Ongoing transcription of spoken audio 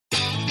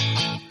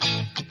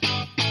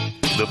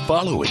The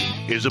following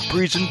is a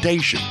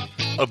presentation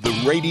of the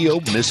Radio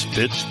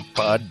Misfits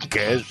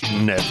Podcast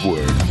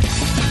Network.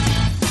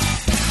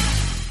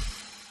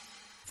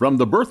 From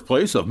the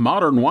birthplace of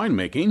modern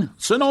winemaking,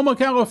 Sonoma,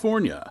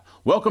 California,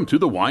 welcome to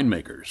The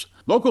Winemakers.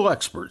 Local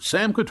experts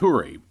Sam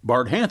Couturi,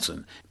 Bart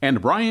Hansen, and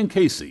Brian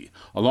Casey,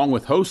 along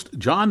with host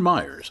John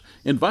Myers,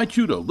 invite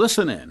you to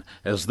listen in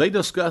as they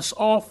discuss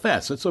all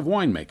facets of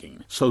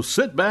winemaking. So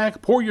sit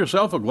back, pour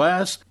yourself a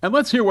glass, and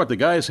let's hear what the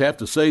guys have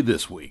to say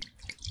this week.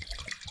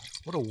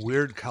 What a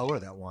weird color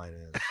that wine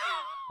is.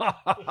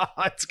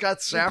 It's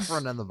got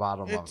saffron in the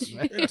bottom of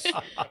it. It's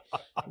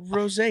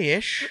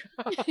rosé-ish.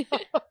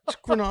 It's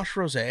Grenache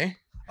rosé.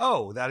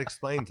 Oh, that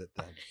explains it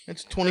then.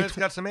 It's And 20. it's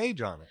got some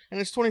age on it. And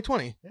it's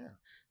 2020. Yeah.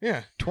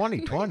 Yeah.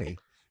 2020.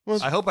 Well,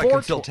 it's I hope I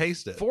can still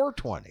taste it.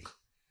 420.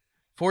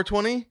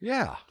 420.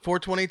 Yeah.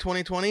 420,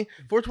 2020.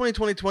 420,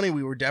 2020,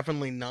 we were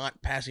definitely not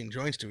passing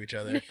joints to each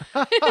other.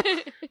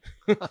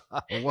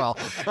 Well,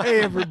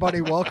 hey,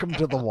 everybody. Welcome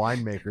to the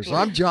Winemakers.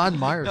 I'm John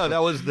Myers. No,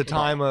 that was the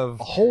time of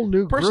a whole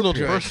new Personal group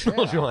here. joints.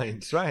 personal Yeah.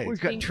 joints, right? We've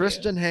got Thank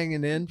Tristan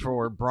hanging in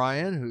for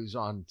Brian, who's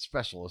on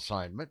special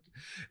assignment.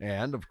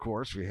 And, of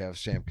course, we have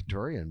Sam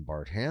Couturi and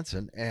Bart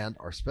Hansen. And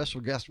our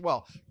special guest,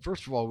 well,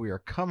 first of all, we are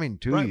coming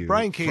to you.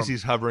 Brian from-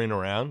 Casey's hovering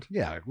around.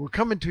 Yeah, we're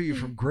coming to you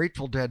from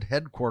Grateful Dead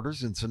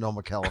headquarters in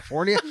Sonoma,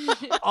 California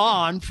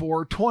on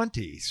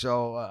 420.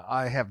 So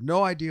I have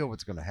no idea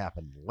what's going to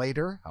happen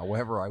later.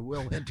 However, I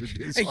will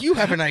introduce. Hey, you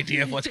have an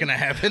idea of what's going to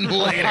happen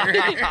later.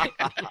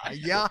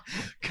 Yeah,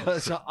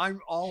 because I'm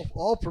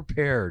all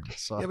prepared.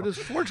 So. Yeah, but does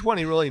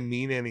 420 really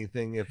mean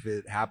anything if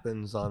it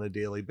happens on a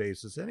daily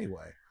basis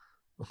anyway?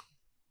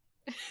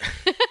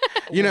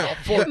 You know,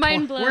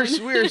 Mind blown.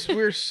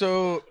 we're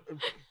so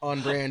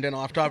on brand and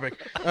off topic.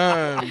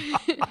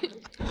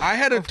 I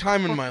had a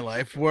time in my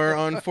life where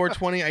on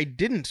 420 I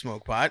didn't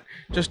smoke pot,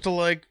 just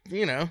to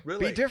Be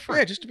different.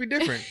 Yeah, just to be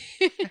different.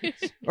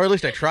 Or at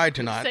least I tried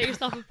to not. Set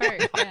yourself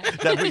apart. Yeah.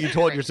 That's what you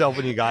told yourself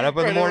when you got up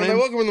in the Right, when I morning?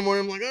 woke up in the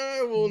morning, I'm like,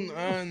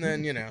 and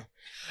then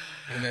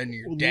and then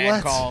your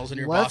dad calls and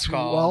your boss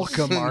calls. Let's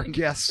welcome our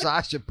guest,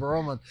 Sasha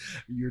Berleman.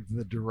 You're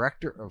the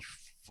director of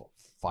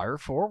Fire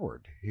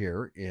Forward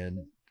here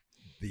in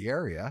the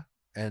area.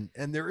 And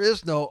there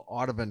is no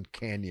Audubon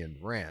Canyon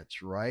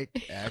Ranch, right?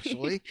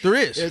 Actually, There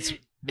is.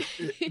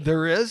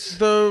 There is.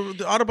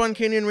 The Audubon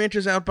Canyon Ranch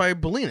is out by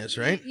Bolinas,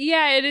 right?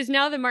 Yeah, it is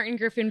now the Martin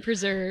Griffin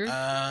Preserve.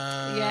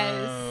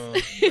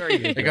 Yes. There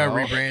you It got go.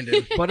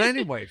 rebranded. But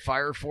anyway,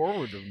 Fire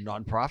Forward, a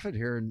nonprofit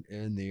here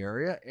in the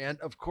area. And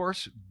of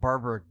course,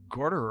 Barbara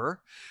Gorderer,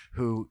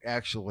 who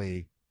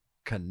actually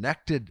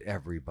connected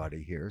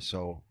everybody here.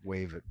 So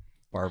wave at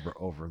Barbara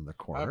over in the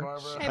corner.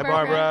 Hey, Hi,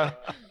 Barbara.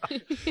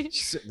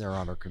 She's sitting there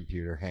on her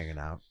computer hanging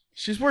out.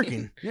 She's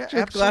working. Yeah, She's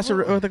with a glass of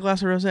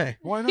rosé.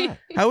 Why not?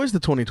 How is the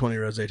 2020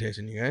 rosé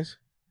tasting, you guys?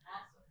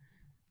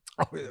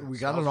 We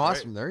got an Sounds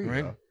awesome. There you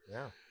Right. go.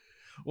 Yeah.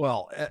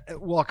 Well,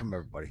 welcome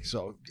everybody.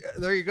 So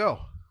there you go.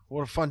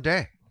 What a fun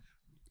day.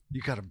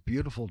 You got a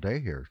beautiful day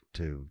here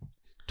to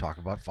talk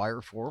about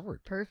Fire Forward.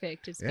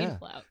 Perfect. It's Yeah.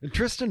 beautiful out. And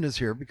Tristan is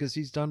here because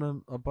he's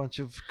done a bunch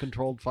of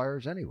controlled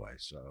fires anyway.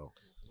 So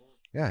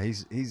yeah,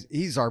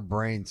 he's our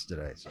brains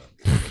today. So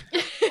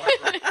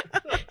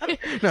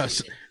No,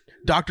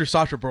 Dr.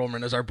 Sasha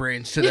Berleman is our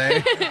brains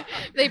today.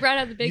 They brought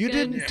out the big you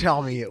gun. didn't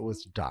tell me it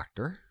was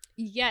doctor.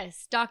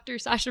 Yes, Dr.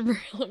 Sasha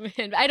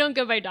Berleman. I don't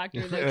go by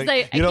doctor though. 'cause You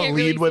I don't can't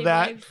lead really with say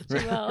that?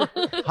 mine too well.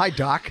 Hi,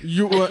 Doc.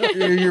 Your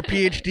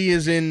PhD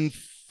is in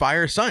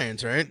fire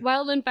science, right?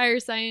 Wildland fire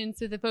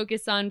science with a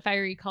focus on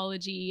fire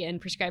ecology and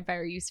prescribed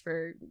fire use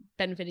for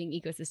benefiting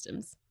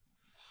ecosystems.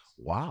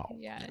 Wow.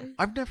 Yeah.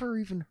 I've never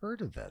even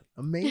heard of that.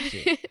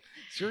 Amazing.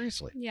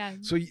 Seriously. Yeah.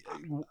 So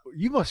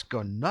you must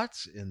go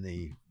nuts in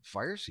the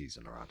fire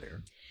season around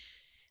here.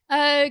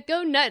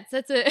 Go nuts.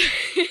 That's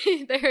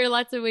there are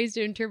lots of ways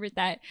to interpret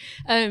that.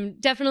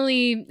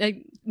 Definitely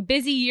a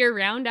busy year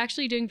round,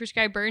 actually doing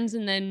prescribed burns,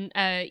 and then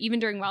even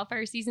during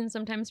wildfire season,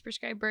 sometimes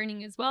prescribed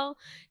burning as well,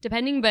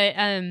 depending. But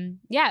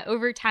yeah,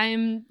 over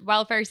time,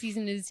 wildfire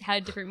season has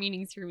had different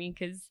meanings for me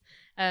because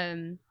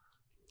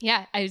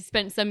yeah, I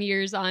spent some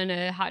years on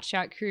a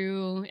hotshot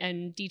crew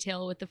and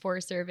detail with the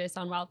Forest Service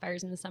on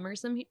wildfires in the summer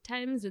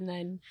sometimes, and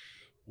then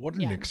What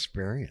an Yeah.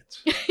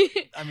 experience.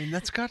 I mean,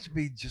 that's got to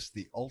be just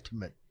the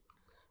ultimate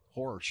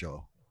horror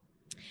show.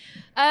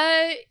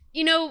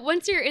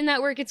 Once you're in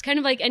that work, it's kind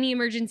of like any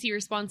emergency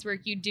response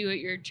work you do what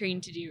you're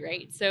trained to do,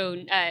 right? So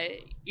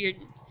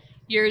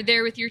you're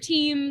there with your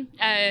team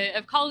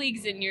of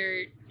colleagues, and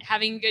you're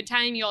having a good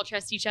time. You all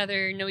trust each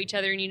other, know each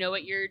other, and you know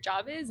what your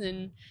job is,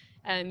 and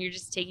you're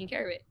just taking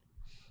care of it.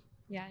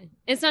 Yeah,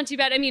 it's not too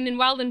bad. I mean, in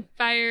wildland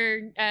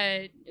fire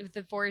with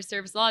the Forest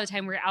Service, a lot of the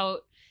time we're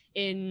out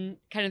in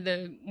kind of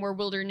the more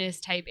wilderness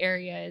type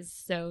areas,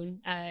 so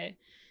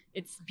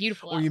it's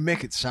beautiful. Well, out. you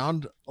make it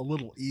sound a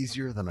little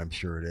easier than I'm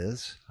sure it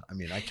is. I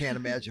mean, I can't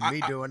imagine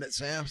me doing it,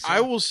 Sam. So. I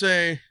will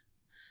say,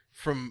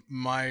 from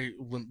my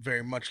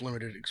very much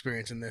limited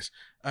experience in this,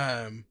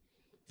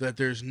 that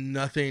there's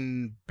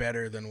nothing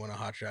better than when a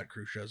hotshot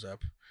crew shows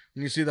up.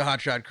 When you see the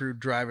hotshot crew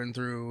driving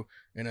through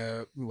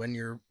when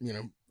you're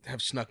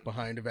have snuck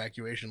behind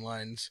evacuation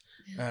lines,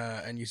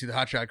 and you see the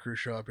hotshot crew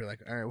show up, you're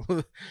like, all right, well,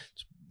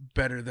 it's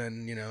better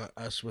than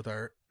us with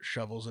our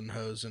shovels and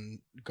hose and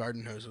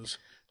garden hoses.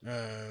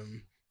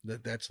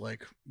 That's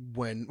like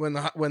when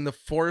the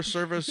Forest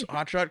Service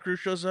hotshot crew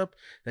shows up,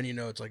 then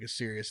it's like a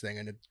serious thing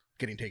and it's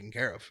getting taken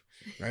care of,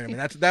 right? I mean,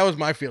 that was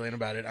my feeling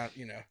about it,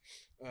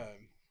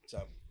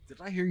 so. Did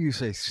I hear you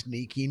say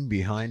sneaking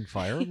behind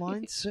fire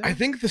lines, sir? I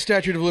think the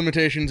statute of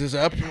limitations is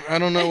up. I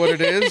don't know what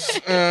it is,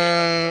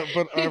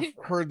 but I've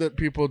heard that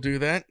people do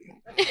that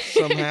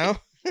somehow.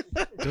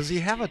 Does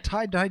he have a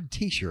tie-dyed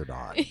T-shirt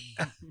on?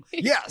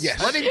 Yes.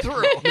 Let him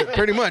through.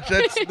 Pretty much.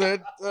 That's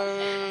that.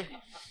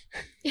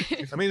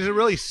 I mean, is it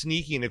really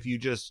sneaking if you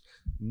just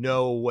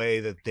know a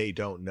way that they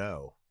don't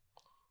know?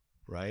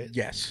 Right?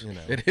 Yes,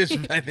 it is.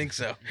 I think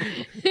so.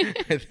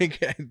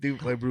 I do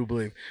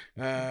believe.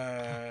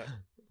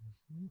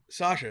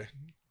 Sasha,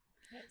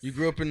 you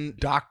grew up in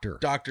Doctor.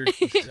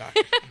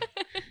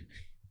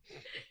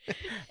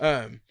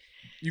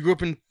 You grew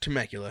up in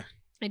Temecula.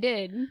 I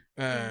did.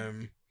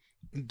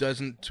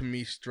 Doesn't to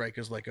me strike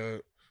as like a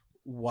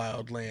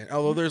wild land.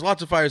 Although there's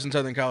lots of fires in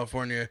Southern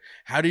California.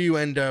 How do you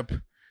end up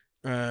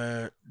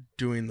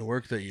doing the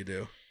work that you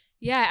do?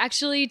 Yeah,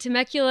 actually,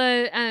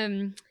 Temecula,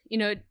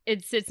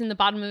 it sits in the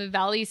bottom of a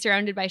valley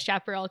surrounded by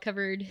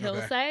chaparral-covered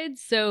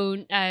hillsides.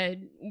 So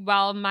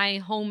while my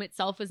home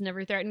itself was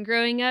never threatened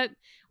growing up,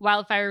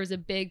 wildfire was a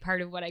big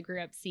part of what I grew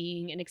up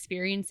seeing and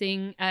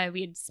experiencing. We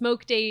had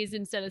smoke days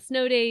instead of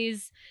snow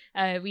days.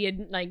 We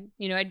had,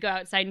 I'd go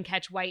outside and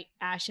catch white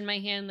ash in my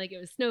hand like it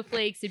was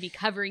snowflakes. It'd be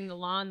covering the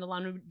lawn. The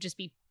lawn would just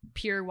be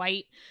pure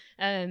white.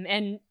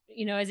 And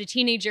as a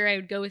teenager, I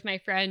would go with my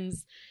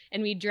friends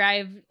and we'd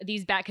drive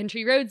these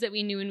backcountry roads that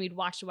we knew and we'd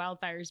watch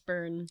wildfires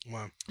burn.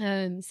 Wow.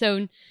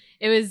 So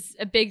it was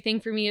a big thing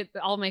for me.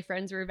 All my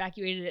friends were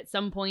evacuated at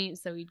some point,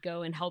 so we'd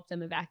go and help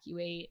them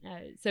evacuate.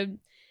 I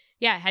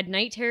had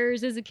night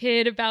terrors as a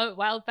kid about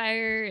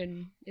wildfire,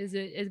 and it was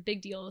a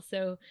big deal.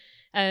 So,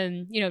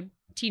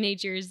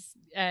 teenagers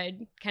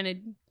kind of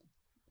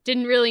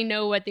didn't really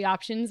know what the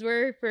options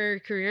were for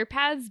career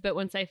paths, but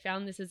once I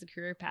found this as a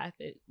career path,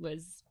 it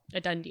was a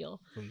done deal.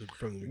 From the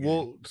beginning.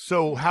 Well,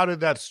 so how did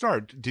that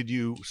start? Did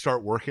you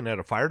start working at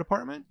a fire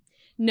department?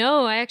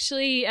 No, I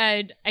actually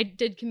I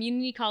did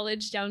community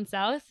college down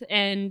south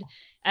and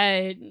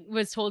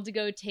was told to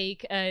go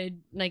take a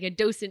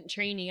docent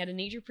training at a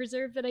nature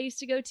preserve that I used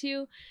to go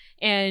to.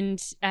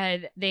 And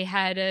they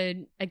had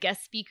a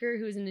guest speaker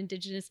who was an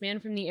indigenous man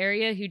from the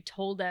area who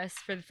told us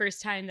for the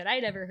first time that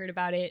I'd ever heard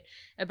about it,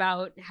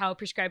 about how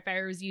prescribed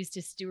fire was used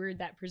to steward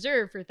that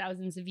preserve for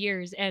thousands of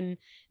years. And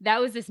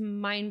that was this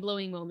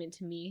mind-blowing moment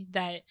to me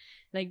that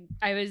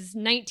I was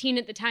 19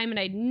 at the time and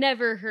I'd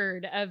never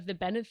heard of the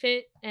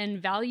benefit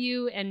and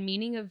value and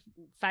meaning of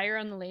fire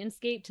on the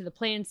landscape to the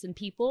plants and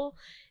people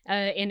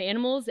and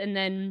animals. And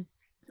then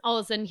all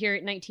of a sudden here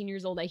at 19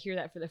 years old, I hear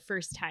that for the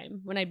first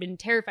time when I'd been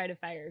terrified of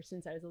fire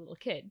since I was a little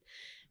kid.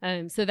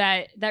 So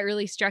that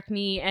really struck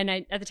me. And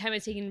at the time I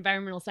was taking an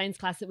environmental science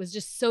class, it was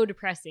just so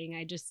depressing.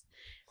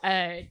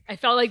 I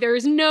felt like there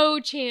was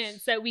no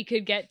chance that we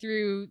could get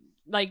through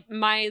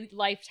my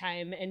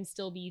lifetime and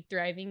still be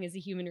thriving as a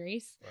human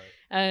race. Right.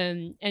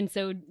 And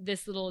so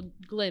this little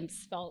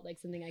glimpse felt like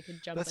something I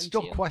could jump That's into.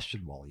 still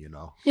questionable,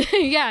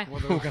 Yeah.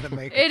 Whether we're going to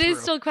make it is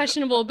through. still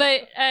questionable,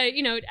 but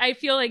I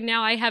feel like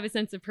now I have a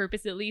sense of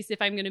purpose, at least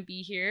if I'm going to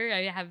be here.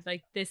 I have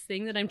this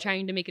thing that I'm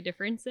trying to make a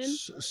difference in.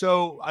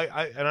 So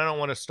I don't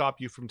want to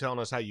stop you from telling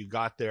us how you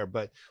got there,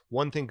 but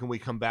one thing can we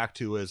come back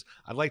to is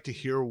I'd like to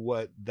hear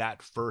what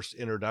that first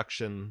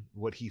introduction,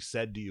 what he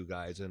said to you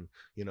guys, and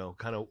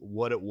kind of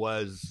what it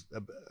was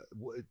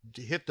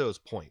to hit those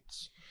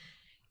points.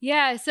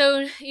 Yeah,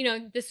 so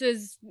this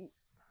was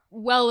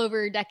well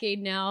over a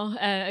decade now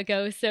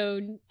ago, so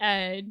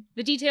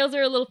the details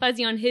are a little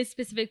fuzzy on his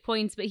specific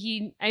points, but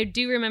I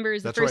do remember it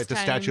was the first time. That's right,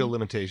 the statute of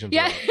limitations.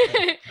 Yeah.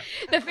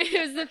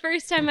 It was the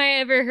first time I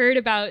ever heard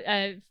about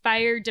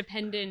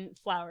fire-dependent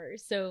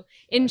flowers. So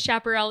in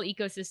chaparral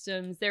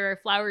ecosystems, there are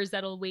flowers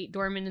that'll wait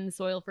dormant in the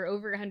soil for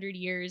over 100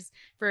 years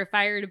for a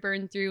fire to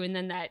burn through, and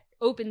then that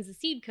opens the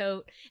seed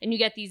coat, and you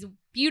get these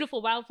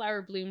beautiful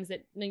wildflower blooms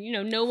that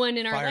no one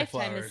in our Fire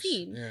lifetime flowers. has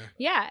seen.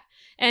 Yeah.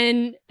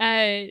 And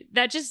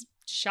that just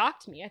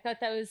shocked me. I thought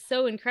that was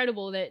so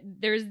incredible that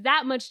there's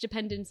that much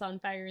dependence on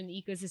fire in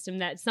the ecosystem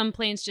that some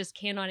plants just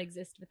cannot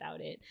exist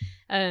without it.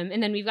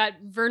 And then we've got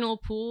vernal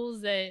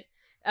pools that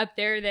up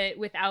there that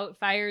without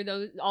fire,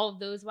 all of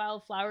those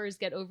wildflowers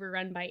get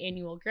overrun by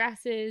annual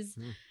grasses.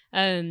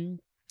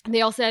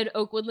 They also had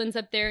oak woodlands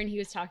up there, and he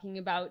was talking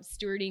about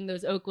stewarding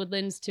those oak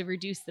woodlands to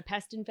reduce the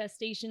pest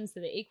infestation so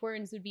the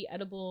acorns would be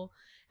edible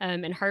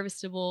and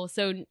harvestable.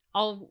 So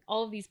all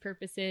of these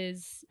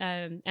purposes,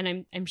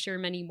 and I'm sure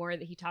many more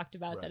that he talked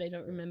about that I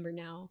don't remember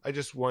now. I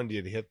just wanted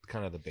you to hit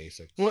kind of the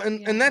basics. Well,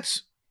 and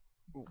that's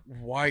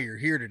why you're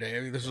here today.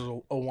 I mean, this is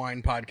a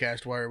wine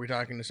podcast. Why are we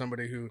talking to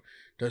somebody who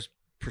does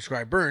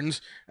prescribed burns?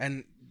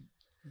 And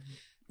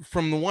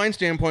from the wine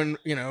standpoint,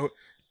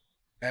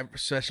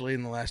 especially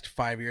in the last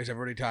 5 years,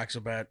 everybody talks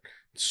about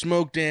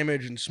smoke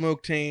damage and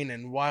smoke taint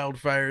and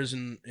wildfires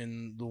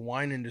in the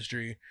wine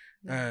industry.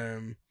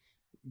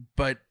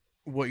 But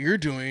what you're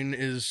doing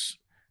is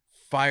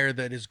fire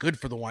that is good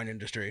for the wine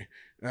industry.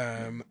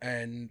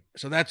 And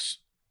so that's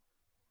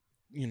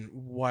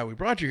why we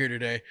brought you here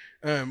today.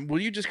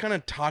 Will you just kind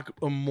of talk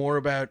more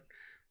about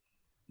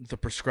the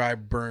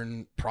prescribed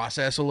burn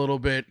process a little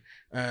bit,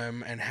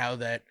 and how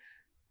that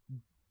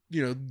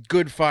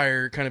good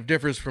fire kind of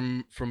differs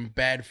from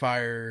bad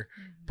fire,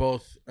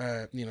 both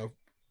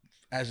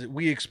as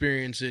we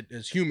experience it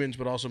as humans,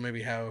 but also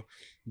maybe how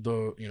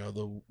the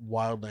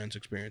wildlands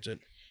experience it.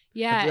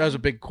 Yeah, that was a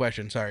big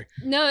question. Sorry.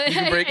 No, you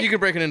can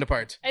break it into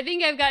parts. I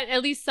think I've got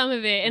at least some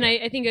of it, and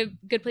I think a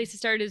good place to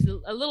start is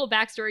a little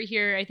backstory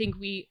here. I think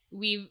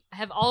we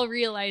have all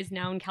realized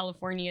now in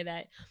California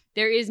that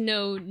there is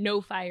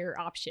no fire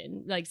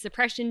option. Like,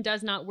 suppression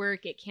does not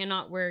work. It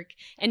cannot work.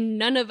 And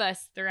none of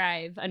us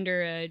thrive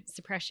under a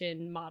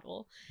suppression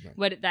model.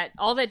 Right.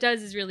 All that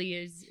does is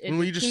really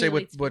will you just say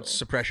what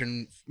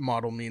suppression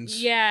model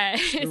means? Yeah.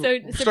 So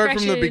start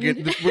from the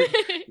beginning.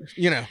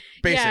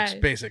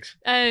 Basics.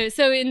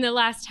 So in the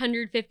last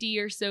 150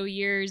 or so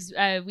years,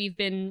 we've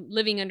been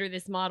living under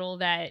this model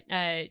that,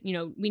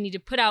 we need to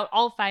put out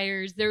all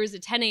fires. There was a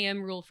 10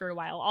 a.m. rule for a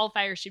while. All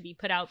fires should be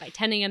put out by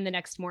 10 a.m. the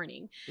next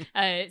morning.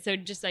 So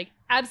just like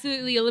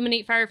absolutely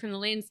eliminate fire from the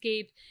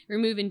landscape,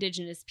 remove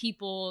indigenous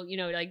people,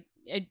 make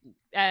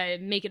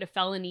it a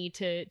felony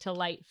to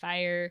light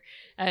fire,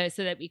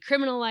 so that we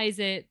criminalize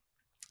it,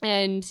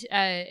 and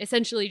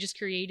essentially just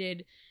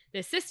created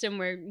this system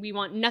where we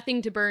want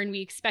nothing to burn. We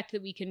expect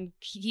that we can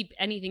keep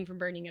anything from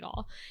burning at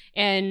all.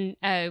 And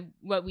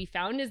what we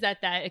found is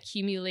that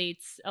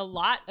accumulates a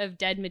lot of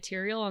dead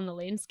material on the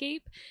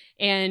landscape.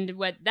 And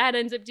what that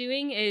ends up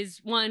doing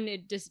is, one,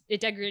 it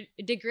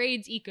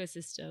degrades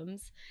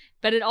ecosystems,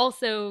 but it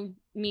also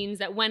means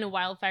that when a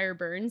wildfire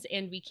burns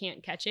and we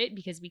can't catch it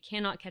because we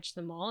cannot catch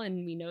them all,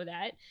 and we know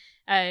that,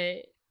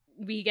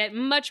 we get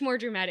much more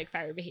dramatic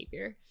fire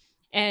behavior.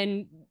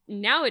 And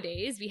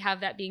nowadays, we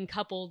have that being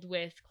coupled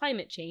with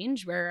climate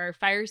change, where our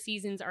fire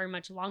seasons are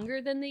much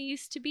longer than they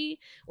used to be,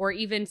 or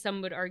even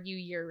some would argue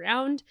year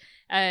round.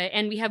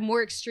 And we have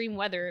more extreme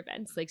weather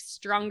events, like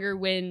stronger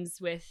winds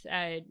with,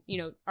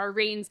 our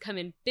rains come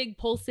in big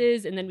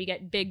pulses, and then we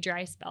get big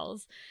dry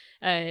spells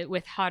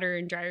with hotter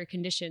and drier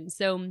conditions.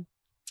 So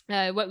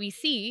what we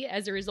see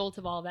as a result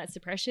of all of that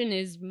suppression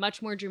is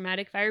much more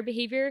dramatic fire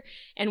behavior.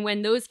 And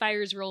when those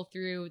fires roll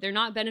through, they're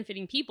not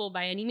benefiting people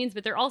by any means,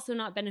 but they're also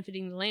not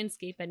benefiting the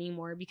landscape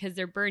anymore, because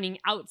they're burning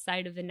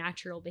outside of the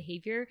natural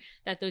behavior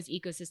that those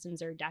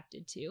ecosystems are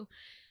adapted to.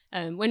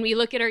 When we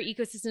look at our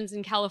ecosystems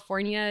in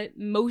California,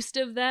 most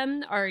of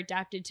them are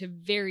adapted to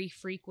very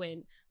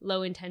frequent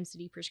low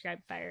intensity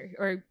prescribed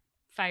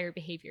fire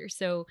behavior.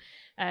 So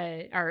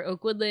our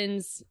oak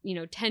woodlands,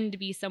 tend to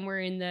be somewhere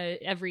in the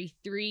every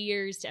 3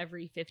 years to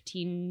every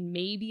 15,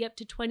 maybe up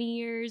to 20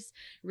 years.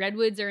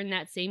 Redwoods are in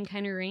that same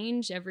kind of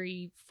range,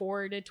 every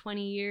 4 to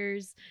 20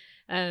 years.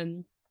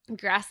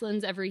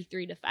 Grasslands every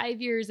 3 to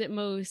 5 years at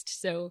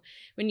most. So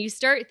when you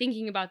start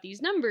thinking about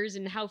these numbers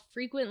and how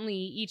frequently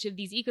each of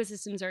these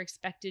ecosystems are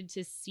expected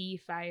to see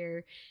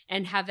fire,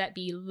 and have that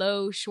be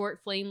low,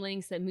 short flame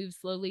lengths that move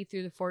slowly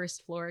through the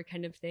forest floor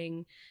kind of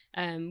thing,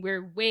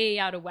 we're way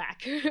out of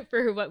whack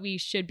for what we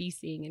should be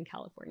seeing in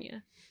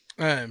California.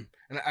 And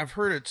I've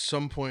heard at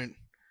some point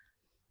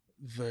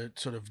the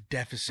sort of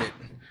deficit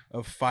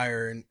of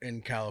fire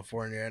in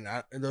California,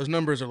 and those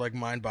numbers are like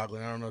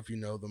mind-boggling. I don't know if you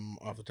know them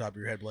off the top of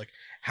your head, like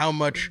how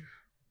much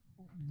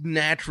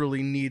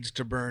naturally needs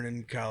to burn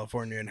in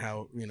California, and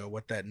how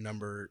what that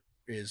number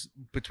is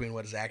between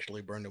what is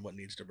actually burned and what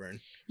needs to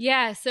burn.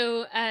 Yeah,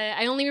 so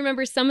I only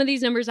remember some of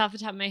these numbers off the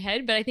top of my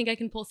head, but I think I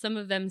can pull some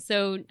of them.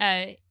 So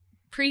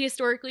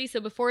prehistorically, so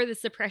before the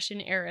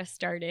suppression era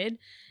started,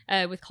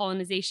 with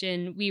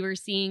colonization, we were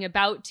seeing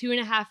about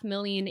 2.5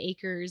 million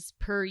acres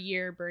per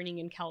year burning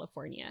in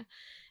California,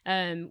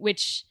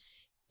 which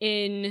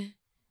in,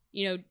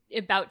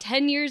 about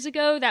 10 years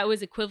ago, that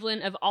was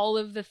equivalent of all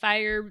of the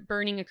fire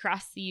burning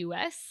across the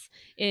U.S.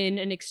 in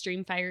an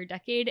extreme fire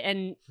decade.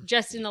 And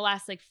just in the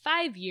last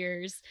 5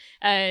 years,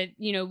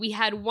 we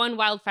had one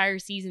wildfire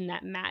season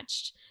that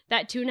matched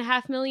that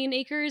 2.5 million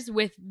acres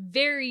with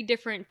very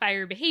different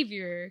fire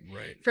behavior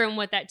from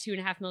what that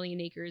 2.5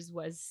 million acres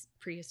was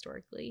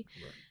prehistorically.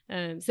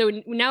 Right. So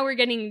now we're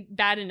getting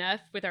bad enough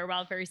with our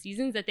wildfire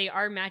seasons that they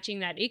are matching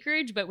that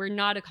acreage, but we're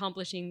not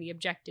accomplishing the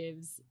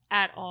objectives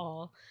at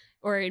all,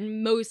 or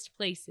in most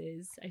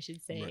places, I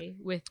should say,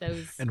 with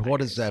those. And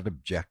what is that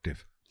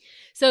objective?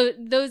 So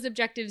those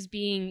objectives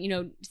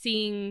being,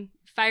 seeing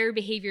fire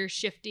behavior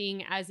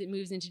shifting as it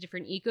moves into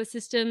different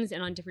ecosystems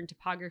and on different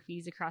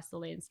topographies across the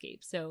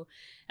landscape. So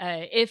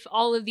if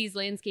all of these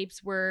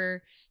landscapes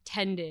were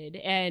tended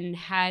and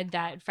had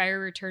that fire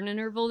return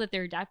interval that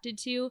they're adapted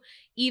to,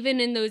 even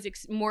in those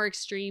more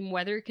extreme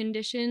weather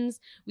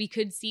conditions, we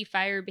could see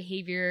fire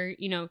behavior,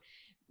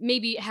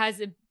 maybe it has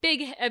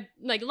big,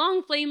 like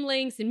long flame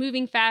lengths and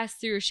moving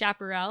fast through a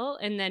chaparral,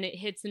 and then it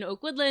hits an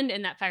oak woodland,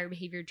 and that fire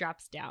behavior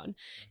drops down,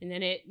 and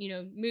then it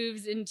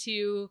moves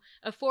into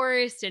a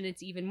forest, and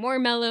it's even more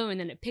mellow, and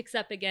then it picks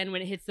up again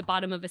when it hits the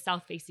bottom of a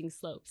south-facing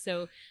slope.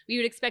 So we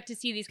would expect to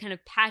see these kind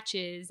of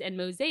patches and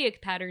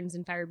mosaic patterns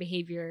in fire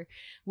behavior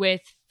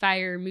with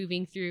fire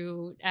moving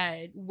through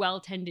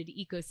well-tended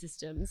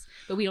ecosystems,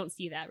 but we don't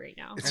see that right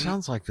now. It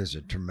sounds like there's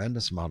a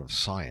tremendous amount of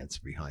science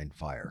behind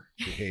fire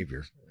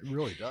behavior. It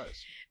really does.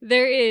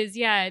 There is,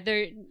 yeah.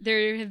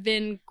 There have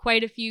been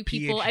quite a few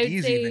people. PhDs I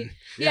would say, even.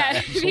 yeah,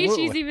 absolutely.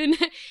 PhDs even.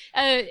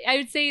 I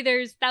would say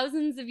there's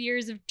thousands of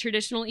years of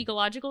traditional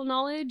ecological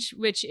knowledge,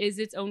 which is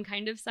its own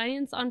kind of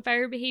science on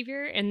fire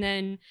behavior, and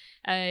then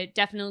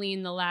definitely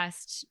in the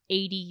last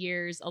 80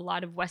 years, a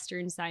lot of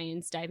Western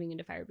science diving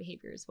into fire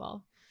behavior as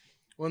well.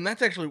 Well, and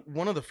that's actually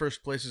one of the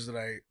first places that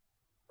I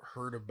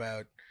heard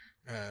about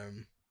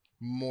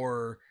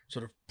more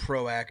sort of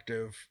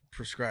proactive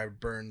prescribed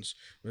burns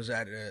was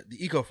at the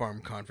Eco Farm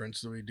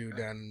conference that we do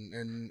down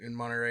in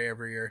Monterey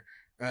every year.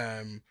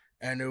 And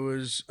it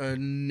was a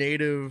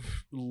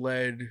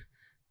native-led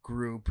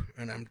group,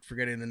 and I'm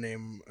forgetting the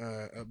name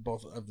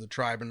both of the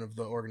tribe and of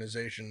the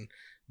organization,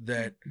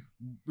 that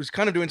was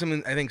kind of doing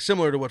something, I think,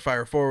 similar to what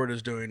Fire Forward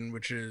is doing,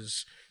 which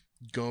is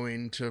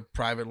going to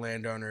private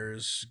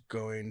landowners,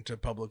 going to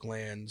public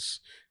lands,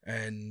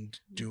 and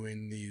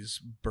doing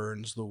these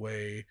burns the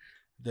way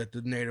that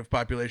the native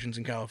populations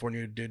in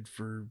California did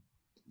for,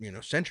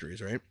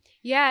 centuries, right?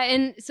 Yeah,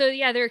 and so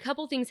there are a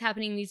couple things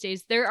happening these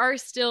days. There are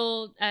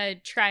still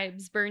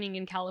tribes burning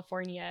in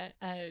California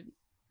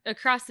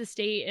across the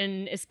state,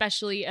 and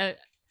especially a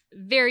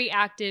very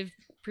active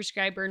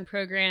prescribed burn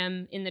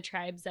program in the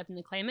tribes up in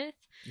the Klamath.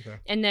 Okay.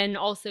 And then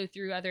also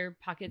through other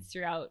pockets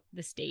throughout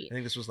the state. I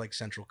think this was like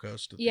Central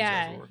Coast. That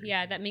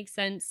Yeah, that makes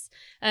sense.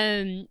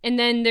 And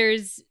then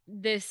there's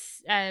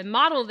this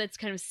model that's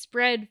kind of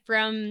spread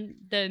from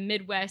the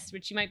Midwest,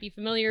 which you might be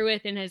familiar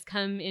with, and has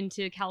come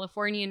into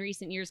California in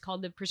recent years,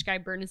 called the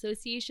Prescribed Burn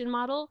Association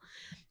model.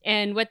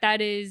 And what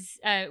that is,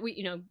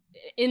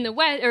 in the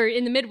West or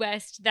in the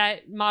Midwest,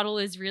 that model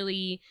is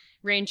really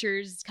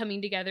ranchers coming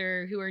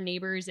together who are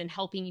neighbors and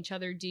helping each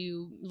other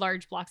do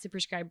large blocks of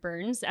prescribed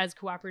burns as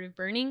cooperative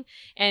burning.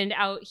 And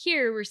out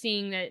here, we're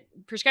seeing that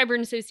Prescribed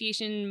Burn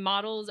Association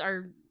models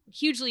are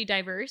hugely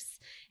diverse.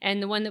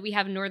 And the one that we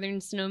have in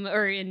Northern Sonoma,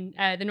 or in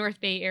the North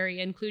Bay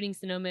area, including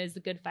Sonoma, is the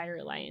Good Fire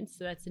Alliance.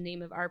 So that's the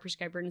name of our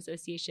Prescribed Burn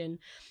Association.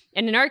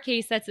 And in our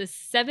case, that's a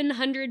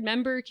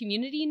 700-member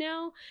community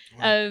now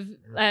of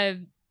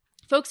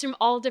folks from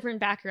all different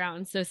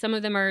backgrounds. So some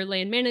of them are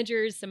land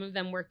managers, some of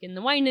them work in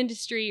the wine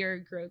industry or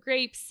grow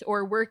grapes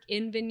or work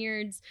in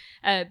vineyards,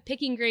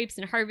 picking grapes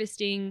and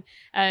harvesting.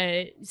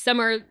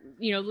 Some are,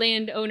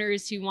 land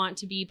owners who want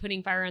to be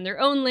putting fire on their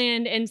own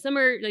land. And some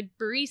are like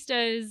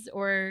baristas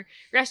or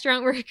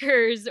restaurant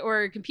workers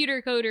or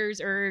computer coders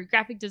or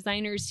graphic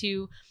designers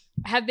who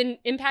have been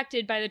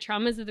impacted by the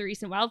traumas of the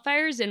recent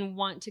wildfires and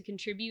want to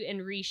contribute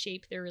and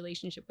reshape their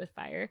relationship with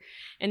fire.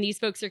 And these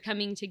folks are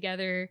coming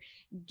together,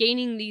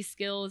 gaining these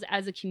skills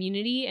as a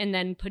community, and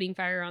then putting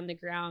fire on the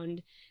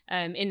ground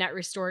in that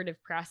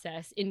restorative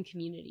process in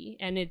community.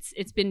 And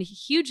it's been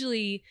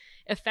hugely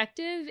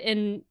effective.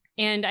 And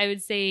I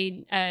would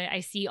say I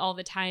see all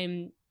the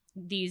time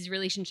these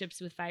relationships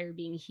with fire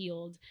being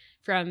healed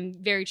from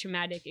very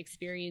traumatic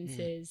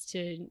experiences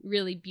to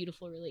really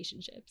beautiful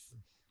relationships.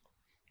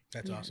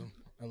 That's awesome.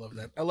 I love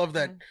that. I love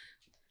that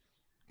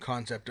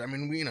concept. I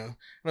mean, I don't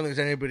think there's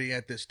anybody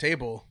at this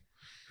table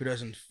who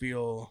doesn't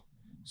feel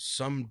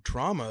some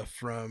trauma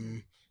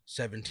from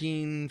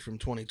 2017, from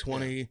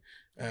 2020,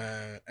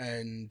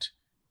 and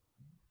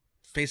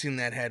facing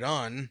that head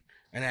on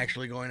and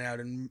actually going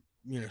out and,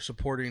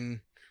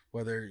 supporting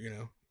whether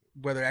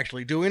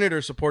actually doing it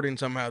or supporting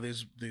somehow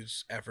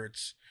these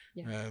efforts,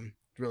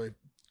 really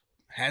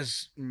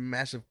has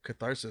massive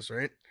catharsis,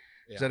 right?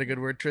 Yeah. Is that a good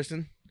word,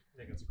 Tristan? I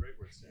think that's a great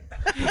word,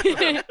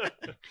 Sam.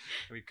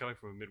 I mean, coming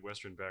from a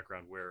Midwestern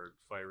background where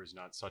fire is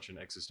not such an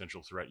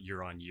existential threat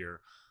year on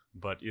year,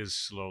 but is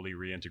slowly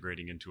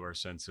reintegrating into our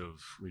sense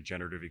of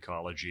regenerative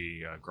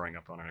ecology, growing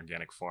up on an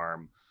organic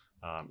farm,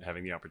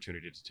 having the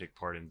opportunity to take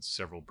part in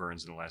several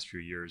burns in the last few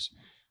years.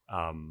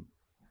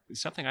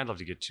 Something I'd love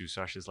to get to,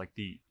 Sasha, is like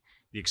the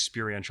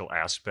experiential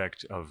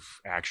aspect of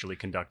actually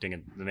conducting,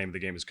 and the name of the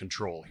game is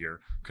control here,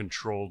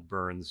 controlled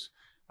burns.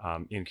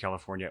 In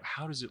California,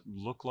 how does it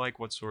look like?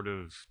 What sort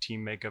of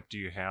team makeup do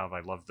you have?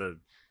 I love the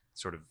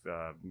sort of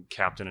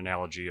captain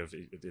analogy of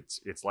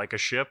it's like a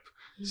ship.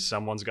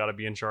 Someone's got to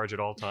be in charge at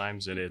all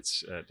times, and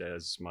it's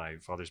as my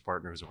father's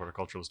partner, who's a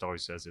horticulturalist,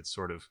 always says, it's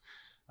sort of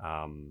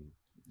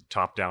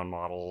top-down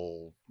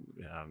model.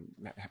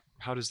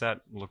 How does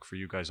that look for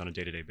you guys on a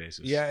day-to-day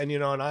basis? Yeah, and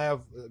and I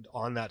have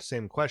on that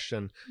same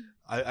question.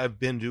 I've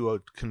been to a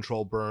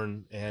control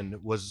burn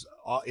and was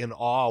in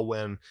awe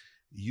when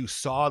you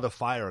saw the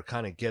fire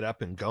kind of get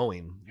up and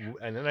going.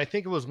 And then I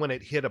think it was when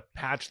it hit a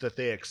patch that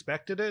they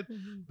expected it,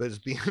 but as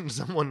being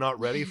someone not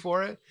ready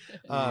for it,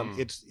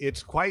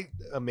 it's quite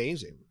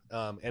amazing.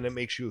 And it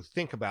makes you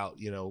think about,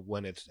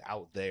 when it's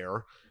out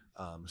there,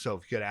 So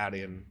if you could add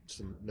in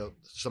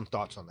some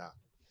thoughts on that.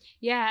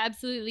 Yeah,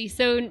 absolutely.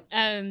 So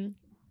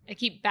I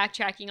keep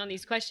backtracking on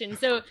these questions.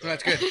 So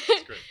That's good.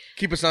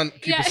 Keep us on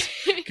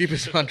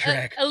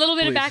track. A little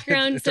bit of please.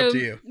 background. It's So up to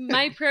you.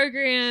 my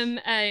program,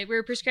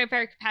 we're a prescribed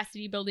fire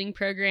capacity building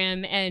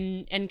program,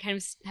 and kind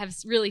of have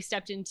really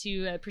stepped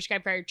into a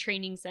prescribed fire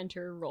training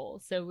center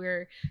role. So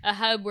we're a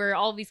hub where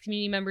all of these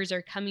community members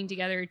are coming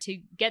together to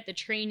get the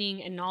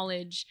training and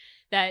knowledge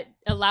that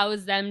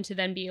allows them to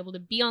then be able to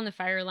be on the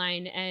fire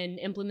line and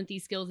implement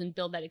these skills and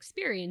build that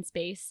experience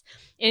base.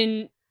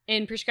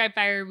 In prescribed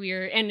fire,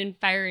 and in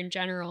fire in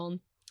general,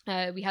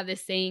 we have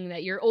this saying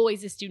that you're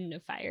always a student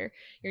of fire.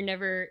 You're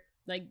never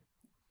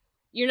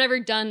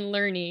done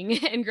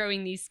learning and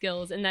growing these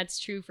skills, and that's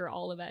true for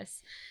all of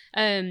us.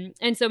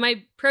 And so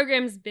my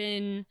program's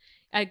been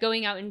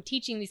going out and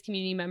teaching these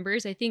community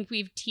members. I think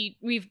we've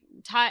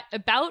taught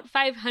about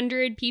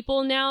 500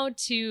 people now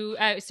to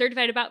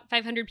certified about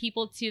 500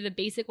 people to the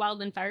basic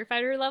wildland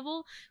firefighter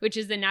level, which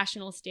is the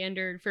national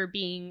standard for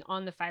being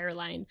on the fire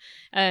line.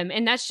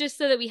 And that's just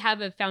so that we have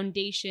a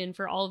foundation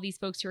for all of these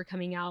folks who are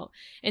coming out.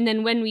 And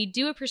then when we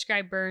do a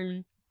prescribed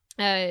burn,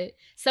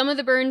 some of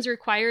the burns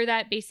require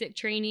that basic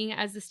training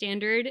as the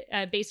standard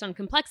based on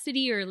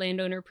complexity or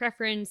landowner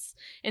preference,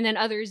 and then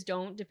others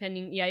don't,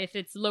 depending, if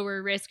it's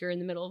lower risk or in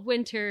the middle of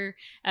winter,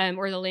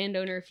 or the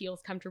landowner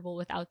feels comfortable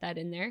without that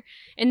in there.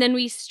 And then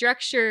we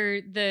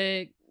structure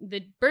the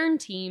burn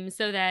team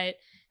so that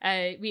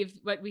we have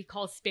what we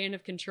call span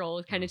of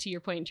control, kind of to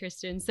your point,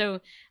 Tristan.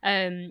 So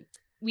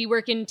we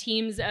work in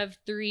teams of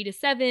 3 to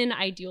 7,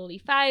 ideally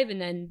 5, and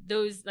then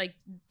those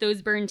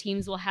burn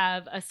teams will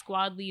have a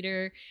squad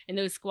leader, and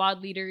those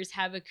squad leaders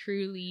have a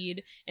crew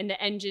lead, and the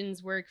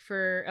engines work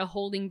for a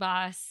holding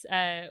boss,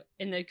 and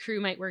the crew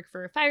might work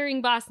for a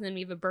firing boss, and then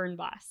we have a burn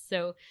boss.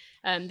 So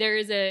there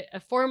is a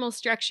formal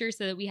structure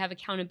so that we have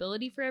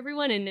accountability for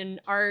everyone, and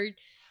in our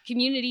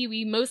community,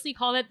 we mostly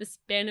call that the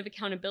span of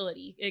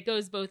accountability. It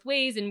goes both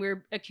ways, and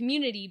we're a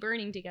community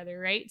burning together,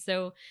 right?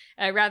 So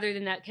rather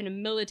than that kind of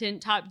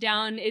militant top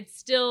down, it's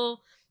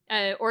still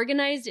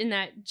organized in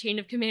that chain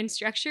of command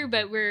structure,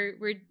 but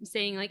we're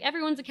saying like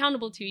everyone's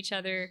accountable to each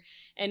other,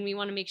 and we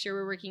want to make sure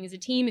we're working as a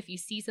team. If you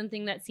see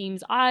something that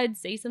seems odd,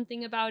 say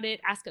something about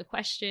it, ask a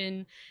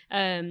question.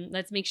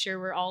 Let's make sure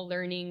we're all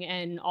learning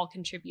and all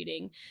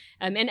contributing.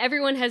 And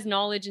everyone has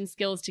knowledge and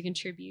skills to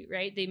contribute,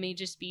 right? They may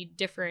just be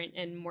different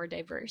and more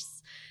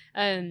diverse.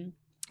 And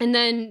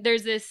then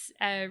there's this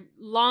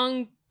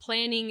long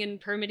planning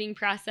and permitting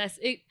process.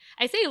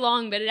 I say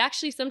long, but it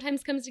actually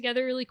sometimes comes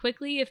together really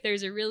quickly if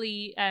there's a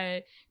really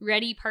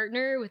ready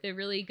partner with a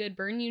really good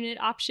burn unit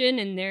option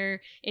and they're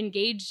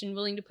engaged and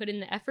willing to put in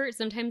the effort.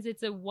 Sometimes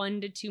it's a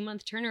 1 to 2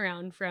 month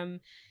turnaround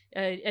from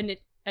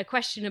a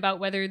question about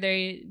whether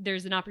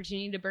there's an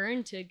opportunity to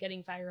burn to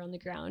getting fire on the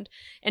ground.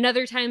 And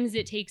other times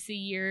it takes a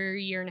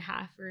year and a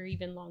half, or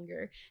even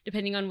longer,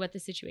 depending on what the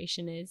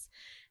situation is.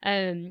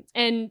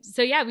 And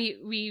so,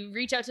 we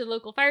reach out to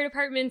local fire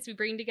departments. We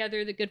bring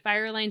together the Good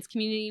Fire Alliance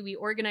community. We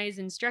organize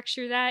and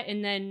structure that.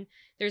 And then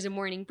there's a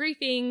morning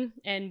briefing,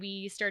 and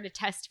we start a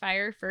test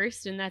fire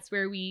first. And that's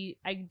where we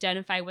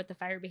identify what the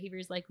fire behavior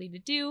is likely to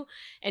do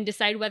and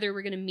decide whether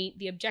we're going to meet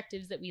the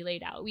objectives that we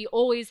laid out. We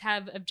always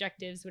have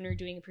objectives when we're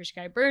doing a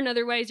prescribed burn.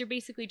 Otherwise, you're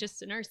basically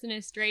just an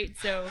arsonist, right?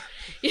 So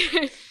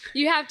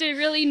you have to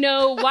really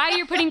know why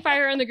you're putting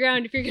fire on the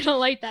ground if you're going to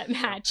light that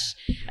match.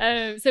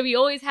 So we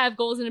always have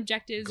goals and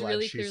objectives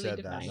really clearly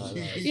defined.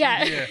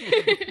 Yeah.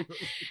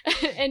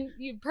 And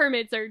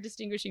permits are a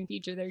distinguishing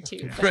feature there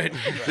too. Right.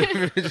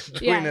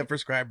 Between a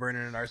prescribed burn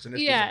and an arsonist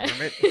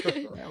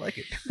permit. I like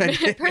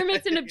it.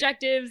 Permits and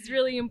objectives,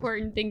 really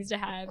important things to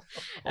have.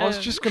 I was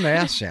just going to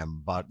ask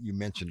Sam about, you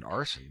mentioned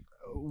arson.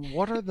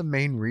 What are the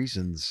main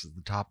reasons,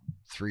 the top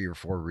 3 or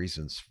 4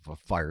 reasons for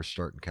fires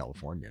start in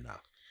California now?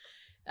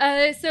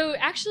 So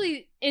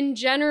actually, in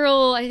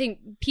general, I think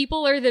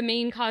people are the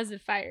main cause of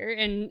fire,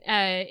 and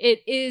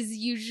it is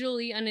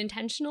usually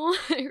unintentional,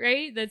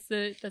 right? That's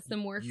the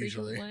more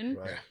frequent one.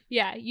 Right.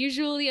 Yeah,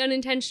 usually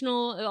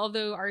unintentional,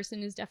 although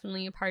arson is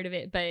definitely a part of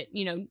it. But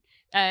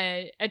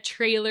a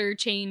trailer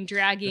chain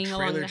dragging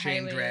along the highway.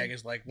 Trailer chain drag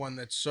is like one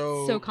that's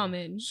so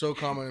common,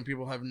 and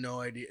people have no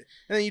idea.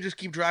 And then you just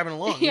keep driving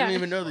along. You don't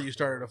even know that you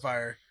started a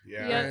fire.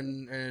 Yeah, yep.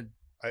 And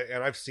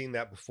I've seen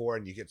that before,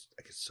 and I get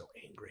so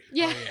angry.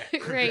 Yeah,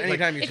 right.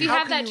 Anytime if you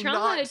have that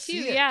trauma too,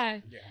 yeah,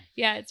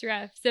 it's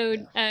rough. So,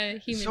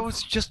 humans. So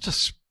it's just a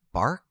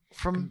spark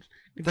from.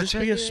 Just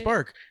be a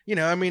spark.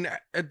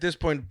 At this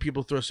point,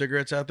 people throw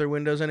cigarettes out their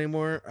windows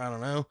anymore. I don't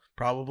know.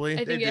 Probably.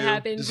 I think it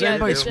happens. Does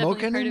anybody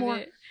smoke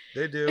anymore?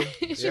 They do.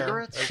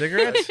 Cigarettes?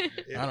 Cigarettes?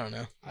 I don't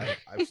know.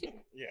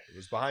 It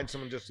was behind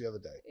someone just the other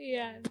day.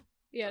 Yeah.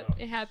 Yeah,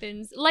 it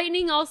happens.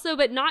 Lightning also,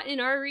 but not in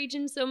our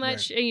region so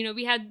much. Right.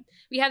 We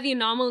have the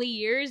anomaly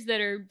years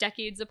that are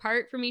decades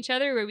apart from each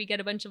other, where we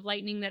get a bunch of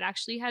lightning that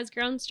actually has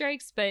ground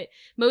strikes, but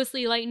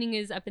mostly lightning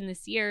is up in the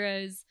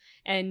Sierras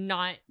and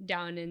not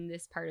down in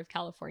this part of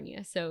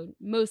California. So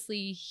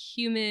mostly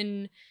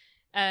human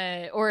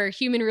or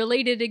human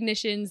related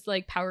ignitions,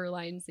 like power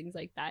lines, things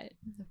like that,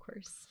 of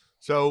course.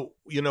 So,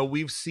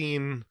 we've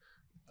seen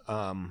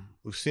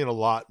a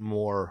lot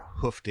more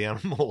hoofed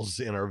animals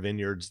in our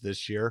vineyards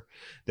this year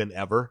than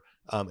ever.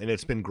 And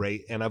it's been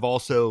great. And I've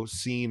also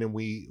seen, and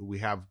we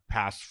have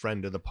past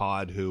friend of the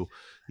pod who,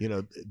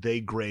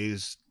 they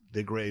graze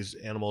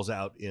animals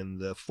out in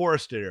the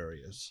forested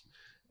areas.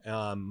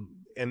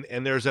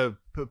 And there's a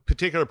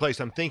particular place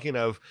I'm thinking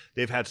of.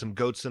 They've had some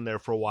goats in there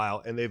for a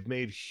while, and they've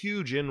made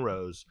huge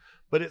inroads,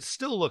 but it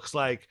still looks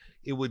like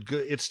it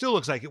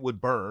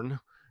would burn.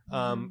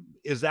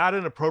 Is that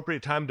an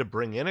appropriate time to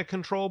bring in a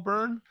control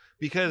burn?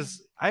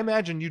 Because I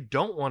imagine you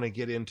don't want to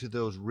get into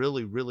those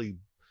really, really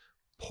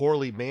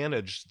poorly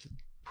managed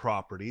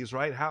properties,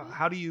 right?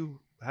 How do you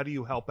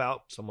help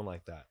out someone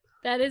like that?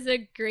 That is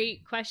a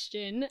great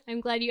question.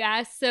 I'm glad you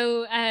asked.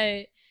 So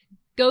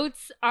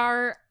goats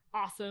are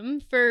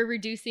awesome for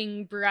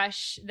reducing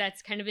brush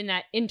that's kind of in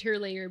that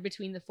interlayer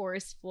between the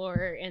forest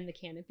floor and the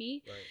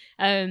canopy.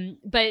 Right.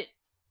 But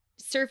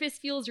surface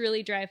fuels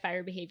really drive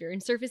fire behavior,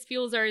 and surface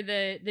fuels are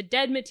the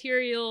dead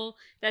material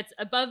that's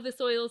above the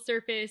soil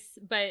surface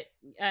but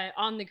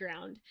on the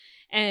ground.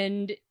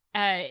 And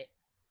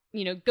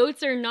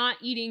goats are not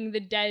eating the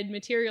dead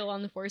material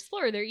on the forest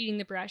floor, they're eating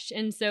the brush.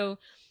 And so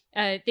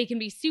they can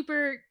be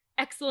super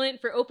excellent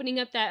for opening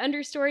up that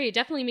understory. It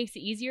definitely makes it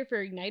easier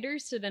for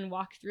igniters to then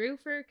walk through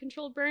for a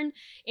controlled burn,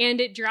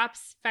 and it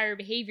drops fire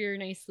behavior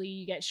nicely.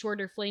 You get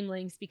shorter flame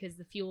lengths because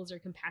the fuels are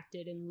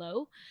compacted and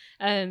low.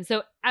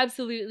 So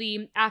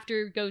absolutely,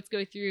 after goats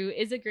go through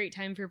is a great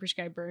time for a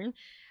prescribed burn.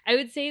 I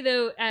would say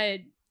though,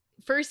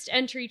 first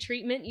entry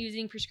treatment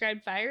using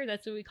prescribed fire,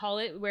 that's what we call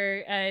it,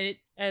 where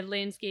a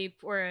landscape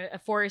or a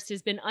forest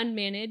has been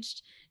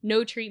unmanaged,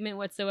 no treatment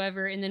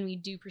whatsoever, and then we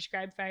do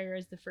prescribed fire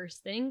as the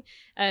first thing,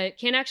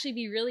 can actually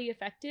be really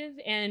effective,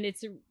 and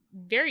it's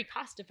very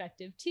cost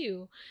effective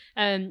too.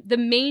 The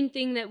main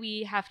thing that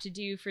we have to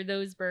do for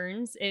those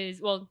burns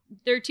is, well,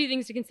 there are two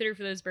things to consider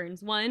for those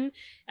burns. One,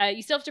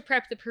 you still have to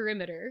prep the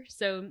perimeter.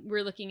 So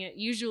we're looking at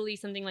usually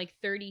something like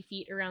 30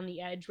 feet around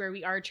the edge, where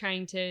we are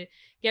trying to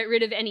get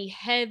rid of any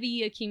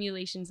heavy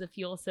accumulations of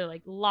fuel. So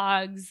like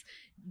logs,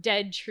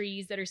 dead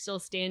trees that are still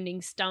standing,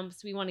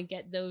 stumps, we want to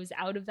get those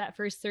out of that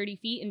first 30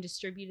 feet and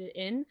distribute it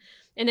in.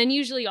 And then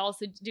usually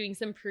also doing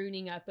some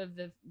pruning up of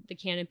the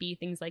canopy,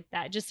 things like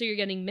that, just so you're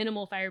getting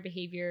minimal fire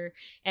behavior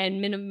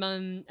and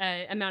minimum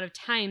amount of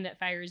time that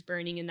fire is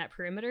burning in that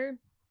perimeter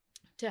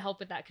to help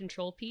with that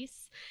control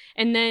piece.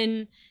 And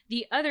then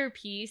the other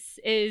piece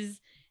is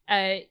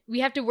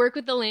we have to work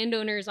with the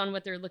landowners on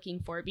what they're looking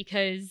for,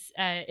 because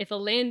if a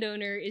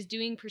landowner is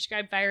doing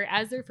prescribed fire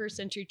as their first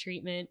entry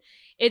treatment,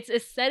 it's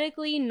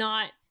aesthetically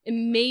not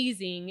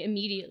amazing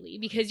immediately,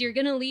 because you're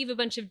going to leave a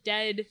bunch of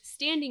dead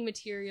standing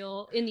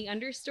material in the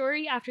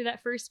understory after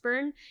that first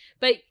burn,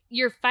 but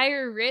your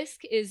fire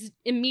risk is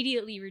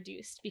immediately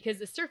reduced because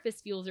the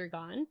surface fuels are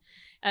gone.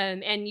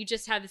 And you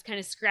just have this kind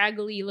of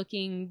scraggly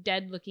looking,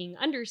 dead looking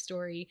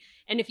understory.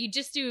 And if you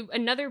just do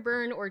another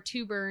burn or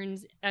two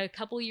burns a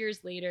couple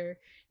years later,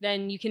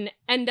 then you can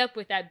end up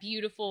with that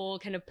beautiful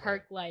kind of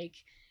park-like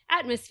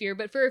atmosphere.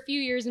 But for a few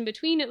years in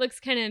between, it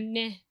looks kind of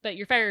meh, but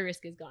your fire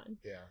risk is gone.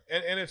 Yeah.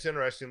 And it's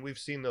interesting. We've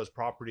seen those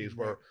properties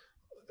where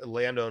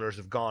landowners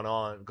have gone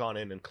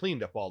in and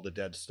cleaned up all the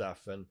dead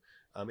stuff. And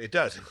it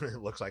does.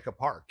 It looks like a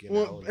park.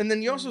 Well, and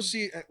then you also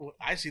see,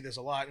 I see this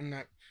a lot, and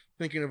that,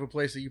 thinking of a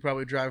place that you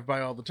probably drive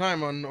by all the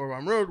time on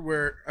Orwam Road,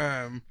 where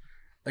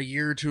a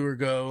year or two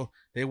ago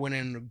they went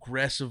in and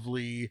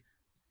aggressively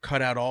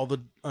cut out all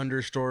the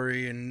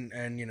understory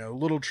and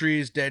little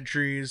trees, dead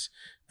trees,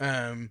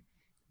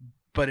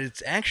 but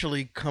it's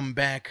actually come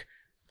back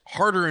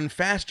harder and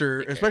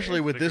faster,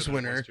 especially with this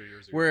winter,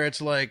 where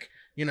it's like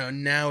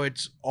now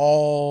it's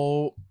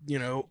all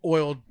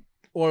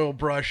oil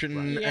brush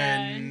and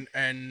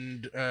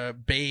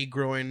bay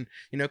growing,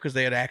 because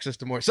they had access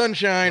to more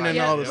sunshine and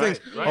all those things.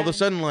 Right. All of a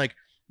sudden,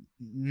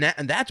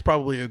 and that's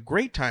probably a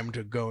great time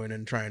to go in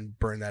and try and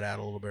burn that out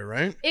a little bit,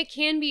 right? It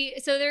can be.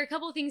 So there are a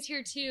couple of things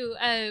here too.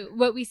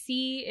 What we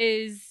see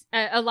is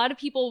a lot of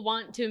people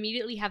want to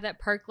immediately have that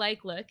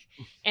park-like look,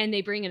 and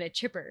they bring in a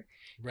chipper.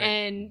 Right.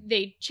 And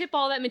they chip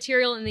all that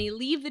material and they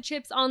leave the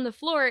chips on the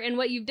floor. And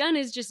what you've done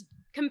is just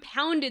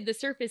compounded the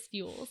surface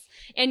fuels,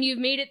 and you've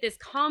made it this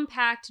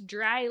compact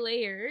dry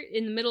layer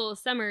in the middle of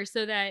summer,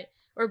 so that,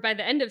 or by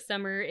the end of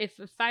summer, if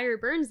a fire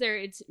burns there,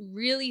 it's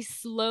really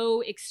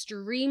slow,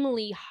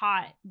 extremely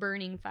hot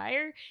burning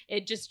fire.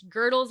 It just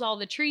girdles all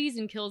the trees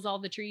and kills all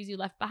the trees you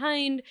left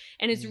behind,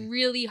 and it's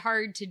really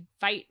hard to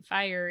fight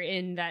fire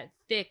in that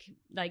thick,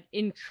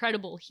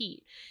 incredible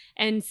heat.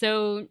 And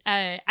so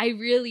I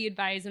really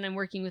advise, when I'm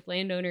working with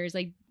landowners,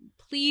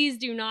 please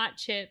do not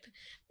chip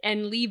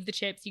and leave the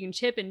chips. You can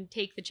chip and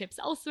take the chips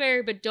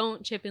elsewhere, but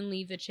don't chip and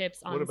leave the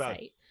chips on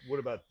site. What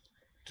about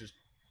just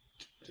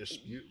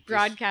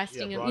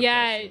broadcasting them.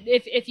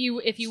 If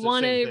you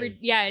want to,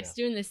 it's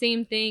doing the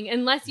same thing,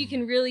 unless you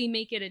can really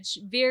make it a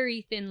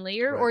very thin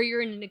layer, or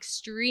you're in an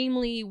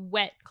extremely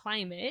wet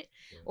climate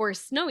or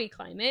snowy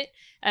climate.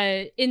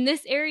 In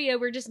this area,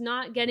 we're just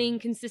not getting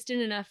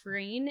consistent enough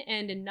rain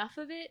and enough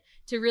of it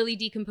to really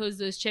decompose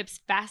those chips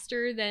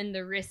faster than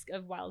the risk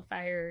of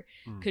wildfire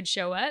could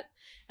show up.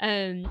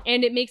 And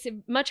it makes it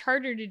much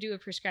harder to do a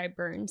prescribed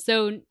burn.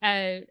 So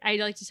I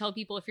like to tell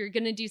people, if you're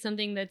going to do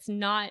something that's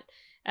not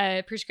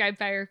prescribed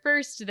fire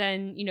first,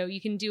 then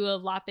you can do a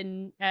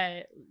lop-in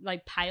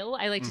like pile.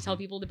 I like to tell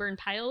people to burn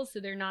piles so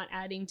they're not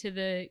adding to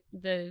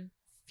the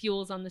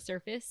fuels on the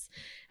surface.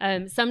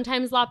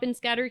 Sometimes lop-in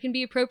scatter can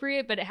be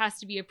appropriate, but it has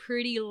to be a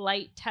pretty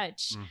light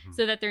touch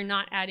so that they're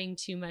not adding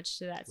too much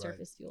to that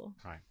surface fuel.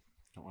 Right.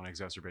 Don't want to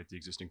exacerbate the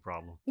existing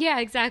problem. Yeah,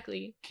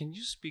 exactly. Can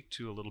you speak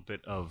to a little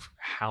bit of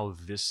how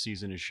this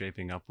season is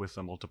shaping up with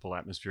the multiple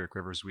atmospheric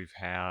rivers we've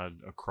had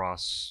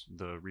across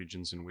the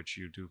regions in which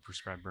you do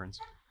prescribed burns?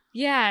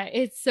 Yeah,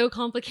 it's so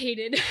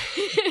complicated.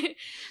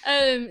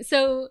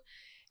 Heavy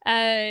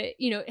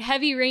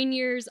rain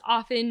years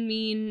often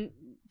mean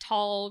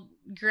tall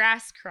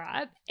grass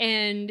crop,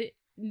 and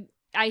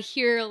I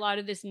hear a lot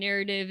of this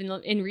narrative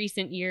in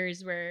recent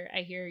years where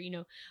I hear,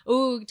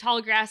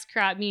 tall grass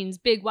crop means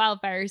big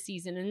wildfire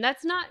season. And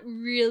that's not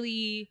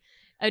really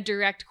a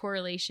direct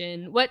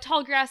correlation. What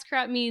tall grass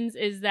crop means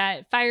is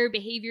that fire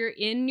behavior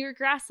in your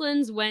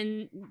grasslands,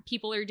 when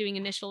people are doing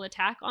initial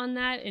attack on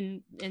that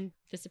and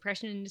the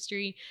suppression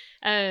industry,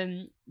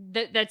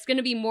 that's going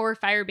to be more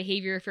fire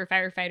behavior for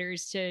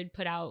firefighters to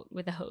put out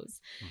with a hose.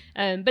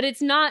 But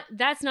that's not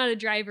a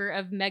driver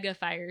of mega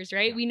fires,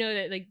 right? Yeah. We know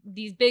that like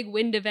these big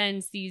wind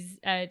events, these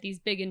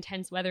big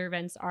intense weather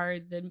events are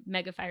the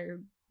mega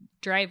fire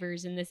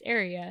drivers in this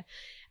area.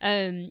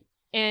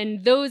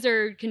 And those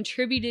are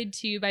contributed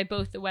to by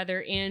both the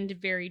weather and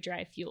very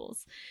dry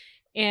fuels.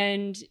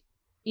 And,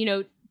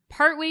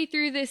 partway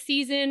through this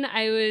season,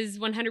 I was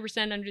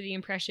 100% under the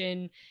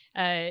impression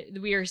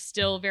we are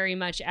still very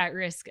much at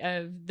risk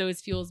of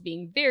those fuels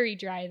being very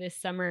dry this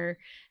summer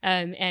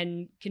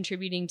and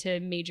contributing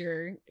to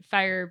major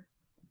fire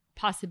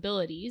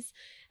possibilities.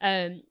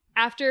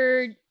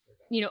 After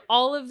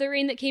all of the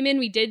rain that came in,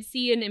 we did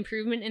see an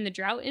improvement in the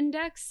drought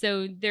index.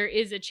 So there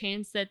is a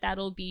chance that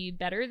that'll be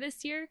better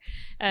this year.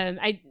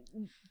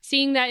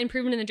 Seeing that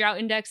improvement in the drought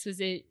index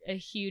was a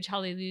huge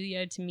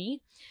hallelujah to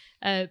me.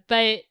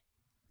 But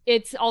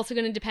it's also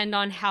going to depend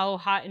on how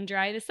hot and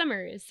dry the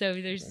summer is.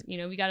 So there's,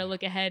 we got to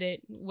look ahead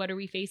at what are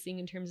we facing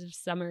in terms of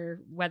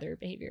summer weather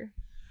behavior.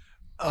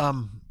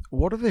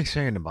 What are they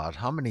saying about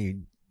how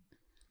many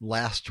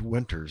last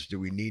winters do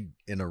we need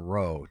in a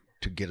row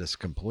to get us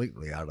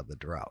completely out of the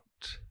drought?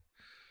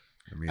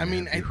 Have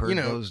you heard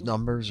those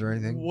numbers or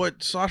anything?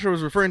 What Sasha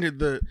was referring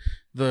to,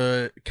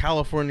 the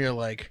California,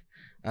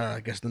 I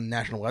guess the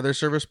National Weather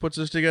Service puts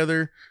this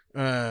together,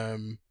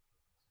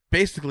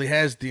 basically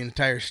has the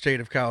entire state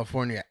of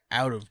California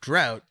out of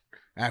drought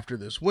after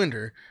this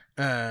winter.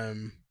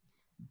 But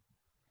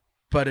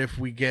if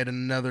we get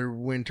another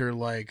winter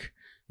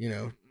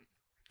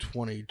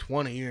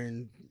 2020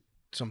 or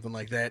something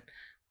like that,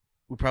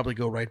 we'll probably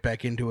go right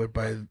back into it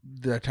by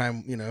the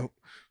time,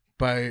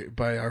 by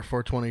our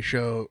 420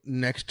 show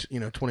next,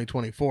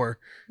 2024,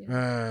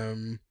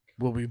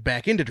 we'll be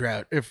back into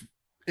drought if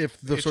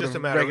the it's sort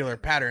of regular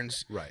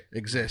patterns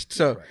exist.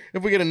 So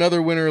if we get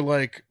another winter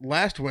like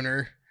last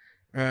winter,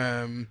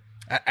 I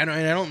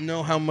don't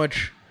know how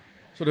much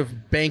sort of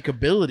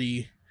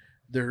bankability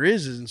there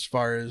is as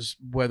far as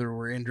whether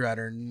we're in drought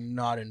or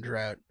not in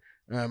drought.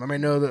 I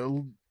know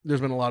that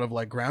there's been a lot of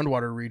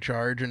groundwater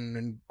recharge and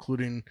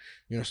including,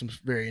 some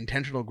very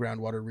intentional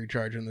groundwater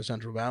recharge in the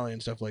Central Valley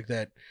and stuff like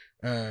that.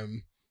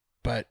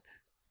 But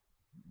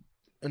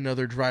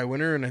another dry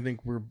winter, and I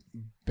think we're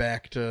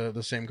back to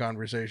the same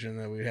conversation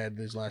that we had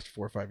these last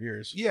 4 or 5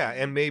 years. Yeah,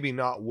 and maybe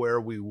not where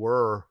we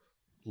were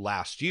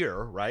last year,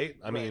 right?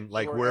 I mean,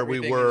 where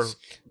we were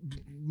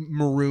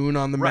maroon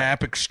on the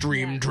map,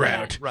 extreme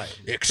drought. Right.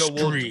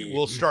 Extreme. So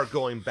we'll start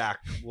going back.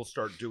 We'll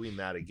start doing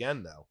that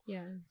again, though.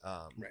 Yeah.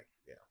 Right.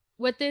 Yeah.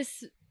 What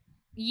this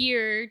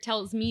year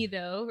tells me,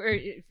 though, or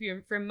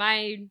from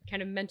my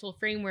kind of mental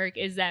framework,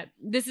 is that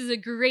this is a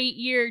great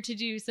year to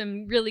do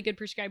some really good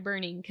prescribed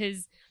burning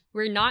because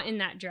we're not in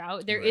that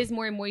drought. There is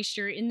more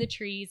moisture in the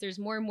trees. There's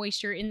more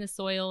moisture in the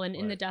soil and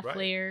in the duff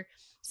layer.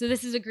 So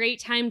this is a great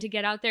time to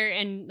get out there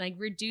and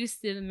reduce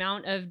the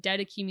amount of dead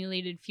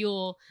accumulated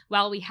fuel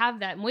while we have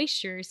that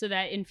moisture, so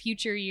that in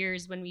future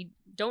years when we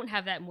don't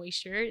have that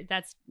moisture,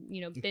 that's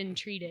been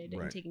treated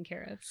and taken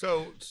care of.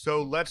 So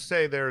let's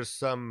say there's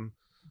some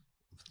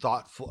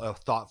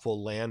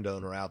thoughtful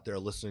landowner out there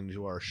listening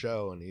to our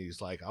show, and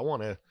he's like, I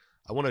want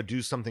to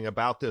do something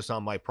about this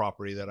on my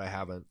property that I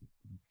haven't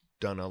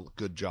done a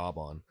good job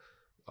on.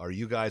 Are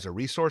you guys a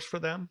resource for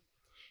them?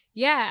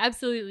 Yeah,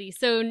 absolutely.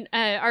 So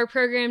our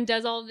program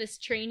does all this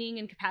training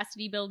and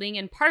capacity building,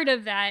 and part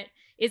of that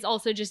is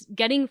also just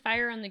getting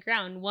fire on the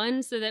ground.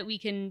 One, so that we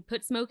can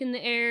put smoke in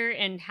the air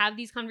and have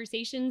these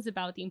conversations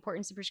about the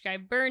importance of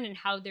prescribed burn and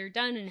how they're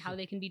done and how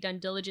they can be done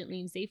diligently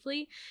and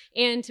safely,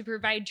 and to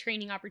provide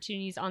training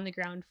opportunities on the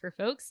ground for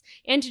folks,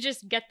 and to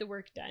just get the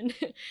work done.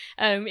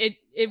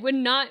 It would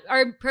not,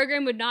 our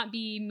program would not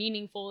be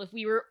meaningful if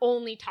we were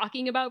only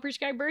talking about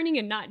prescribed burning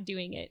and not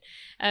doing it.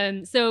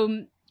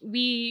 So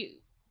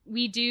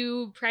we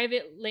do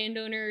private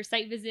landowner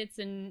site visits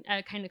and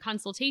kind of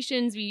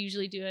consultations. We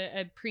usually do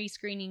a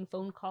pre-screening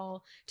phone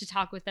call to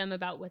talk with them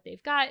about what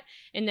they've got.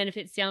 And then if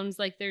it sounds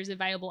like there's a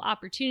viable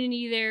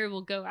opportunity there,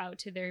 we'll go out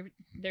to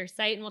their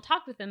site and we'll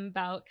talk with them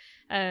about,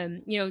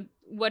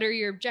 what are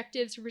your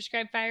objectives for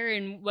prescribed fire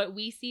and what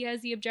we see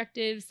as the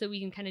objectives, so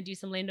we can kind of do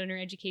some landowner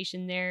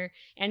education there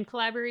and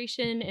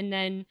collaboration. And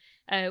then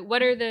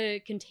what are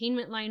the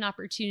containment line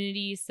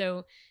opportunities?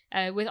 So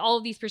with all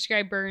of these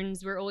prescribed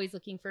burns, we're always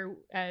looking for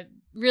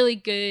really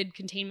good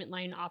containment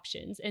line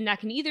options. And that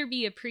can either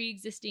be a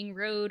pre-existing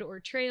road or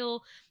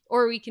trail,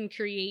 or we can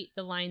create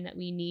the line that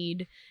we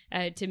need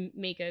to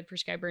make a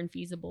prescribed burn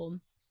feasible.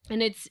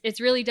 And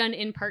it's really done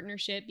in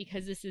partnership,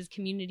 because this is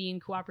community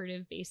and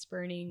cooperative based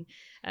burning.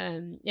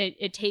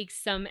 It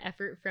takes some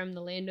effort from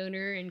the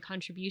landowner and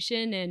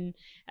contribution, and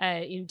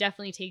it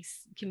definitely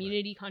takes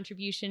community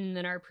contribution. And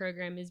then our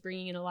program is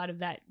bringing in a lot of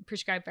that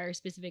prescribed fire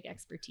specific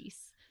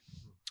expertise.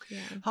 Yeah.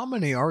 How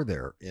many are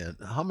there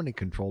how many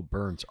controlled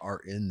burns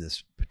are in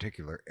this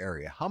particular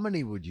area? How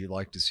many would you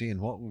like to see,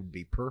 and what would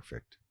be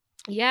perfect?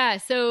 Yeah,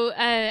 so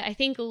I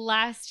think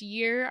last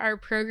year our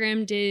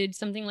program did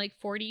something like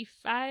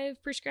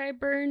 45 prescribed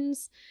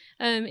burns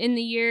in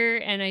the year,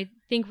 and I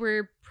think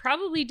we're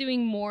probably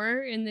doing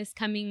more in this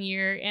coming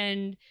year,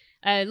 and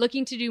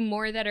looking to do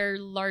more that are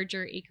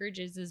larger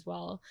acreages as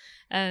well.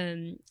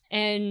 And,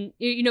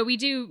 we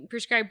do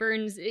prescribed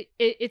burns.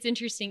 It's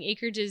interesting.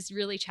 Acreage is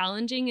really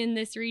challenging in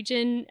this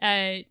region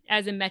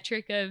as a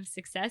metric of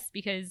success,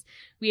 because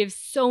we have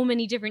so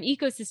many different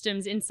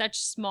ecosystems in such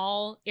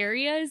small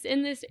areas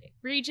in this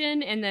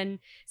region, and then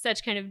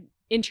such kind of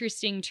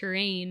interesting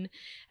terrain.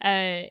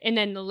 And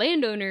then the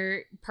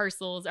landowner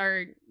parcels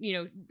are,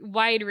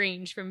 wide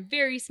range, from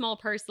very small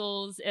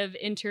parcels of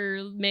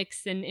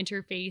intermix and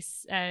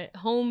interface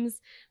homes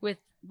with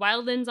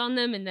wildlands on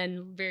them, and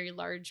then very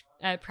large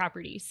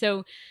properties.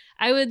 So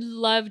I would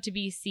love to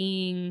be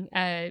seeing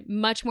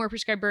much more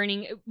prescribed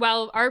burning.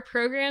 While our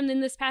program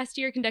in this past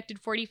year conducted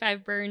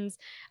 45 burns,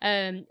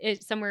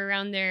 it's somewhere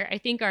around there, I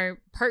think our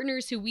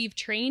partners who we've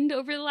trained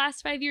over the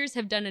last 5 years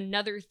have done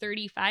another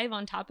 35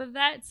 on top of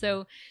that.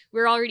 So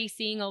we're already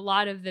seeing a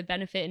lot of the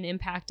benefit and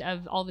impact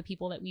of all the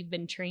people that we've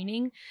been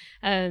training.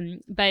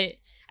 But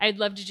I'd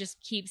love to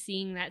just keep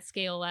seeing that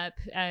scale up.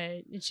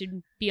 It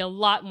should be a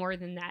lot more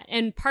than that.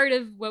 And part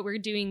of what we're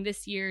doing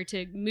this year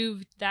to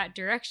move that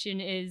direction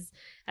is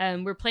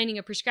we're planning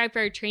a prescribed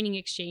fire training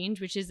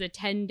exchange, which is a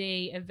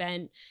 10-day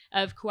event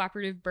of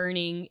cooperative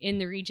burning in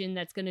the region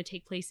that's going to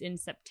take place in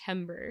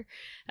September.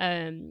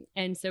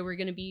 And so we're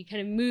going to be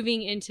kind of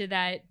moving into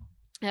that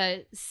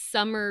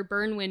summer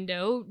burn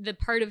window, the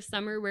part of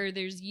summer where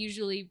there's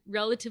usually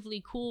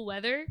relatively cool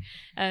weather,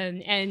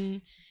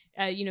 and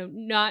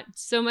not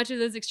so much of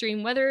those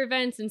extreme weather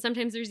events. And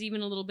sometimes there's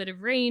even a little bit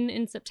of rain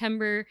in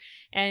September,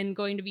 and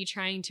going to be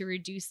trying to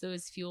reduce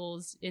those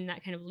fuels in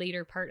that kind of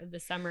later part of the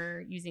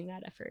summer using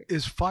that effort.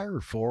 Is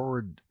Fire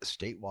Forward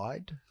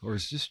statewide, or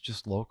is this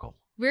just local?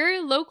 We're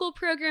a local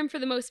program for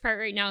the most part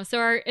right now. So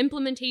our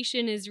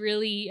implementation is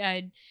really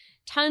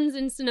tons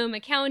in Sonoma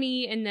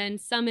County, and then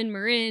some in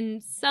Marin,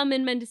 some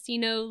in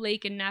Mendocino,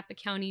 Lake, and Napa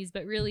counties.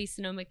 But really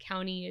Sonoma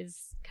County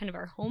is kind of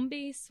our home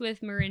base,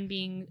 with Marin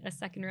being a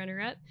second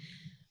runner-up.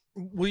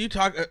 Will you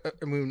talk a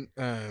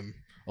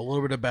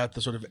little bit about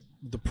the sort of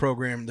the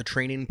program, the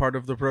training part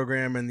of the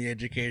program, and the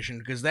education?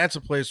 Because that's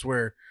a place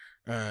where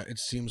it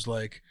seems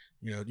like,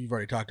 you've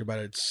already talked about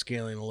it,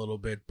 scaling a little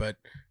bit, but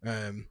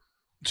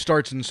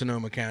starts in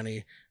Sonoma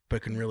County,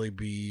 but can really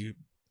be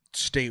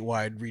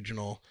statewide,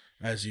 regional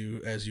as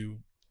you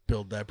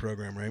build that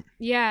program, right?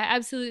 Yeah,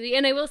 absolutely.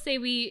 And I will say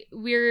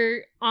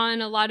we're on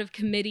a lot of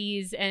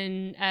committees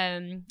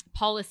and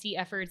policy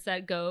efforts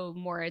that go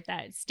more at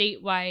that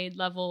statewide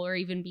level or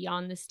even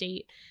beyond the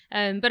state.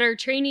 But our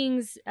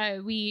trainings,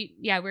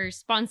 we're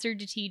sponsored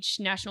to teach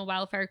National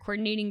Wildfire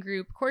Coordinating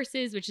Group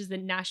courses, which is the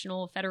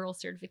national federal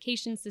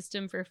certification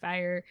system for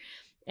fire.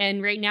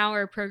 And right now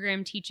our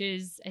program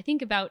teaches, I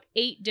think, about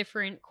 8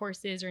 different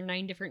courses or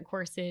 9 different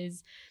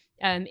courses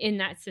in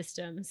that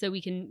system. So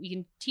we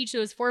can teach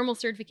those formal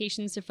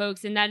certifications to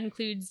folks, and that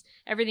includes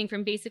everything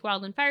from basic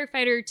wildland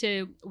firefighter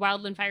to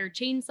wildland fire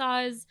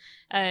chainsaws,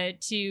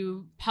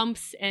 to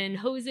pumps and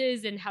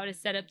hoses and how to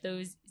set up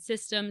those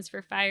systems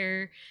for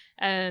fire,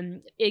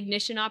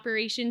 ignition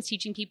operations,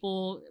 teaching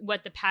people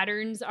what the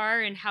patterns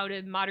are and how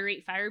to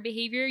moderate fire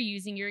behavior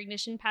using your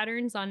ignition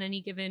patterns on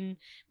any given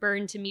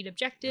burn to meet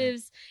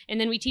objectives. And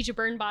then we teach a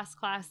burn boss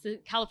class, the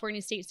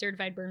California State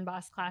Certified Burn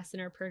Boss class, in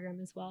our program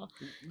as well.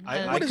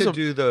 I could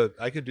do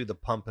the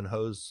pump and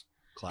hose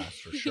class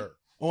for sure.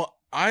 Well,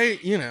 I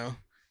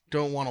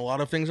don't want a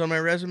lot of things on my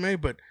resume,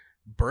 but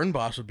burn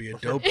boss would be a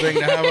dope thing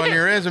to have on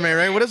your resume,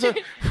 right? What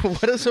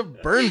is a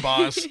burn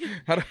boss?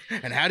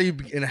 How do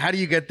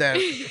you get that?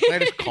 Can I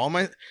just call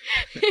my?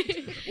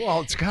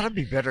 Well, it's got to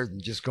be better than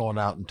just going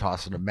out and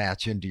tossing a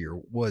match into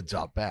your woods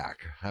out back.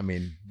 I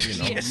mean,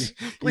 Yes.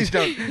 Please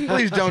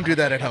don't do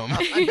that at home.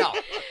 No.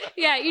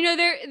 Yeah,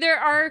 there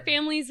are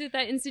families with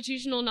that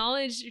institutional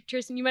knowledge.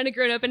 Tristan, you might have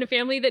grown up in a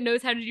family that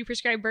knows how to do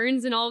prescribed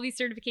burns, and all of these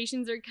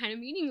certifications are kind of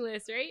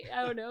meaningless, right?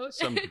 I don't know.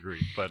 Some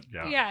degree, but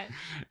yeah.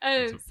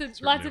 Yeah. So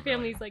certainly lots a of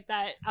families value. like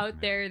that out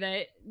there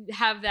that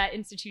have that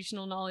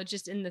institutional knowledge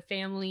just in the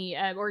family,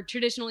 or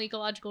traditional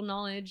ecological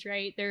knowledge,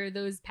 right? There are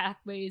those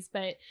pathways.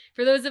 But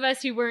for those of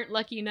us who weren't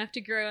lucky enough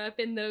to grow up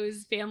in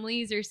those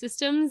families or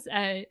systems,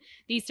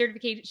 these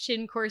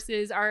certification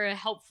courses are a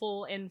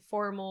helpful and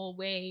formal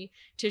way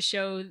to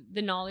show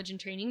the knowledge and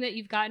training that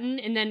you've gotten.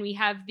 And then we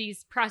have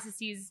these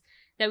processes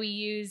that we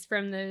use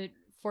from the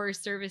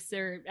Forest Service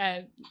or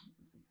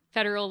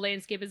federal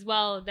landscape as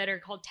well that are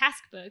called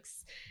task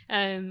books,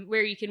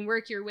 where you can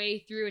work your way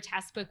through a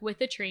task book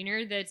with a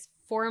trainer that's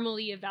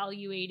formally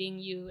evaluating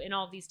you in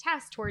all of these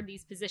tasks toward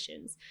these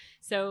positions.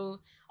 So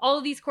all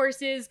of these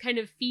courses kind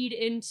of feed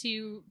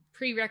into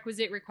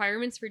prerequisite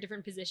requirements for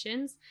different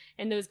positions.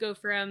 And those go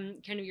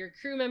from kind of your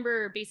crew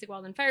member or basic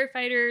wildland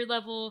firefighter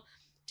level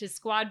to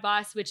squad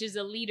boss, which is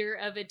a leader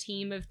of a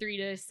team of 3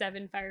 to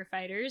 7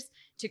 firefighters,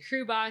 to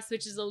crew boss,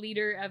 which is a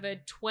leader of a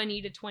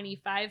 20 to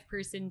 25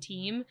 person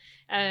team,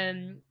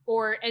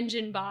 or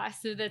engine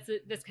boss. So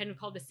that's kind of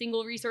called the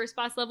single resource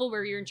boss level,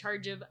 where you're in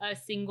charge of a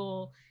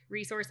single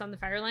resource on the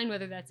fire line,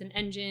 whether that's an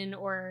engine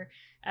or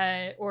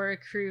a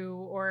crew,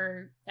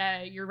 or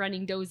you're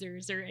running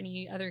dozers or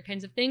any other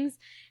kinds of things.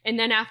 And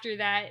then after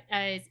that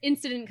is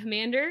incident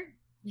commander.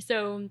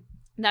 So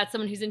that's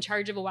someone who's in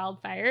charge of a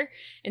wildfire.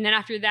 And then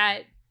after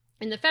that,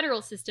 in the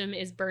federal system,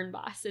 is burn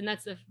boss. And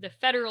that's the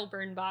federal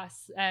burn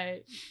boss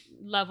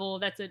level.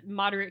 That's a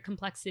moderate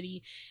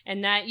complexity.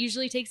 And that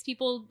usually takes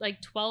people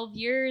like 12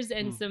 years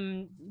and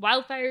some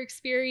wildfire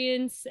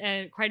experience,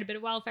 and quite a bit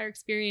of wildfire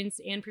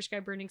experience and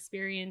prescribed burn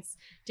experience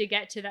to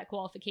get to that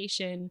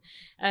qualification.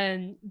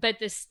 But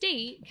the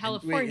state,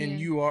 California...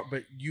 And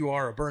you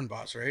are a burn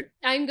boss, right?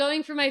 I'm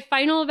going for my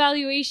final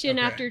evaluation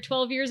Okay. after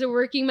 12 years of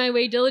working my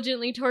way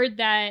diligently toward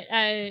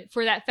that,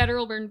 for that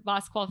federal burn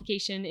boss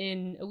qualification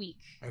in a week.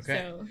 Okay.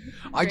 So,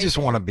 I just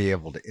want to be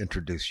able to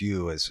introduce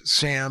you as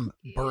Sam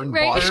Burn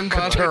Right. Boss Burn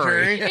Boss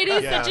Katuri. it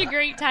is Yeah. such a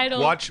great title.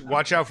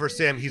 Watch out for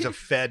Sam. He's a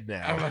Fed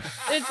I'm now. a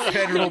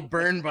federal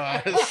burn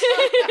boss.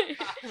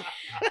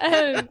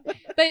 But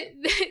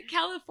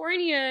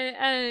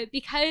California,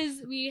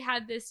 because we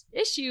had this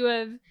issue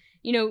of,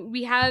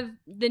 we have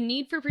the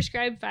need for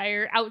prescribed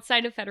fire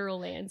outside of federal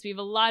lands. We have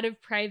a lot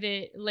of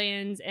private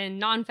lands and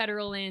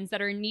non-federal lands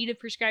that are in need of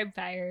prescribed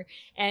fire,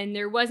 and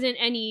there wasn't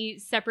any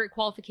separate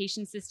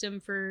qualification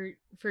system for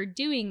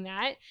doing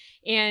that.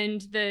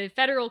 And the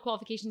federal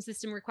qualification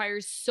system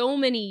requires so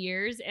many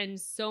years and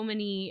so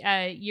many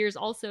years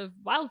also of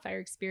wildfire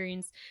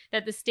experience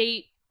that the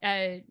state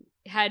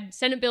had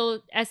Senate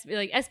Bill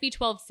SB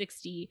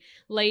 1260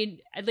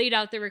 laid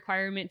out the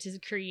requirement to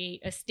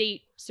create a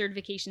state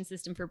certification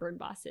system for burn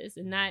bosses.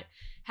 And that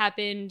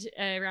happened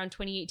around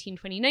 2018,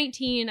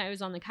 2019. I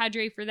was on the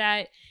cadre for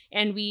that.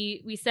 And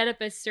we set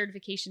up a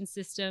certification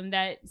system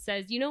that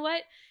says, you know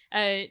what,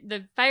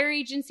 the fire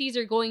agencies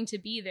are going to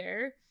be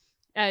there.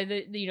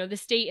 The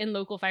state and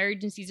local fire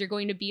agencies are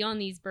going to be on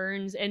these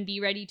burns and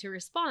be ready to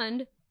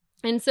respond.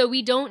 And so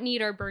we don't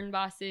need our burn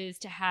bosses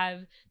to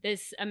have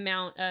this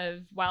amount of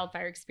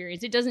wildfire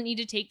experience. It doesn't need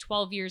to take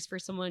 12 years for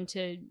someone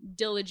to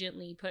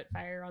diligently put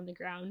fire on the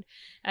ground.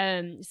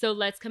 So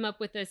let's come up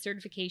with a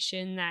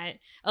certification that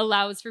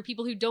allows for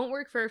people who don't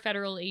work for a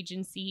federal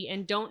agency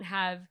and don't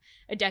have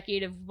a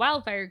decade of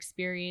wildfire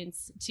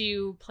experience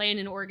to plan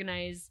and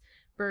organize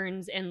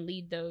burns and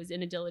lead those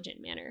in a diligent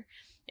manner.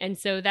 And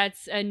so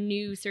that's a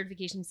new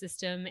certification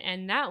system.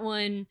 And that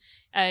one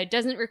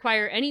doesn't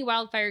require any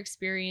wildfire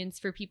experience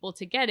for people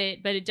to get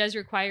it, but it does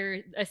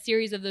require a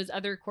series of those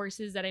other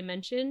courses that I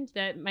mentioned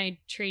that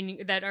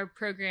our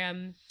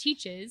program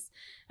teaches.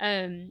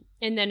 And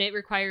then it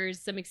requires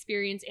some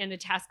experience and a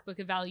task book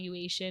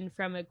evaluation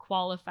from a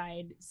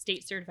qualified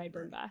state certified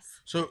burn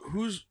boss. So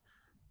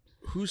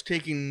who's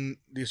taking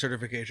these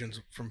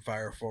certifications from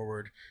Fire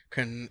Forward?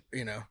 Can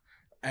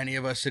any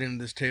of us sitting at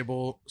this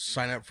table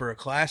sign up for a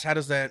class? How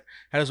does it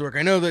work?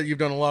 I know that you've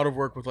done a lot of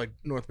work with like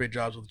North Bay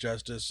Jobs with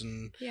Justice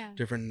and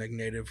different like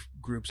native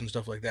groups and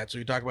stuff like that. So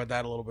you talk about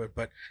that a little bit,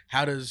 but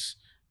how does,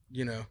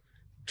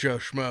 Joe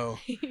Schmo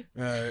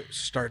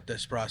start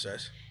this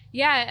process?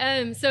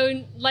 Yeah.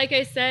 So like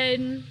I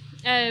said,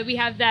 we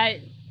have that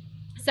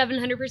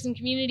 700 person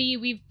community.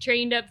 We've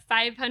trained up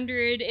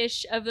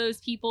 500-ish of those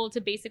people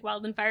to basic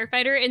wildland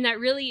firefighter. And that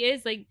really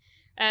is like,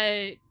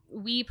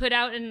 we put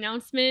out an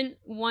announcement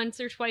once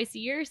or twice a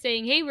year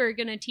saying, hey, we're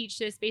going to teach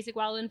this basic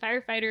wildland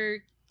firefighter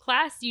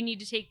class, you need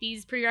to take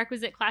these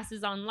prerequisite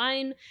classes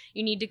online.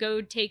 You need to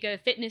go take a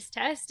fitness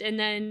test, and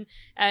then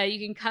you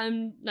can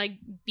come like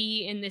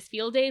be in this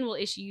field day, and we'll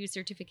issue you a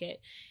certificate.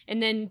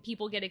 And then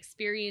people get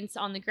experience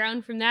on the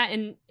ground from that,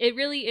 and it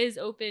really is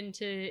open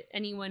to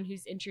anyone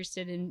who's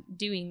interested in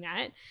doing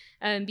that,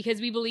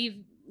 because we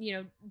believe, you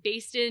know,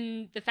 based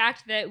in the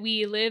fact that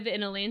we live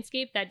in a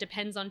landscape that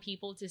depends on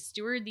people to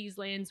steward these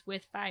lands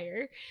with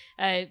fire.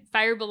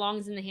 Fire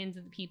belongs in the hands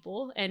of the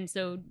people, and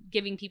so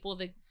giving people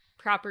the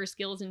proper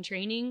skills and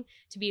training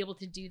to be able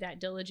to do that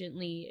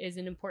diligently is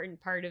an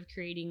important part of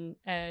creating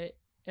a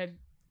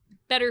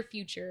better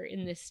future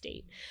in this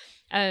state.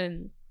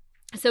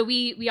 So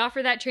we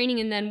offer that training,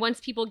 and then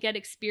once people get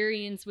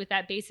experience with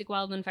that basic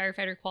wildland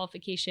firefighter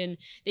qualification,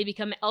 they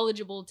become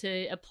eligible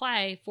to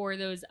apply for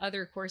those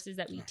other courses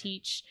that we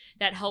teach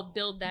that help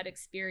build that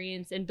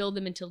experience and build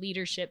them into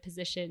leadership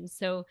positions.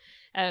 So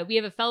we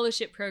have a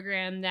fellowship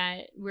program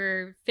that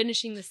we're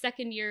finishing the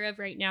second year of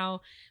right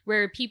now,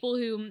 where people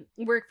who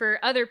work for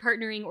other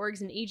partnering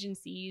orgs and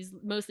agencies,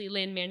 mostly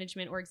land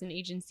management orgs and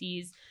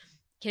agencies,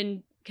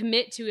 can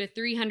commit to a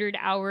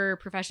 300-hour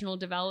professional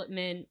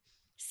development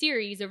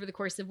series over the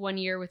course of 1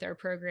 year with our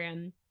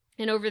program.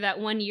 And over that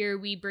 1 year,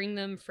 we bring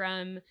them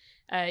from,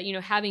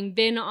 having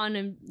been on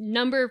a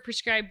number of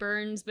prescribed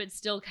burns, but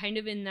still kind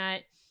of in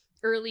that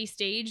early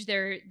stage.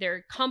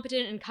 They're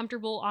competent and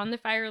comfortable on the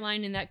fire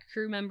line in that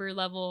crew member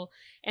level,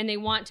 and they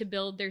want to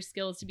build their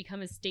skills to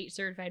become a state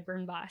certified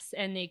burn boss.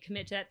 And they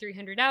commit to that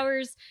 300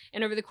 hours.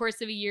 And over the course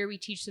of a year, we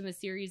teach them a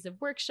series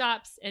of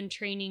workshops and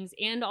trainings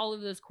and all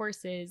of those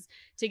courses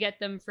to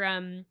get them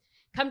from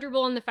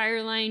comfortable on the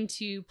fire line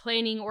to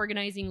planning,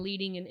 organizing,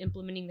 leading, and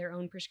implementing their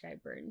own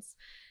prescribed burns.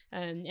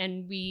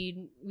 And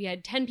we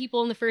had 10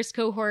 people in the first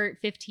cohort,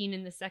 15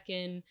 in the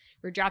second.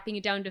 We're dropping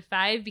it down to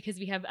 5 because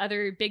we have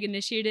other big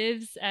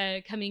initiatives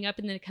coming up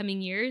in the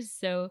coming years.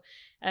 So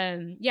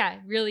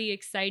really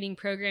exciting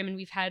program, and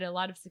we've had a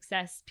lot of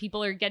success.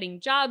 People are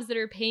getting jobs that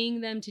are paying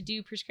them to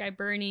do prescribed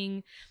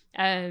burning,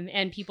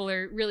 and people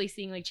are really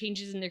seeing like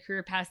changes in their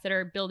career paths that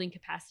are building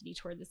capacity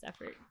toward this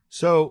effort.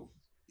 So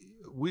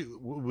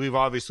we've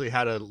obviously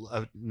had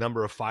a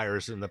number of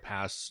fires in the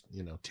past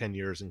 10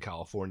 years in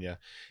California,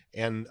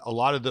 and a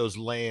lot of those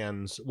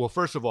lands, well,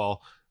 first of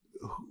all,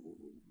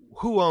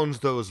 who owns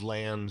those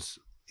lands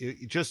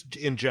just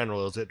in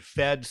general? Is it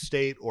fed,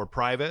 state, or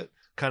private,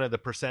 kind of the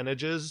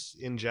percentages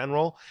in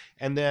general?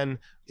 And then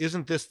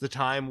isn't this the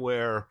time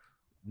where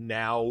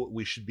now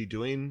we should be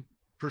doing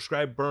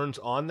prescribed burns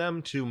on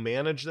them to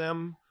manage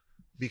them?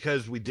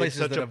 Because we did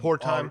such a poor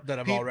time that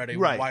have already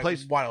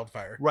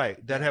wildfire.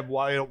 Right. That have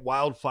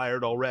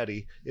wildfired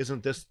already.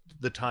 Isn't this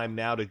the time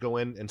now to go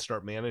in and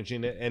start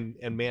managing it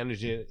and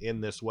managing it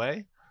in this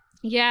way?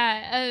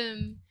 Yeah.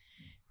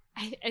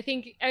 I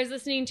think I was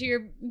listening to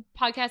your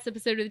podcast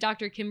episode with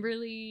Dr.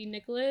 Kimberly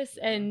Nicholas,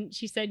 and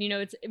she said,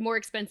 it's more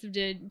expensive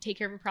to take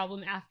care of a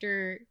problem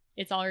after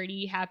it's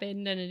already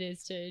happened than it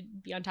is to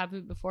be on top of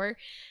it before.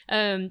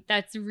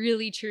 That's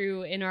really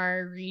true in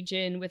our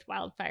region with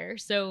wildfire.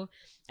 So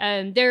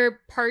there are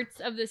parts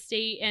of the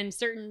state and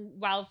certain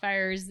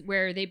wildfires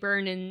where they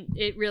burn and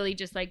it really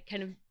just like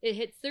kind of, it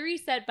hits the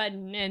reset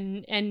button,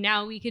 and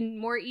now we can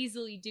more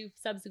easily do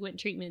subsequent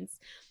treatments.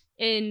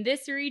 In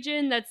this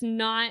region, that's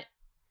not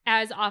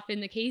as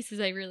often the case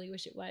as I really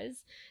wish it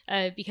was,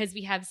 because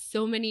we have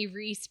so many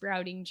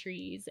resprouting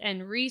trees,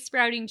 and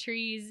resprouting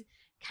trees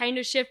kind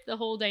of shift the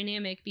whole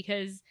dynamic,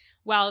 because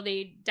while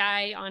they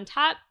die on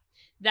top,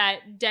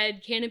 that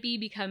dead canopy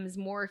becomes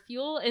more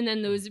fuel, and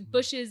then those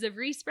bushes of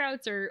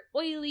resprouts are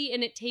oily,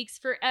 and it takes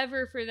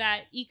forever for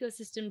that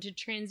ecosystem to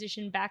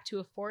transition back to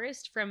a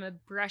forest from a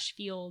brush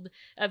field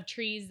of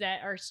trees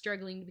that are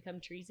struggling to become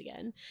trees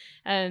again.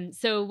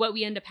 So what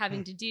we end up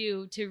having to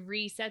do to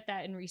reset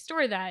that and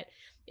restore that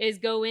is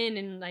go in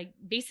and like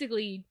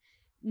basically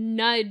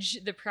nudge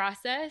the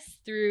process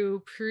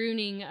through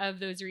pruning of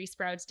those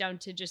resprouts down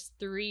to just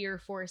 3 or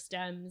 4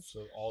 stems.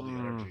 So all the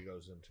energy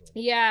goes into it.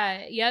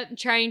 Yeah. Yep.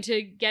 Trying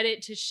to get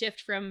it to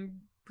shift from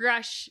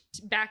brush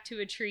back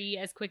to a tree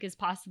as quick as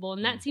possible.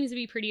 And that seems to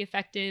be pretty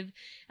effective.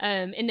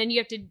 And then you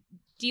have to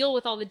deal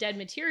with all the dead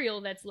material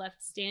that's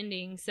left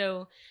standing.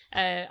 So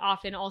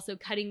often also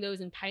cutting those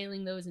and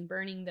piling those and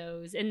burning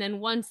those. And then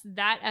once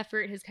that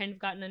effort has kind of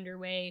gotten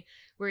underway,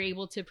 we're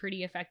able to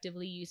pretty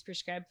effectively use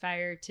prescribed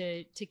fire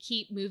to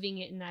keep moving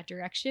it in that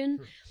direction.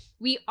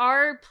 We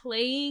are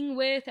playing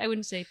with, I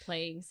wouldn't say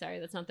playing, sorry,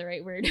 that's not the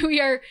right word.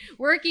 We are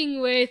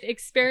working with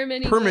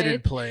experimenting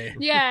permitted play.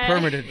 Yeah.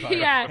 Permitted fire.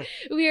 Yeah.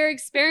 We are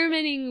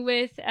experimenting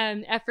with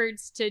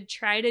efforts to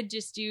try to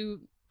just do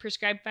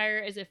prescribed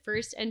fire as a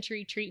first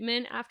entry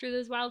treatment after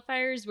those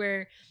wildfires,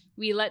 where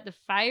we let the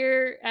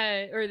fire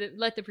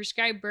let the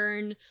prescribed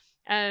burn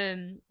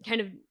kind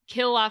of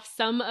kill off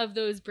some of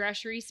those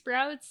brush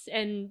resprouts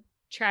and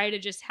try to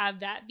just have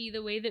that be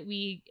the way that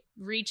we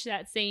reach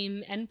that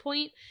same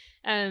endpoint.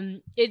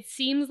 It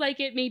seems like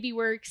it maybe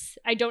works.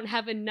 I don't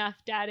have enough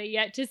data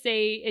yet to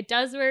say it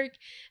does work.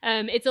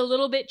 It's a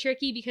little bit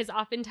tricky because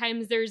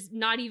oftentimes there's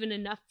not even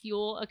enough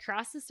fuel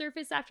across the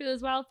surface after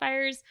those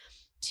wildfires.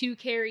 to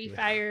carry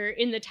fire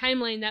in the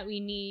timeline that we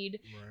need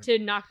to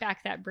knock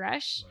back that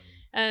brush.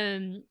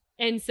 And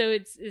so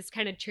it's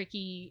kind of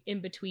tricky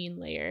in between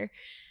layer.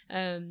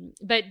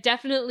 But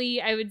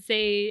definitely I would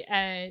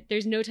say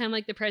there's no time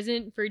like the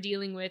present for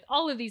dealing with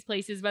all of these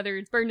places, whether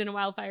it's burned in a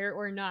wildfire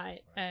or not.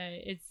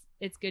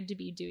 It's good to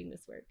be doing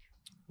this work.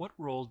 What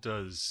role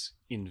does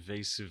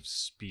invasive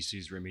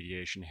species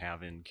remediation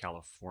have in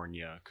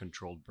California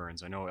controlled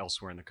burns? I know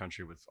elsewhere in the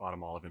country, with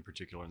autumn olive in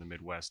particular in the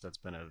Midwest, that's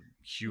been a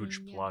huge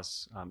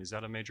plus. Is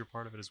that a major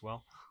part of it as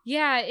well?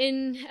 Yeah,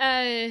 in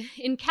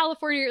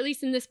California, or at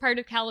least in this part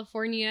of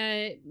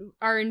California,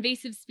 our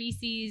invasive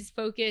species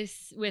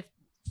focus with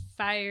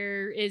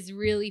fire is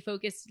really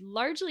focused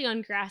largely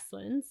on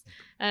grasslands,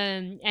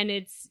 and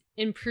it's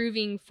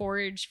improving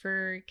forage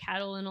for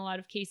cattle in a lot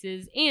of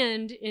cases,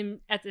 and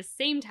at the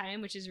same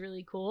time, which is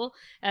really cool,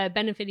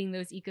 benefiting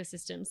those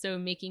ecosystems. So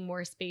making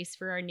more space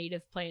for our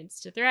native plants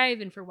to thrive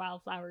and for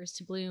wildflowers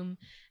to bloom.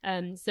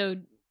 So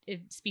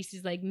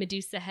species like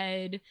Medusa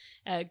head,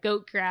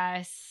 goat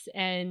grass,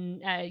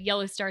 and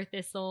yellow star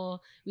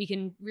thistle, we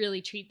can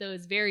really treat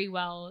those very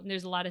well. And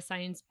there's a lot of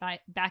science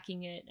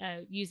backing it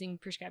using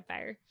prescribed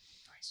fire.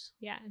 Nice.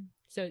 Yeah.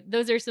 So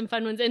those are some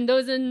fun ones, and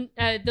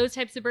those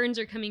types of burns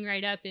are coming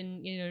right up.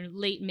 In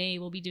late May,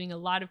 we'll be doing a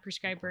lot of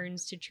prescribed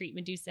burns to treat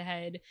Medusa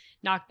head,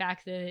 knock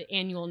back the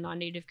annual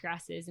non-native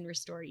grasses, and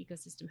restore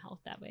ecosystem health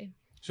that way.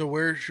 So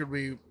where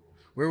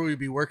will we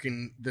be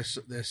working this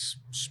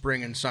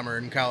spring and summer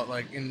in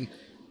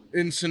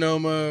in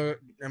Sonoma?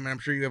 I mean, I'm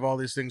sure you have all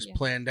these things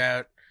planned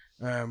out.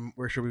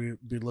 Where should we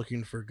be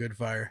looking for good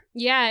fire?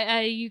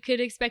 Yeah, you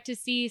could expect to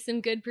see some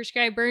good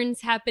prescribed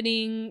burns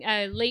happening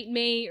late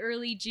May,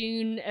 early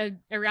June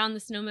around the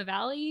Sonoma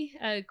Valley.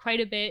 Quite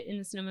a bit in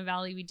the Sonoma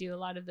Valley. We do a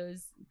lot of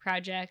those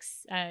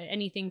projects,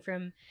 anything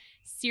from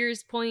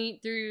Sears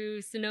Point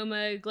through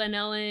Sonoma, Glen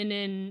Ellen,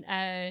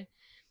 and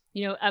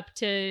up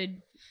to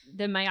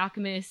the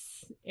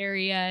Miacamas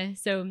area.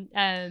 So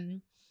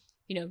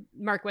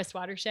Mark West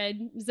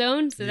watershed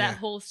zone. So that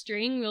whole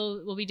string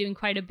we'll be doing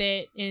quite a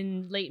bit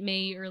in late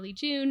May, early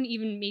June,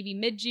 even maybe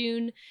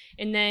mid-June.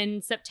 And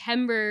then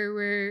September,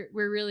 we're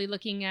really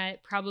looking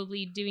at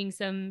probably doing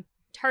some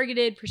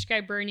targeted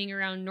prescribed burning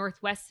around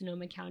northwest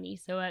Sonoma County.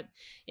 So up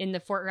in the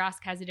Fort Ross,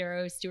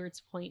 Cazadero,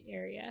 Stewart's Point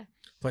area.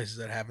 Places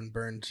that haven't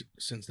burned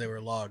since they were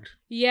logged.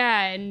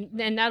 Yeah,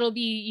 and that'll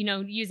be,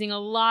 using a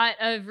lot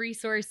of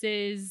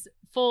resources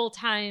full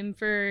time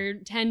for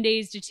 10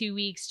 days to 2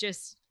 weeks,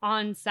 just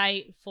on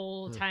site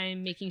full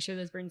time, making sure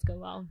those burns go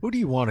well. Who do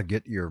you want to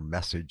get your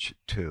message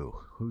to?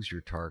 Who's your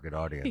target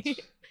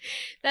audience?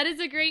 That is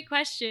a great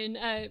question.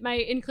 My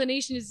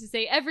inclination is to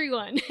say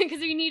everyone, because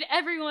we need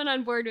everyone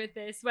on board with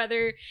this,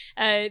 whether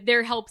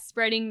they're help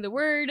spreading the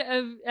word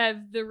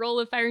of the role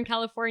of fire in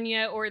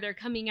California, or they're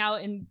coming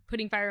out and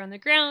putting fire on the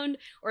ground,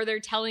 or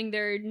they're telling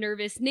their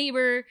nervous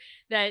neighbor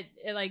that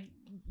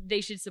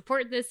they should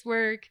support this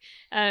work,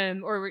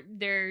 or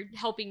they're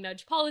helping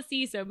nudge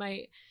policy. So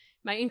my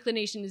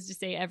inclination is to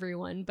say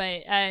everyone,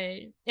 but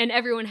and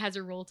everyone has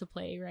a role to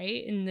play,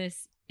 right,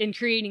 in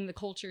creating the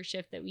culture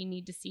shift that we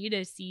need to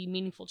see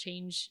meaningful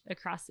change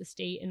across the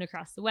state and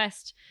across the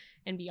West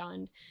and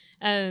beyond.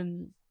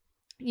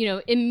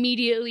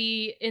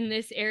 Immediately in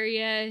this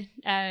area,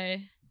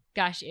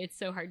 gosh, it's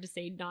so hard to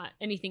say not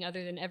anything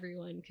other than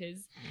everyone,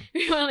 because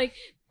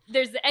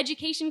there's the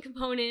education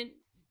component,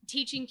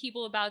 teaching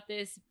people about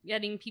this,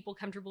 getting people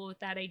comfortable with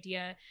that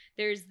idea.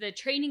 There's the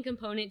training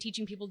component,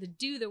 teaching people to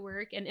do the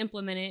work and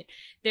implement it.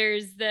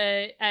 There's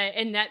the,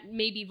 and that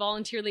may be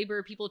volunteer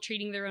labor, people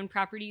treating their own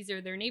properties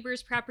or their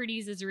neighbors'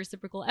 properties as a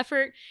reciprocal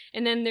effort.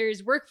 And then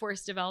there's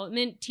workforce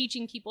development,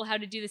 teaching people how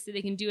to do this so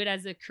they can do it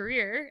as a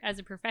career, as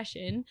a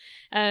profession.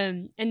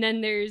 And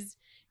then there's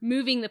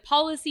moving the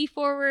policy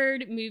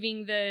forward,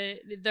 moving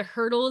the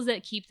hurdles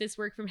that keep this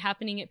work from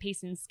happening at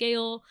pace and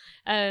scale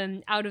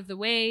out of the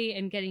way,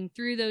 and getting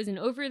through those and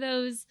over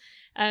those.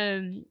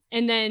 And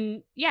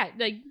then,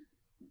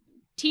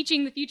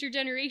 teaching the future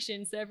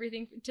generations. So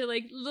everything to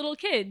little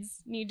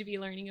kids need to be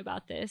learning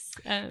about this.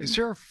 Is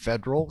there a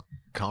federal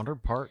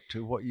counterpart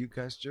to what you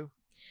guys do?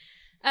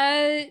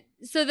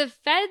 So the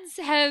feds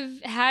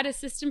have had a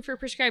system for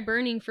prescribed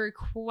burning for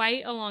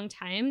quite a long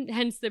time,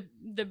 hence the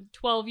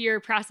 12-year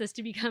process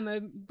to become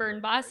a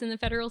burn boss in the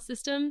federal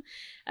system.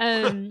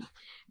 But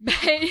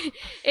but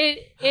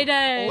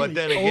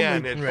then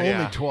again,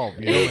 only 12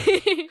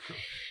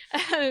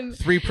 years.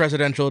 3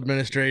 presidential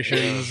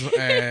administrations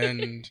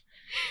and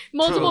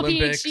multiple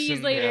Olympics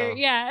PhDs later.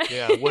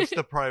 Yeah. What's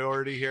the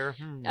priority here?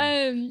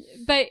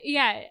 But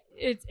yeah,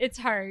 it's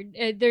hard.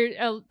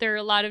 There are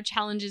a lot of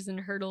challenges and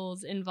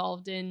hurdles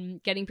involved in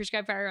getting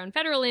prescribed fire on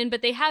federal land,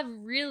 but they have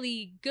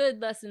really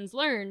good lessons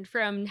learned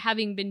from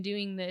having been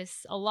doing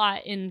this a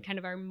lot in kind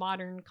of our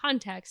modern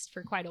context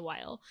for quite a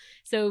while.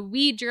 So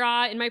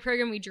in my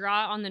program, we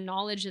draw on the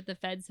knowledge that the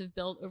feds have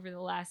built over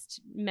the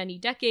last many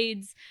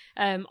decades,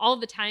 all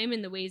the time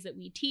in the ways that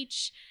we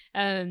teach.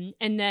 And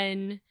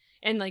then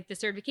and like the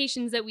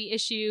certifications that we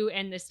issue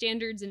and the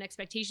standards and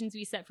expectations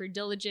we set for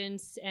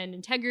diligence and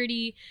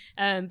integrity.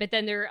 But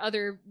then there are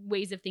other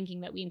ways of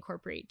thinking that we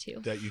incorporate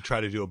too. That you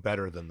try to do it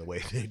better than the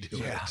way they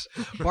do it.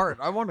 Bart,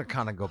 I want to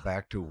kind of go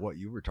back to what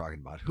you were talking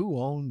about. Who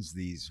owns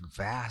these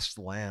vast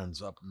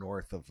lands up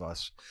north of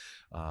us,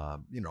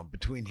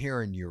 between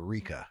here and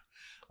Eureka?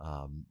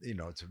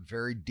 It's a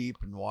very deep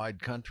and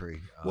wide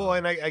country. Well,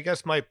 and I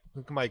guess my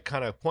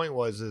kind of point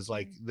is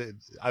like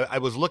I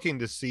was looking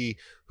to see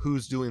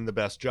who's doing the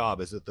best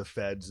job. Is it the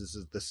feds? Is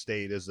it the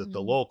state? Is it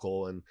the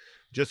local? And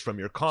just from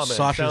your comment,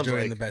 Sasha's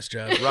doing the best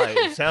job. Right.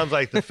 It sounds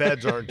like the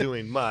feds aren't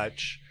doing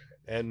much.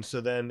 And so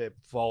then it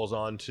falls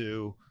on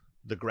to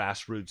the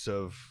grassroots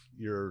of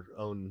your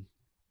own.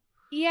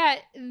 Yeah,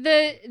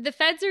 the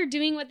feds are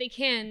doing what they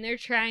can. They're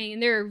trying,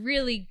 and there are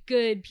really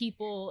good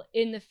people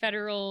in the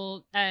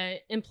federal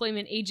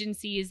employment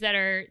agencies that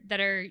are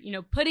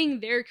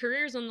putting their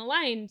careers on the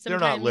line. They're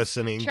not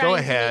listening. Go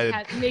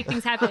ahead, make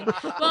things happen.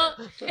 Well,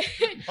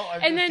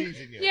 and then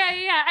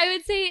I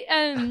would say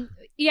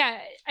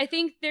I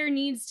think there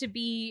needs to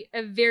be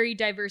a very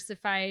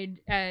diversified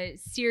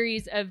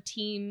series of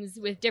teams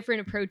with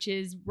different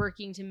approaches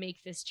working to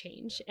make this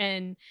change,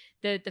 and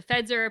the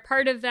feds are a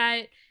part of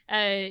that.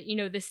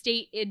 The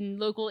state and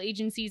local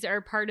agencies are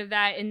a part of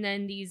that. And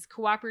then these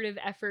cooperative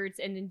efforts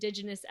and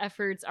indigenous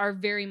efforts are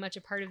very much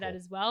a part of that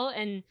as well.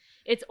 And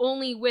it's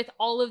only with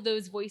all of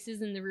those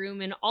voices in the room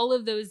and all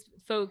of those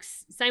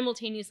folks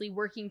simultaneously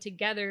working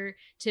together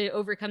to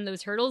overcome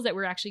those hurdles that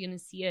we're actually going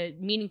to see a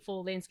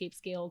meaningful landscape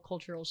scale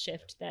cultural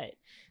shift that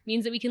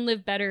means that we can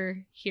live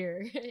better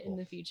here in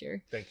the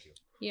future. Thank you.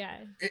 Yeah.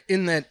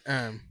 In that,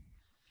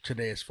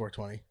 today is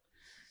 420.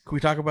 Can we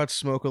talk about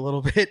smoke a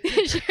little bit?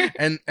 Sure.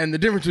 And the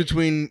difference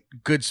between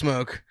good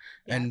smoke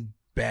and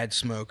bad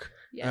smoke.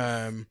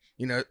 Yes.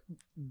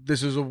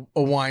 This is a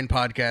wine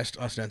podcast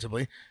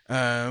ostensibly.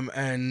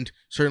 And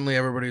certainly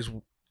everybody's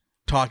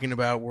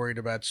worried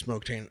about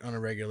smoke taint on a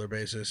regular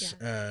basis.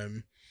 Yeah.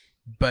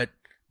 But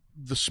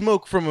the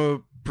smoke from a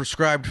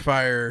prescribed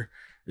fire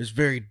is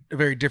a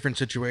very different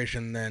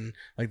situation than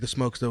like the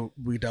smokes that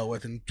we dealt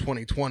with in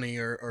 2020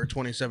 or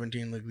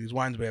 2017, like these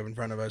wines we have in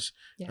front of us.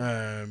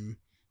 Yeah.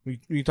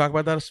 We talk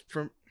about that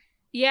from.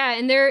 Yeah,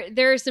 and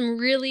there are some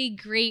really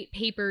great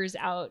papers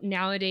out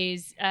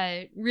nowadays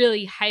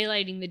really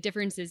highlighting the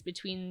differences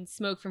between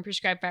smoke from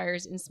prescribed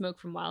fires and smoke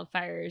from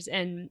wildfires.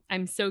 And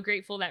I'm so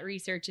grateful that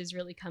research has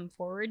really come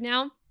forward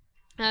now.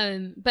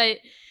 But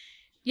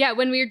yeah,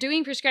 when we're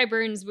doing prescribed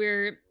burns,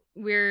 we're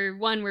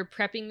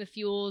prepping the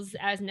fuels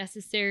as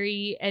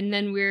necessary, and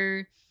then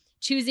we're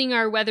choosing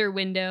our weather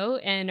window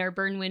and our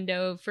burn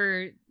window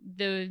for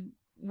the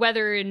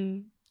weather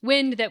and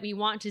wind that we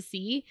want to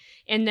see,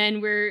 and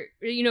then we're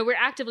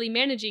actively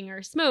managing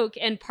our smoke,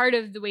 and part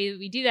of the way that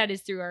we do that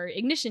is through our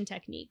ignition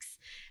techniques.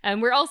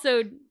 We're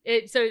also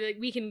so that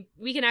we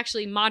can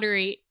actually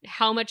moderate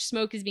how much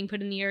smoke is being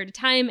put in the air at a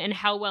time and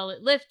how well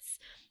it lifts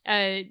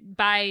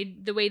by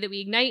the way that we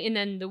ignite, and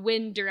then the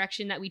wind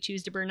direction that we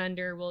choose to burn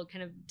under will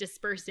kind of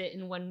disperse it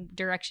in one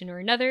direction or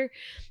another.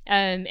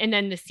 And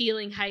then the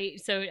ceiling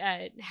height, so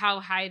how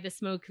high the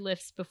smoke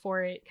lifts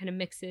before it kind of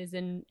mixes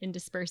and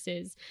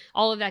disperses,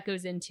 all of that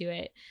goes into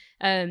it.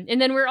 And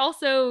then we're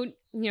also,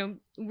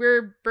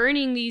 we're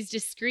burning these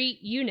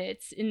discrete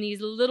units in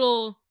these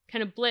little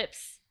kind of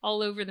blips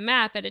all over the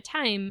map at a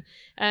time,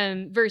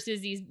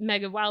 versus these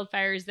mega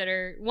wildfires that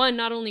are, one,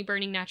 not only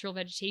burning natural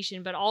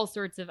vegetation, but all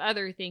sorts of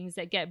other things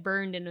that get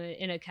burned in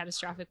a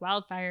catastrophic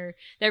wildfire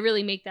that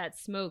really make that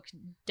smoke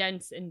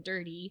dense and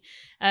dirty.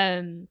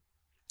 And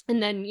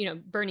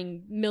then,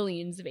 burning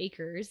millions of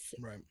acres,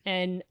 right,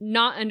 and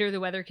not under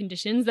the weather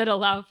conditions that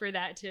allow for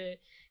that to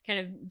kind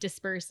of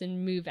disperse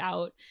and move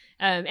out,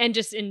 and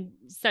just in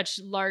such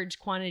large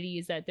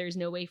quantities that there's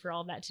no way for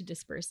all that to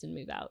disperse and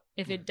move out.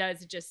 If it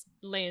does, it just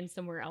lands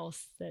somewhere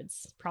else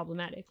that's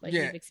problematic, like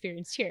we've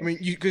experienced here. I mean,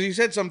 because you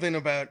said something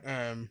about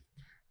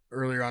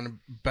earlier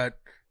on about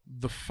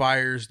the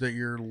fires that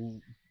you're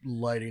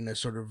lighting as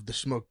sort of the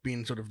smoke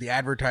being sort of the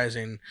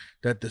advertising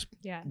that this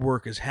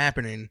work is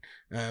happening.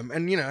 And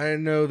I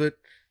know that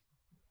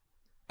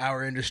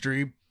our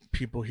industry,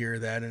 people hear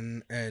that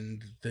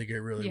and they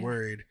get really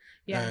worried.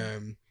 Yeah.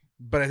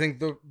 But I think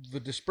the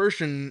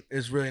dispersion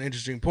is really an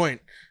interesting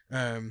point,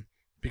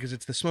 because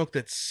it's the smoke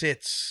that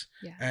sits,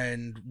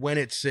 and when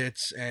it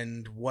sits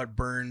and what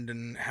burned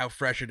and how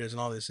fresh it is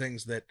and all these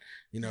things that,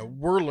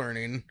 we're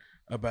learning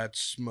about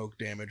smoke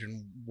damage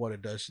and what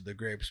it does to the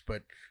grapes.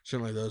 But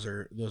certainly those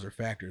are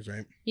factors,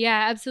 right?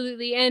 Yeah,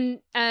 absolutely.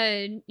 And,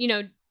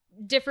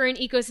 different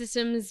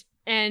ecosystems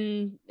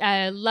and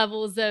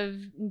levels of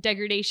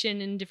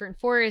degradation in different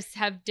forests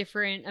have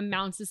different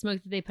amounts of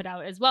smoke that they put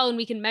out as well, and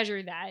we can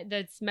measure that.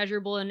 That's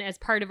measurable, and as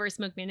part of our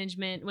smoke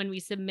management, when we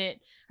submit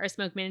our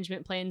smoke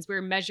management plans,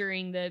 we're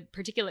measuring the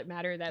particulate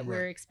matter that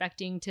we're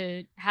expecting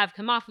to have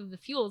come off of the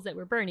fuels that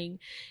we're burning.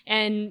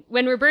 And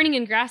when we're burning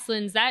in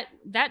grasslands, that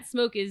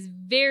smoke is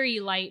very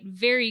light,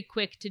 very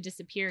quick to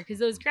disappear, because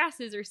those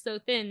grasses are so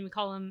thin. We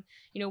call them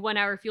 1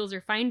 hour fuels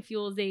or fine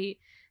fuels.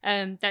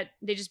 that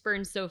they just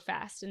burn so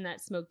fast and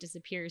that smoke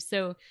disappears.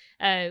 So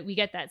we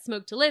get that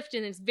smoke to lift,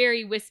 and it's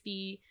very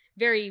wispy,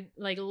 very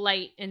like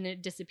light, and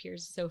it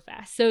disappears so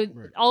fast. So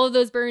all of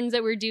those burns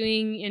that we're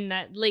doing in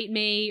that late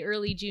May,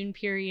 early June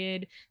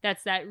period,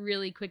 that's that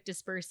really quick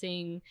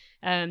dispersing,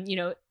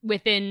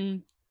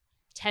 within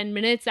 10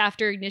 minutes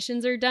after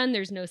ignitions are done,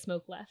 there's no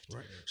smoke left.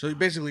 Right. So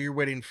basically you're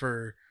waiting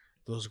for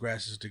those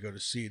grasses to go to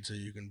seed so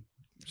you can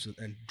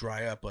and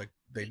dry up like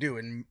they do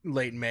in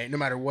late May, no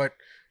matter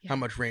how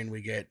much rain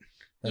we get.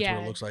 That's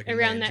what it looks like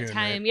around that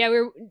time. Right? Yeah,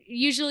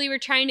 we're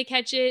trying to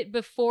catch it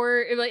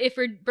before. If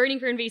we're burning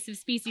for invasive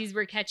species,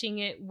 we're catching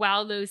it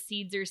while those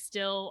seeds are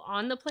still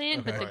on the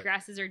plant, but the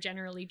grasses are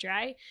generally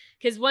dry.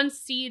 Because once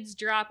seeds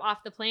drop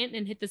off the plant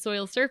and hit the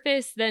soil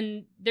surface,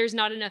 then there's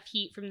not enough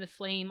heat from the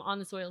flame on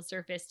the soil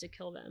surface to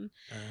kill them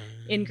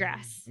in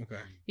grass.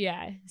 Okay.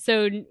 Yeah.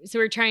 So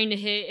we're trying to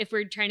hit, if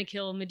we're trying to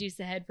kill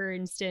Medusa head, for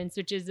instance,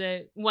 which is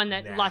one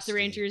that lots of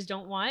ranchers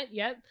don't want.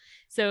 Yep.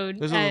 So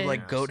those are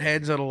like goat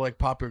heads that'll like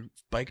pop your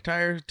bike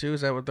tire too.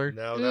 Is that what they're?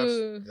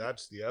 No,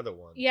 that's the other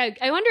one. Yeah,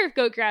 I wonder if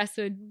goat grass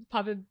would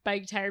pop a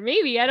bike tire.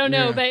 Maybe, I don't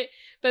know,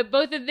 but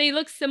both of they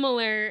look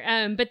similar.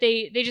 But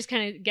they just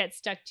kind of get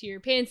stuck to your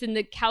pants, and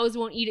the cows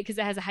won't eat it because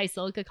it has a high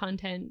silica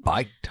content.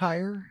 Bike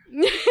tire?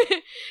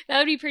 That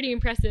would be pretty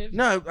impressive.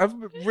 No, I've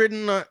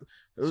ridden. I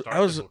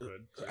was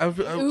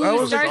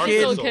a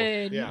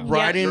kid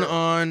riding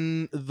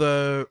on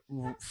the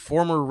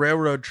former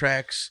railroad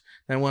tracks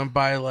that went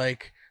by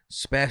like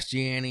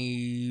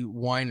Sebastiani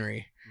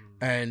Winery,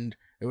 and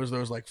there was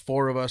like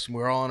 4 of us, and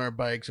we were all on our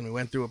bikes, and we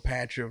went through a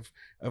patch of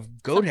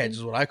goat heads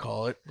is what I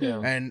call it,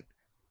 and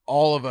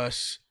all of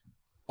us,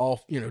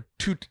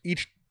 two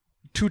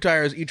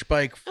tires each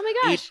bike. Oh my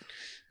gosh,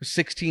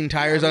 16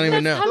 tires. I don't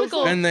even know,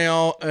 comical. And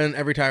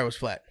every tire was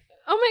flat.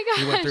 Oh my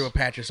gosh, we went through a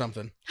patch of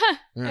something. Huh.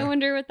 Yeah. I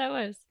wonder what that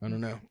was. I don't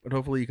know, but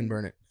hopefully you can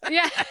burn it.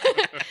 Yeah,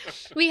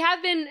 we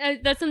have been.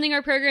 That's something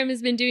our program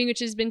has been doing, which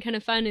has been kind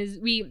of fun. Is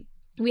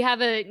we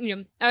have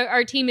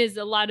our team is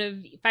a lot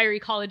of fire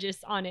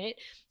ecologists on it,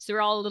 so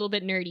we're all a little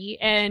bit nerdy,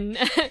 and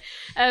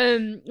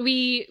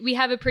we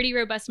have a pretty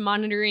robust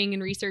monitoring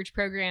and research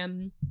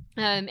program,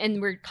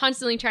 and we're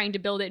constantly trying to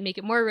build it and make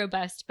it more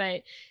robust,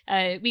 but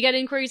we get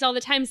inquiries all the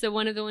time. So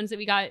one of the ones that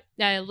we got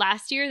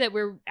last year that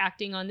we're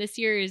acting on this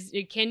year is,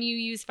 can you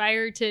use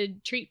fire to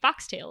treat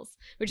foxtails,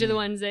 which are the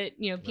ones that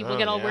people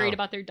get all worried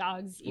about their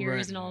dogs'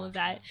 ears and all of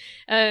that,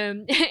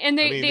 and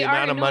the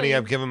amount of money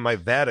I've given my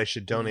vet, I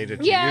should donate it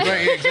to you.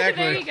 Right,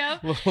 exactly. There you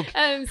go.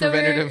 So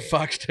preventative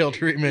foxtail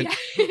treatment.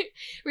 Yeah.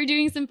 We're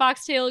doing some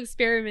foxtail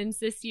experiments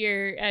this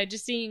year,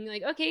 just seeing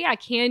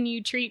can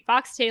you treat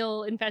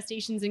foxtail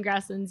infestations in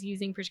grasslands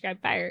using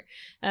prescribed fire?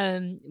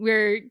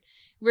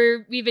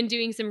 We've been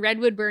doing some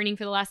redwood burning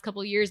for the last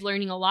couple of years,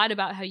 learning a lot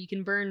about how you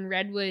can burn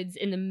redwoods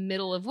in the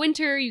middle of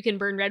winter. You can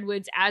burn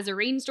redwoods as a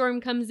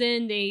rainstorm comes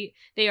in. They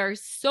are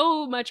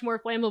so much more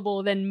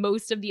flammable than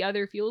most of the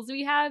other fuels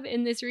we have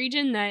in this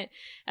region that,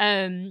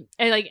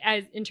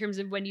 as in terms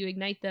of when you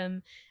ignite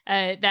them,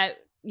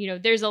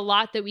 there's a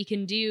lot that we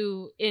can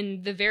do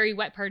in the very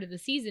wet part of the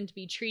season to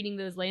be treating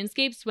those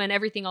landscapes when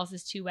everything else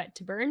is too wet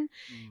to burn.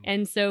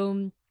 And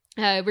so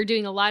we're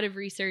doing a lot of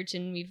research,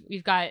 and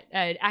we've got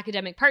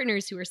academic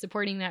partners who are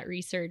supporting that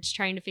research,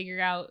 trying to figure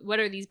out what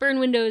are these burn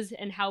windows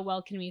and how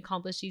well can we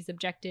accomplish these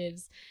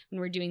objectives when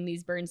we're doing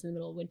these burns in the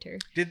middle of winter.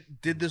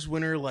 Did this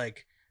winter,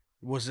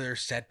 was there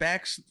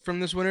setbacks from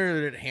this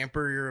winter? Did it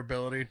hamper your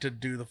ability to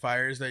do the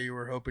fires that you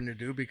were hoping to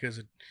do because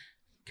it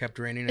kept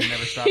raining and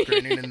never stopped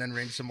raining, and then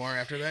rained some more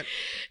after that?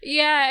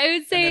 Yeah, I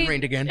would say. And then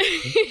rained again.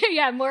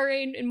 Yeah, more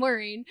rain and more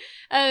rain.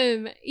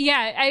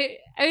 I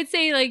would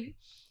say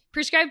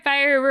prescribed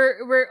fire.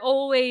 We're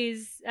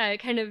always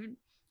kind of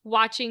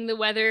watching the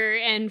weather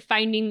and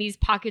finding these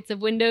pockets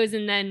of windows,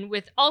 and then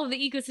with all of the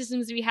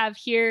ecosystems we have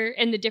here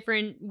and the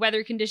different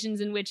weather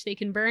conditions in which they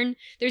can burn,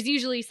 there's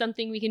usually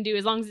something we can do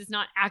as long as it's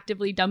not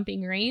actively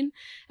dumping rain.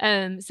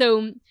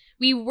 So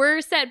we were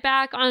set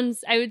back on,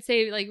 I would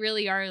say,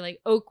 really our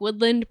oak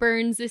woodland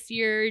burns this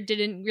year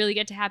didn't really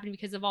get to happen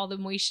because of all the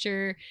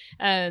moisture,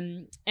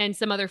 and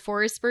some other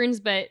forest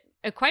burns, but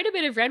quite a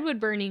bit of redwood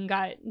burning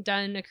got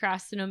done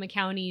across Sonoma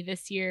County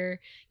this year,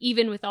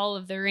 even with all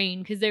of the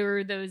rain, because there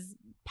were those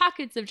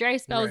pockets of dry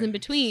spells in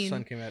between.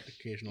 Sun came out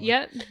occasionally.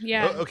 Yep.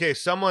 Yeah. Okay,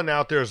 someone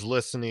out there is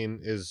listening,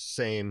 is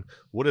saying,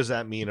 what does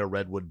that mean, a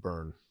redwood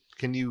burn?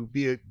 Can you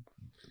be a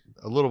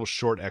little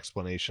short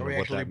explanation of what that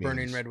means? Are we actually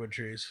burning redwood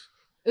trees?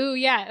 Oh,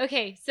 yeah.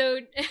 Okay. So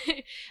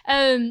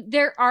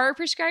there are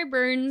prescribed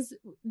burns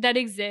that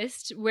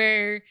exist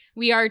where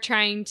we are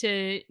trying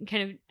to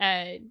kind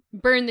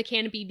of burn the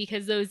canopy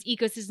because those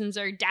ecosystems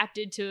are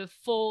adapted to a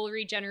full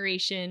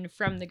regeneration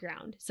from the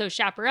ground. So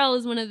chaparral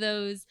is one of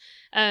those.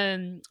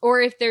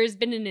 Or if there's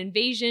been an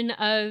invasion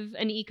of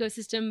an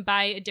ecosystem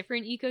by a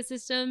different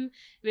ecosystem,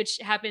 which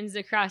happens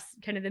across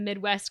kind of the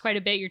Midwest quite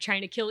a bit. You're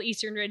trying to kill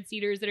eastern red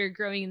cedars that are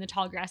growing in the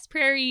tall grass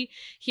prairie.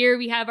 Here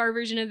we have our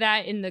version of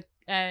that in the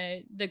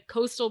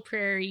coastal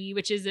prairie,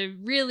 which is a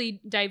really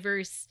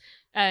diverse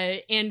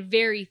and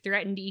very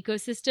threatened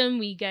ecosystem.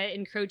 We get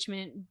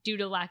encroachment due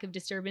to lack of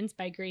disturbance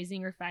by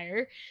grazing or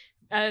fire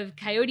of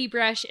coyote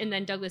brush and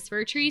then Douglas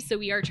fir trees. So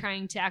we are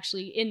trying to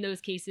actually, in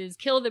those cases,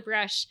 kill the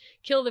brush,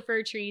 kill the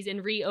fir trees,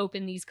 and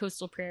reopen these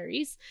coastal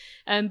prairies.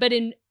 But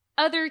in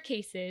other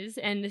cases,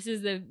 and this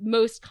is the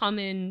most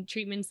common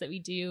treatments that we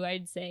do,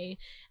 I'd say,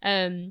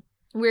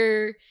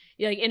 we're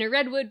like in a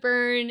redwood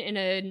burn, in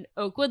an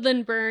oak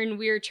woodland burn,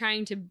 we're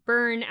trying to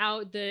burn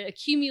out the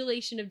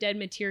accumulation of dead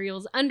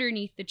materials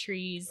underneath the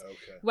trees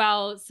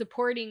while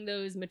supporting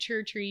those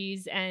mature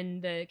trees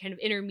and the kind of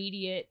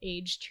intermediate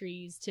age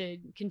trees to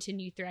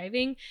continue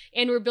thriving.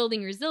 And we're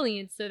building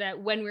resilience so that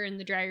when we're in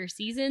the drier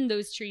season,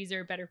 those trees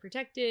are better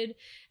protected.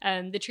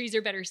 The trees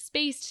are better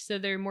spaced, so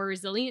they're more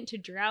resilient to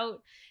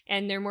drought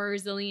and they're more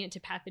resilient to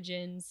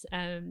pathogens.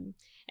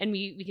 And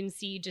we can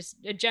see just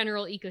a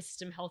general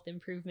ecosystem health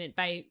improvement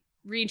by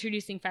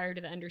reintroducing fire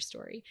to the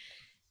understory.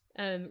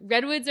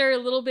 Redwoods are a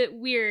little bit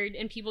weird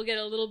and people get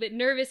a little bit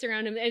nervous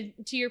around them. And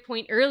to your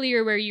point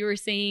earlier where you were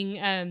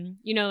saying,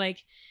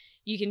 like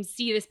you can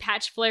see this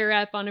patch flare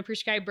up on a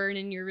prescribed burn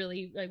and you're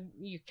really,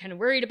 you're kind of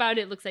worried about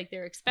it. It looks like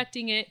they're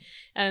expecting it.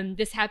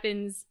 This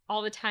happens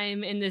all the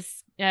time in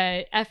this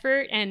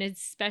effort, and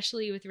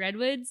especially with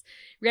redwoods.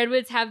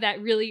 Redwoods have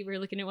that really, we're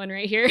looking at one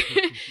right here,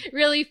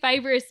 really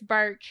fibrous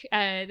bark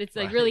that's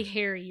like really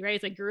hairy, right?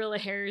 It's like gorilla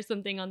hair or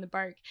something on the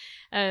bark.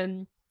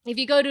 If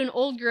you go to an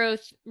old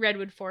growth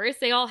redwood forest,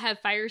 they all have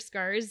fire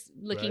scars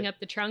looking up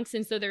the trunks,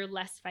 and so they're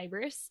less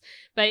fibrous.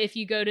 But if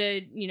you go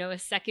to, a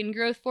second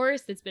growth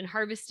forest that's been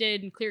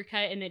harvested and clear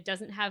cut and it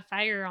doesn't have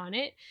fire on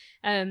it,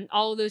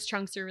 all of those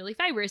trunks are really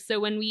fibrous. So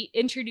when we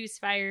introduce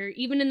fire,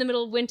 even in the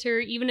middle of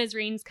winter, even as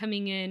rain's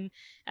coming in,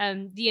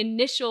 the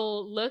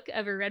initial look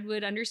of a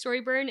redwood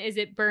understory burn is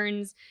it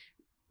burns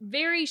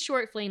very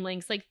short flame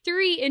lengths, like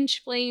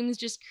 3-inch flames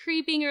just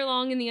creeping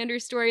along in the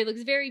understory. It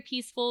looks very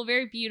peaceful,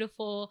 very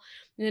beautiful.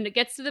 And then it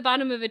gets to the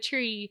bottom of a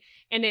tree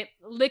and it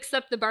licks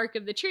up the bark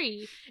of the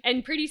tree.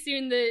 And pretty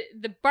soon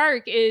the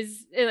bark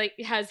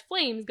has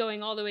flames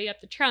going all the way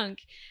up the trunk.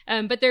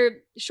 But they're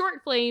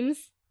short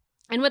flames.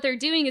 And what they're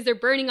doing is they're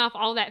burning off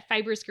all that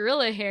fibrous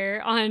gorilla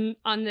hair on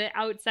the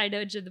outside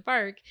edge of the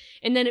bark.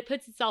 And then it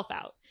puts itself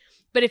out.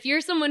 But if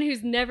you're someone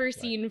who's never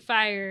seen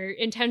fire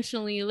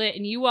intentionally lit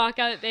and you walk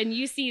up and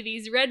you see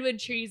these redwood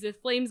trees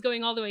with flames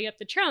going all the way up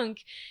the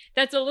trunk,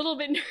 that's a little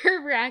bit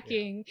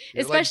nerve-wracking,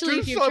 especially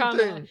if you're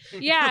trauma.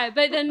 Yeah,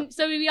 but then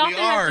so we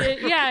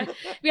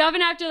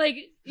often have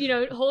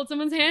to hold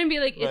someone's hand and be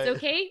like, it's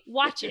okay,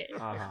 watch it.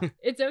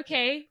 It's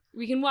okay.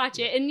 We can watch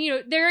it. And,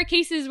 there are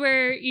cases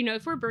where,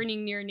 if we're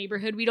burning near a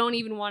neighborhood, we don't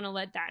even want to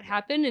let that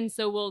happen. And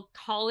so we'll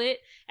call it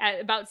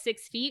at about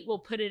 6 feet. We'll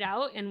put it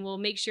out and we'll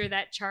make sure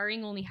that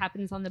charring only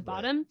happens on the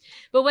bottom.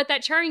 But what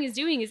that charring is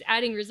doing is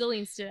adding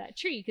resilience to that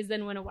tree. Because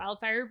then when a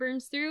wildfire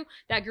burns through,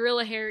 that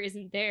gorilla hair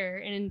isn't there.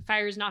 And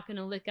fire is not going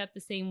to lick up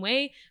the same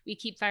way. We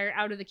keep fire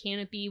out of the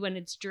canopy when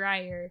it's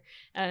drier.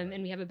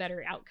 And we have a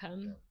better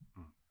outcome.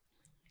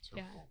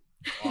 Yeah.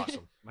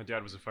 Awesome. My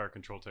dad was a fire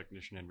control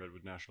technician in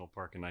Redwood National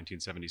Park in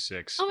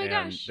 1976. Oh my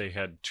and gosh. They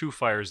had 2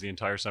 fires the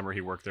entire summer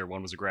he worked there.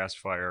 One was a grass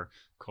fire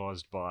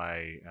caused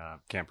by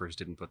campers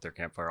didn't put their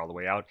campfire all the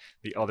way out.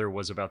 The other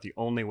was about the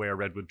only way a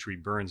redwood tree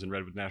burns in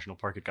Redwood National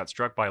Park. It got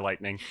struck by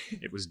lightning.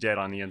 It was dead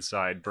on the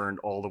inside, burned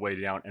all the way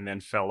down, and then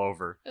fell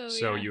over.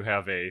 You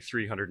have a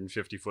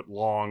 350-foot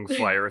long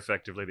fire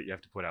effectively that you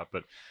have to put out.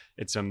 But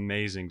it's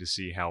amazing to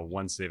see how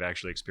once they've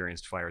actually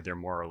experienced fire, they're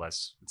more or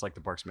less, it's like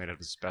the bark's made out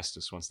of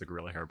asbestos once the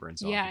gorilla hair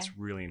burns off. It's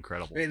really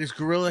incredible. Wait, is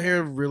gorilla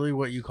hair really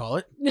what you call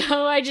it?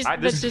 No,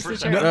 that's just a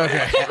term.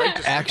 Okay.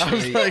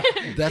 Actually,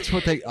 that's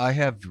what I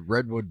have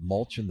redwood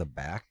mulch in the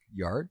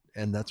backyard,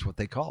 and that's what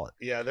they call it.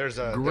 Yeah, there's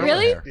a gorilla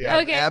really hair. yeah,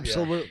 okay.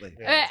 Absolutely.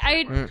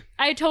 Yeah.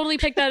 I totally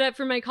picked that up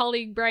from my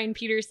colleague Brian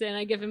Peterson.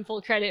 I give him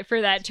full credit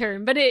for that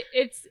term, but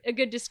it's a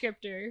good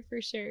descriptor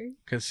for sure.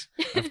 Because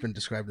I've been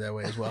described that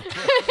way as well.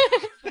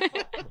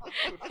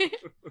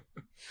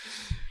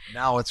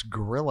 Now it's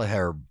gorilla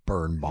hair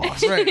burn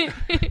boss. Right.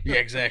 Yeah,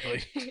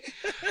 exactly.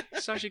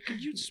 Sasha,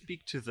 could you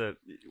speak to the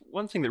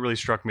one thing that really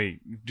struck me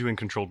doing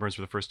controlled burns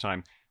for the first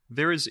time?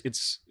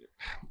 It's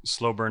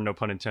slow burn, no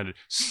pun intended,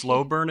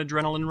 slow burn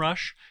adrenaline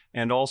rush.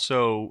 And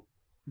also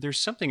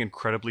there's something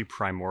incredibly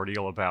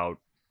primordial about,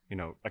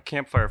 a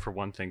campfire for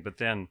one thing, but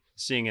then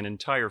seeing an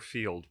entire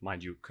field,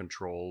 mind you,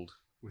 controlled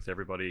with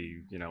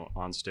everybody,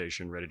 on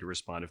station, ready to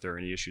respond if there are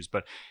any issues.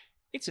 But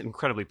it's an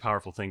incredibly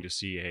powerful thing to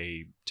see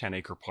a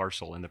 10-acre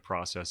parcel in the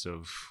process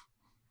of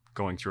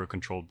going through a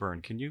controlled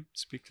burn. Can you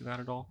speak to that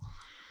at all?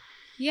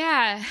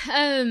 Yeah.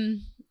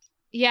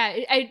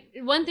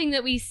 One thing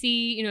that we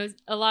see,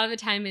 a lot of the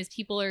time is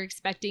people are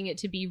expecting it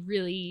to be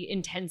really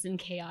intense and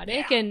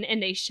chaotic, and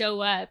they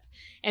show up,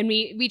 and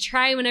we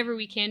try whenever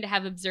we can to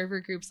have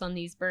observer groups on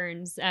these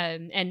burns,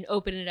 and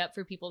open it up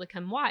for people to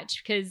come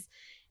watch, because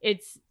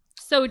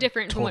so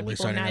different from what Totally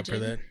people signing up for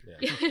imagine.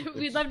 that.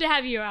 We'd love to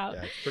have you out.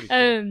 Yeah, it's pretty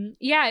cool.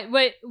 Yeah,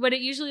 what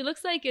it usually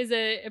looks like is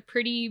a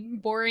pretty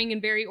boring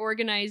and very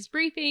organized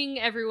briefing.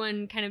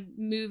 Everyone kind of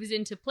moves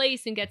into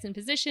place and gets in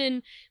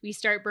position. We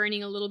start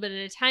burning a little bit at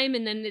a time,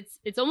 and then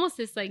it's almost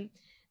this like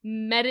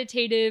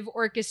meditative,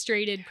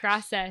 orchestrated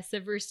process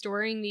of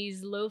restoring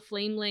these low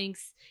flame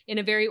lengths in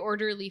a very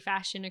orderly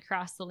fashion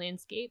across the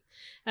landscape.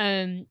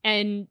 And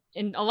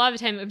a lot of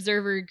the time,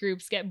 observer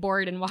groups get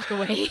bored and walk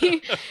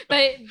away.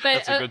 but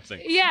That's a good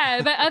thing.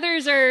 Yeah, but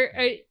others are.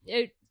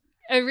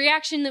 A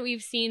reaction that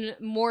we've seen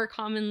more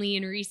commonly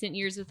in recent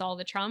years with all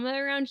the trauma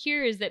around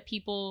here is that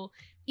people,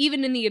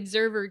 even in the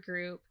observer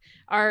group,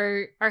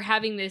 are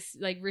having this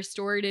like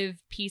restorative,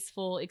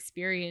 peaceful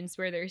experience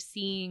where they're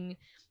seeing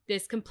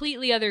this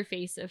completely other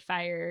face of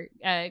fire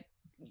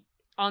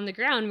on the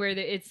ground, where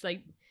it's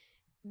like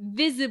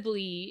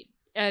visibly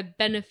a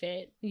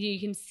benefit. You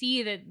can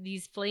see that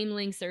these flame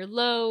lengths are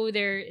low.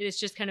 It's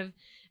just kind of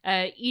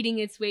eating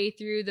its way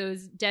through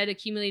those dead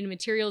accumulated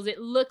materials.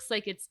 It looks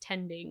like it's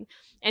tending,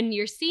 and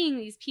you're seeing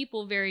these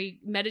people very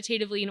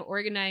meditatively and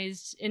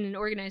in an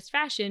organized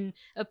fashion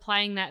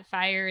applying that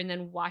fire, and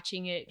then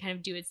watching it kind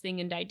of do its thing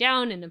and die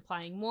down, and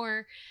applying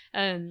more.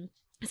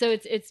 So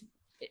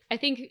I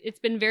think it's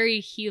been very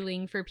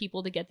healing for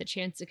people to get the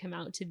chance to come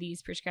out to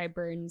these prescribed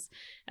burns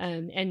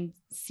and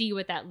see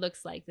what that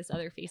looks like, this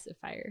other face of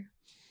fire.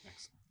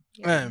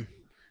 Yeah.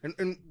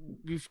 And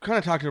we've kind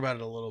of talked about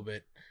it a little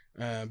bit,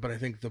 but I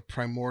think the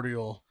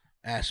primordial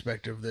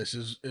aspect of this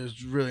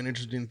is really an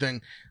interesting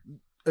thing.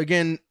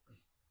 Again,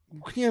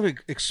 can you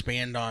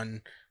expand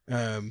on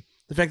the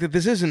fact that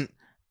this isn't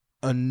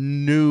a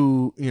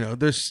new,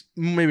 there's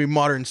maybe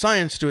modern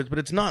science to it, but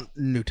it's not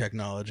new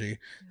technology.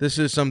 This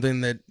is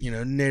something that,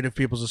 native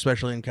peoples,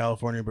 especially in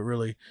California, but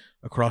really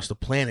across the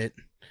planet,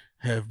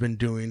 have been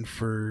doing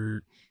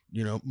for,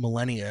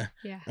 millennia.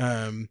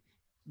 Yeah.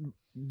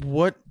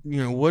 What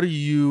are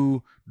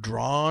you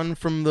drawn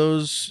from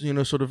those,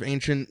 sort of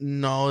ancient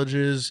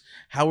knowledges?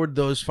 How would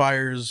those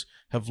fires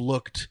have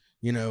looked,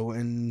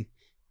 in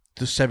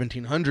the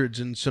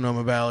 1700s in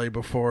Sonoma Valley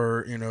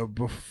before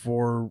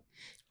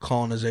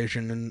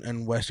colonization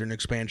and Western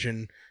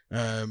expansion,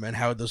 and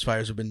how those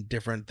fires have been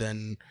different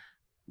than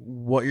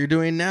what you're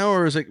doing now,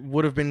 or is it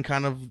would have been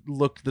kind of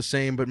looked the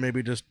same, but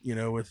maybe just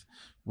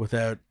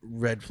without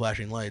red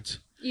flashing lights?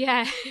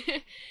 Yeah,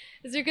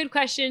 those are good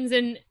questions,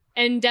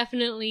 and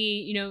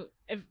definitely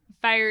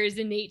fire is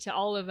innate to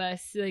all of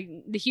us. Like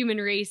the human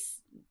race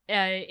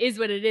is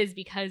what it is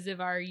because of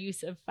our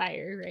use of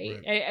fire, right?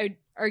 I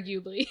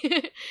arguably,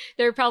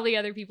 there are probably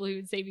other people who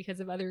would say because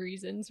of other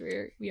reasons we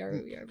are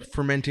what we are. But...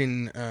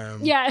 Fermenting,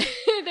 yeah,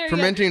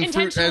 fermenting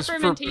fruit as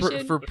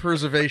fermentation. for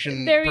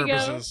preservation there we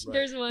purposes. Go.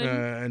 There's one.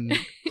 And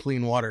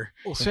clean water.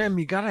 Well, Sam,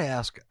 you got to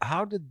ask,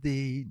 how did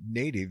the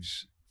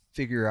natives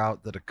figure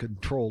out that a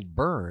controlled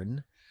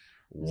burn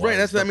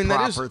was the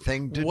proper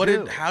thing to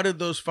do? How did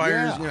those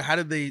fires? How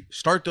did they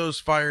start those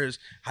fires?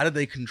 How did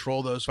they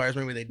control those fires?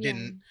 Maybe they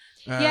didn't.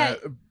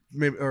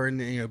 Maybe, or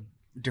in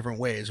different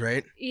ways,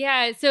 right?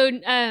 Yeah. So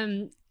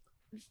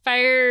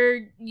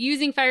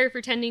using fire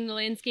for tending the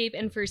landscape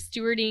and for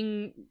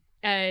stewarding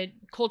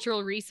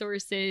cultural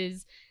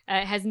resources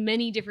has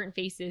many different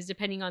faces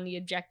depending on the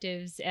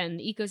objectives and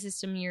the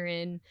ecosystem you're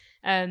in.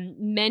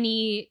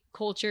 Many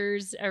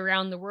cultures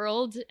around the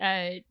world,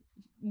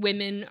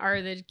 women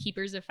are the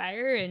keepers of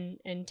fire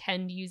and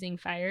tend using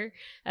fire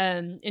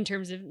in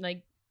terms of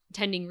like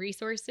tending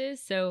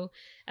resources. So,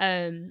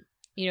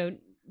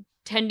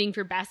 tending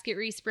for basket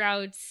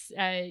resprouts,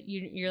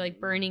 you're like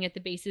burning at the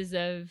bases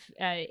of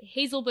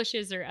hazel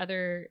bushes or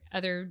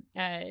other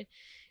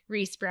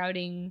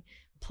resprouting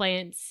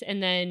plants,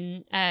 and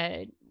then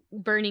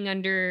burning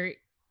under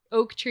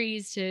oak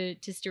trees to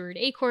steward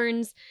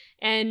acorns.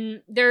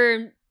 And there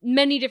are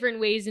many different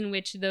ways in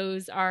which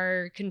those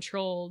are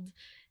controlled.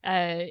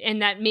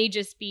 And that may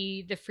just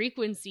be the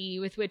frequency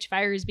with which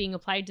fire is being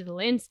applied to the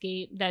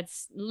landscape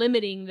that's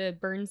limiting the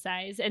burn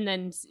size, and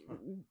then,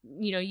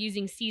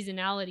 using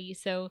seasonality.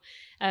 So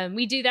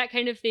we do that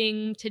kind of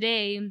thing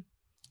today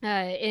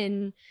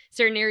in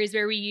certain areas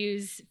where we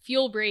use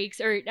fuel breaks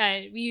or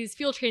we use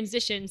fuel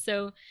transition.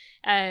 So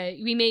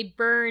we may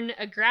burn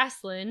a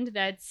grassland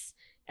that's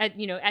at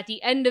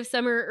the end of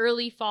summer,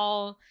 early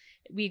fall.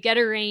 We get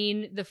a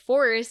rain, the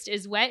forest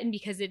is wet, and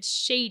because it's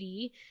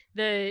shady,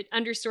 the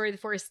understory of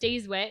the forest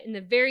stays wet. And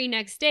the very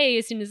next day,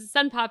 as soon as the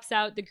sun pops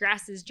out, the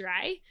grass is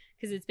dry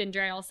because it's been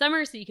dry all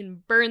summer. So you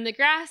can burn the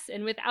grass,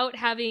 and without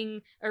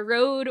having a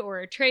road or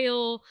a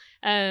trail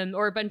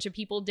or a bunch of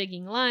people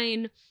digging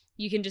line,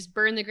 you can just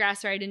burn the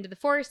grass right into the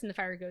forest and the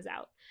fire goes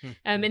out.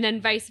 And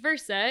then vice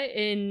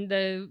versa in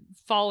the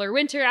fall or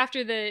winter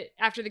after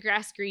the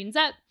grass greens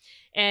up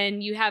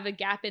and you have a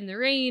gap in the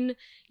rain,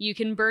 you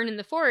can burn in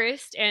the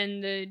forest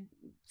and the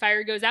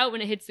fire goes out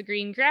when it hits the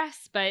green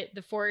grass, but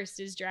the forest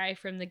is dry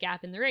from the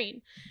gap in the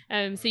rain.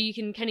 So you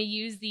can kind of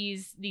use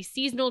these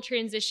seasonal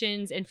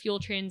transitions and fuel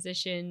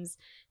transitions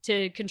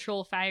to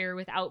control fire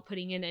without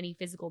putting in any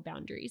physical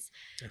boundaries.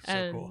 That's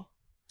so cool.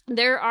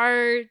 There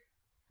are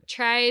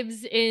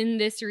tribes in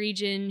this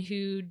region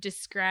who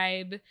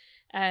describe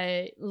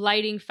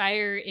lighting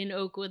fire in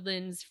oak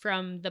woodlands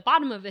from the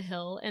bottom of a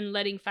hill and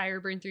letting fire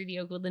burn through the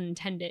oak woodland and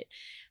tend it.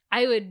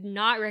 I would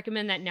not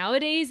recommend that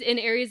nowadays in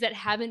areas that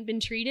haven't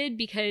been treated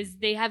because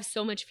they have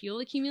so much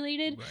fuel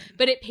accumulated. Right.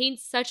 But it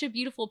paints such a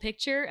beautiful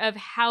picture of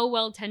how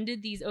well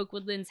tended these oak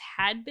woodlands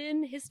had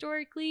been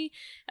historically,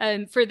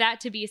 for that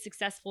to be a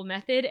successful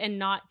method and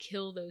not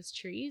kill those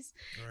trees.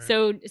 Right.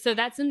 So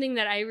that's something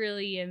that I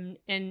really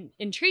am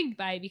intrigued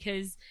by,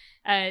 because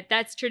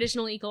that's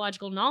traditional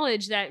ecological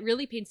knowledge that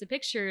really paints a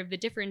picture of the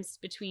difference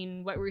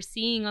between what we're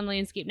seeing on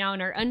landscape now in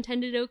our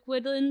untended oak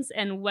woodlands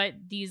and what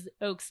these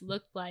oaks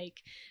looked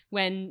like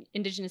when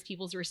indigenous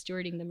peoples were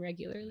stewarding them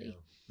regularly.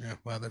 Yeah.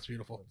 Wow, that's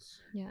beautiful.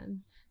 Yeah.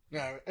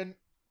 Yeah, and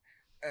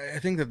I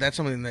think that that's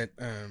something that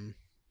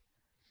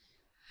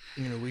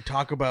we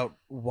talk about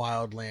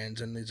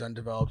wildlands and these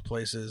undeveloped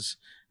places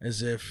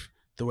as if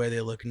the way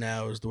they look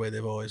now is the way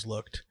they've always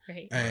looked,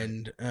 Right.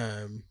 and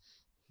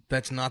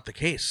that's not the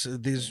case.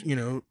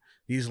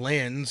 These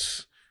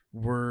lands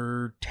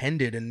were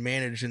tended and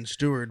managed and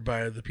stewarded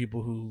by the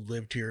people who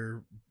lived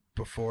here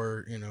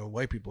before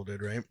white people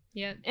did, right?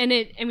 Yeah. And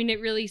it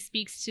really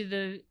speaks to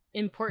the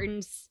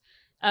importance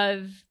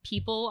of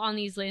people on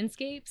these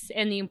landscapes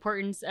and the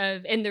importance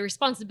of and the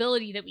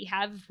responsibility that we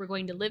have if we're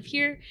going to live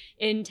here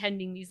in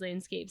tending these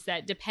landscapes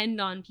that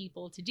depend on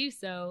people to do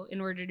so in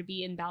order to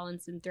be in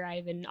balance and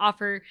thrive and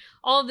offer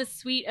all the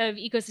suite of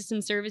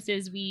ecosystem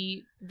services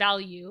we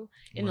value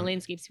in the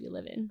landscapes we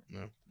live in.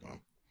 No. Well.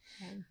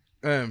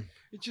 Yeah.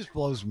 It just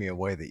blows me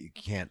away that you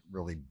can't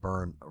really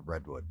burn a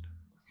redwood.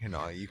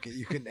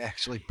 You can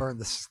actually burn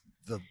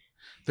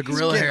the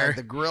gorilla hair.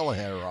 The gorilla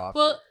hair off.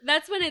 Well,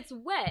 that's when it's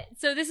wet.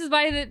 So this is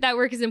why that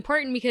work is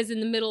important, because in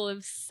the middle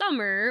of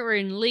summer or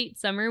in late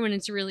summer when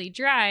it's really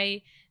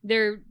dry,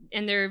 they're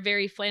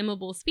very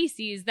flammable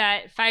species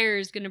that fire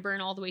is going to burn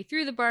all the way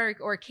through the bark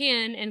or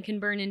can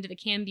burn into the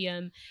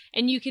cambium.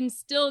 And you can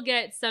still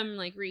get some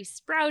like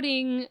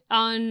resprouting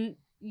on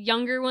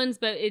younger ones,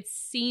 but it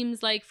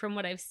seems like from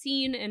what I've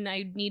seen, and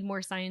I need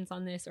more science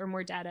on this or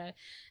more data,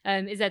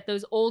 is that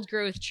those old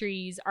growth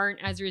trees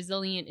aren't as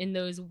resilient in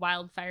those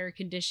wildfire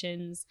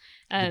conditions,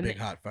 The big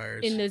hot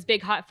fires. in those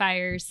big hot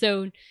fires.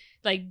 So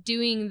like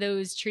doing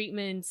those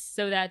treatments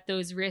so that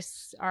those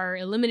risks are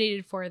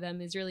eliminated for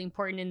them is really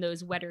important in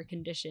those wetter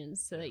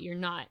conditions so that you're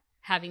not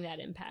having that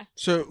impact.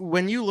 So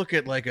when you look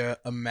at like a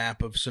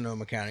map of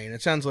Sonoma County, and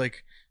it sounds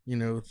like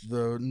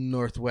the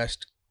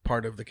northwest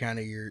part of the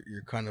county, you're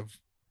kind of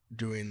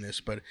doing this,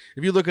 but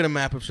if you look at a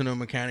map of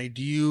Sonoma County,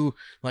 do you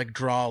like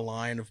draw a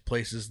line of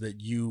places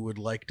that you would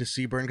like to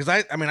see burn? Because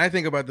I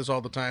think about this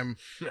all the time,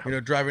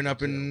 driving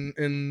up in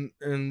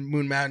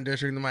Moon Mountain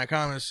District in the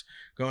Mayacamas,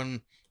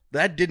 going,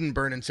 that didn't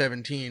burn in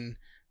 17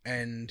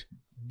 and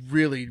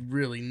really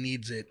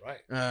needs it, Right.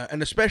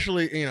 And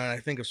especially and I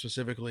think of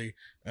specifically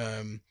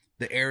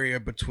the area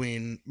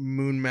between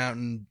Moon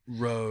Mountain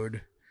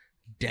Road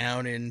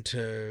down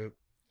into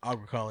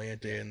Agua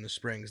Caliente in the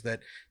Springs.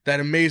 That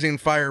amazing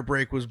fire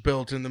break was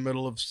built in the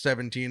middle of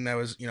 17 that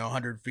was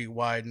 100 feet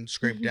wide and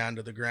scraped down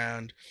to the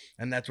ground,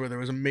 and that's where there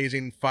was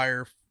amazing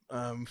fire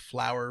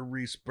flower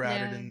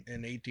resprouted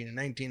in 18 and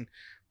 19.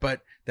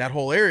 But that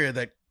whole area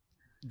that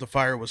the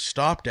fire was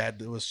stopped at,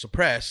 that was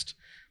suppressed,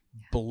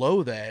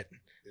 below that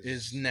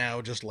is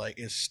now just like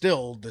is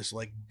still this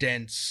like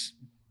dense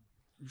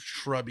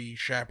shrubby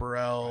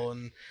chaparral,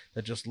 and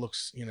that just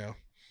looks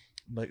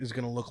like is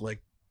gonna look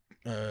like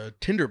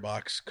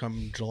tinderbox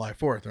come July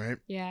 4th, right?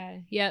 Yeah.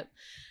 Yep.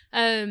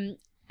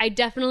 I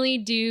definitely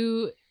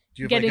do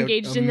Do you have get like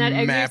engaged a in that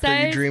map that you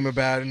exercise. dream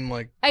about and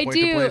like I point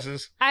to do.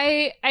 places?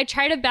 I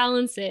try to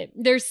balance it.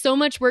 There's so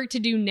much work to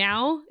do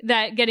now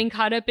that getting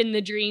caught up in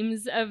the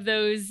dreams of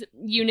those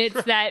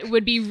units that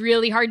would be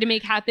really hard to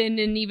make happen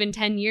in even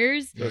 10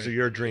 years Those are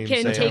your dreams.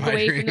 can Sam. take My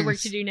away from the work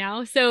dreams. to do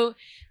now. So,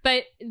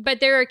 but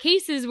there are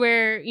cases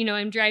where,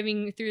 I'm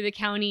driving through the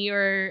county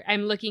or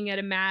I'm looking at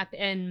a map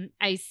and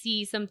I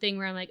see something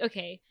where I'm like,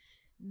 okay,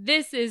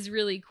 this is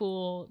really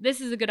cool. This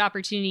is a good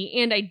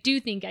opportunity. And I do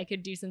think I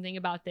could do something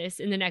about this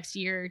in the next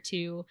year or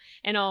two.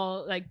 And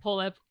I'll like pull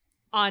up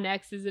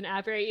OnX as an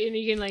app, right? And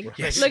you can like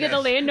Yes. look at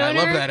the landowner.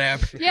 I love that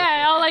app.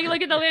 Yeah, I'll like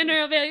look at the landowner.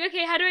 I'll be like,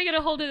 okay, how do I get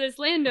a hold of this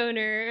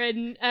landowner?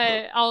 And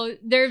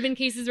there have been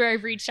cases where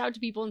I've reached out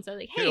to people and said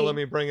like, hey, Here, let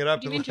me bring it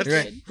up. would you to be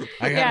let- interested?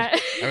 I have, Yeah.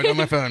 I have it on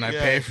my phone. I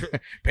Yeah. pay for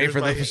Here's the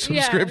my-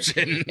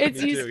 subscription.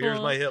 It's Me too. useful. Here's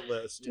my hit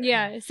list.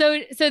 Yeah. So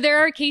there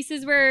are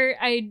cases where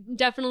I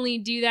definitely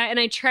do that, and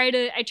I try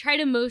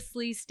to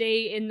mostly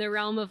stay in the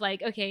realm of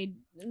like, okay,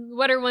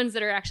 what are ones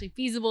that are actually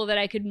feasible that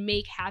I could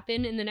make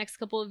happen in the next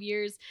couple of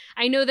years?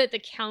 I know that the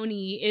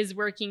county is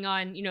working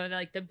on,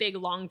 like the big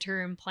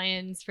long-term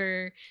plans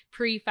for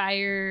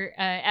pre-fire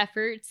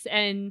efforts.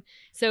 And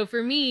so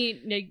for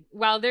me,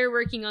 while they're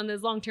working on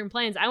those long-term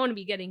plans, I want to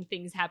be getting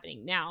things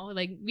happening now.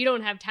 Like we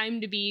don't have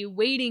time to be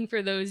waiting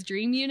for those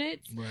dream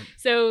units. Right.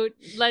 So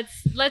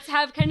let's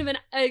have kind of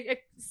a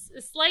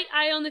slight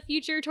eye on the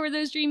future toward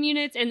those dream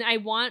units. And I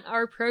want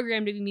our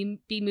program to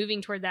be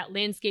moving toward that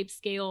landscape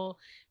scale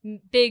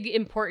big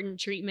important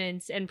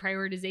treatments and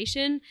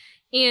prioritization,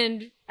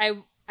 and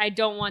I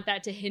don't want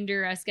that to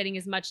hinder us getting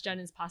as much done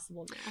as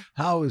possible now.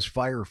 How is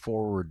Fire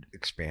Forward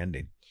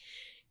expanding?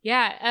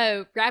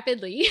 Yeah,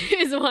 rapidly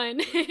is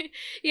one.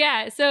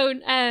 Yeah, so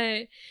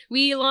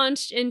we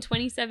launched in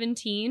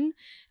 2017.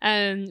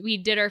 We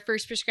did our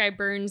first prescribed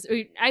burns.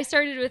 I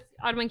started with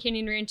Audubon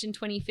Canyon Ranch in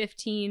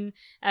 2015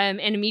 and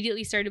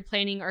immediately started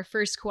planning our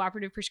first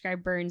cooperative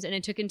prescribed burns. And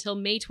it took until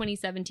May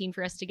 2017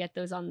 for us to get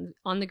those on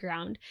the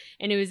ground.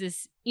 And it was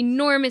this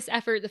enormous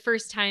effort, the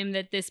first time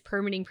that this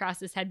permitting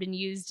process had been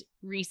used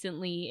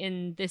recently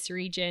in this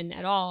region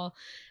at all.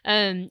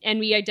 And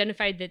we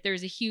identified that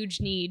there's a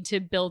huge need to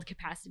build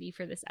capacity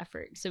for this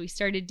effort. So we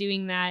started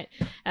doing that,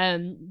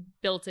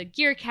 built a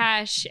gear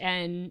cache,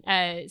 and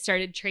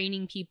started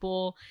training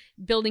people,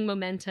 building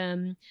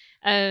momentum.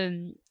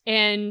 We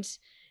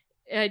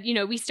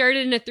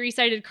started in a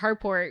 3-sided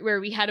carport where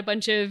we had a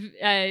bunch of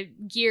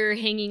gear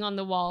hanging on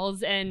the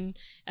walls, and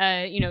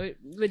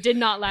it did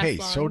not last long. Hey,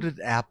 so did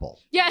Apple.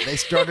 Yeah. They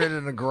started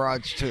in a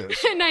garage too.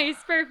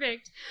 Nice,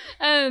 perfect.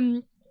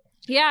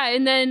 Yeah,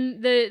 and then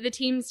the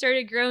team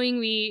started growing.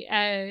 We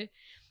had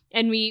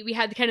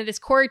kind of this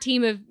core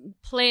team of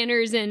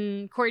planners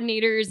and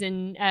coordinators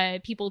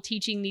and people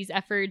teaching these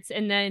efforts.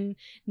 And then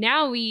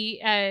now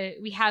we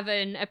have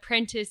an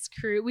apprentice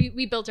crew.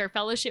 We built our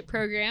fellowship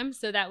program.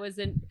 So that was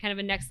kind of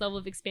a next level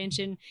of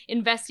expansion,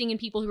 investing in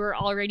people who are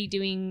already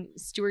doing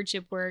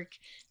stewardship work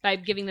by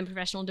giving them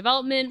professional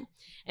development.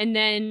 And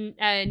then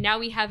now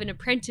we have an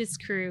apprentice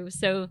crew.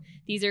 So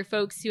these are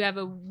folks who have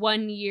a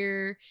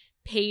 1-year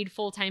paid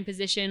full-time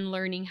position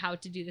learning how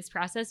to do this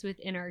process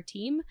within our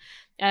team,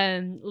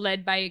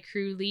 led by a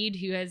crew lead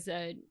who has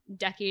a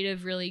decade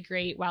of really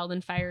great wild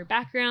and fire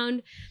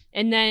background.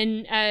 And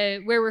then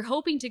where we're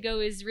hoping to go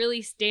is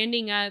really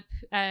standing up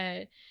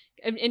an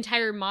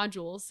entire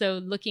module.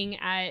 So looking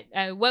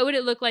at what would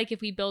it look like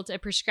if we built a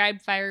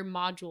prescribed fire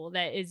module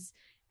that is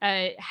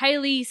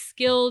highly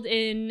skilled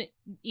in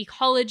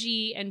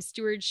ecology and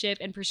stewardship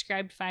and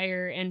prescribed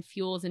fire and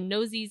fuels, and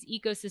knows these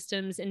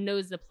ecosystems and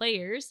knows the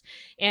players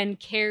and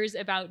cares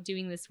about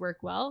doing this work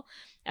well,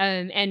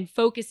 and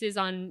focuses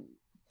on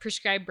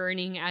prescribed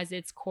burning as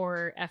its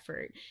core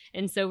effort.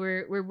 And so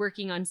we're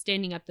working on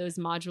standing up those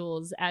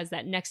modules as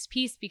that next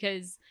piece,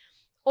 because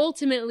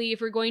ultimately, if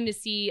we're going to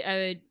see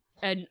a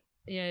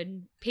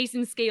pace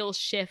and scale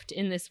shift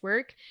in this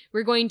work,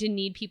 we're going to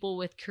need people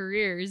with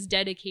careers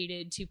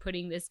dedicated to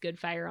putting this good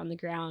fire on the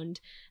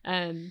ground.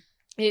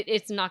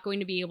 It's not going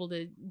to be able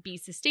to be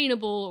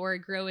sustainable or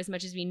grow as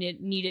much as we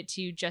need it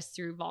to just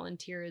through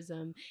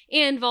volunteerism.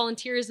 And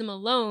volunteerism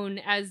alone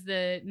as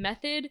the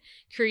method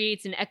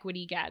creates an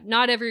equity gap.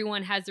 Not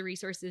everyone has the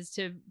resources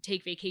to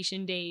take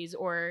vacation days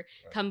or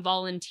come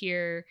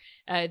volunteer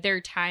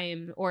their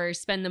time or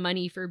spend the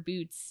money for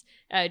boots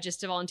just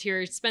to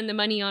volunteer, spend the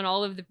money on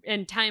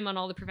and time on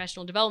all the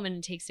professional development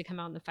it takes to come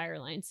out on the fire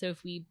line. So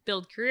if we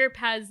build career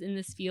paths in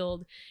this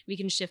field, we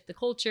can shift the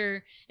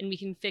culture and we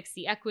can fix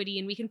the equity,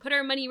 and we can put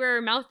our money where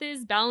our mouth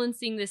is,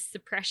 balancing this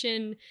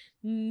suppression,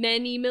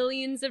 many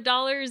millions of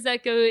dollars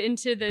that go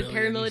into the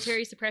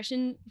paramilitary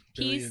suppression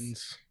piece.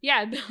 Billions.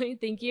 Yeah,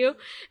 thank you.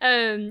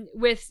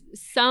 With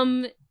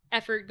some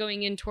effort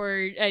going in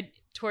toward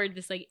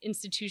this like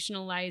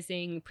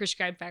institutionalizing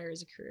prescribed fire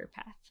as a career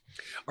path.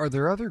 Are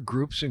there other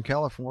groups in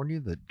California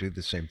that do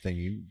the same thing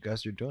you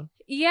guys are doing?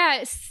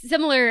 Yeah,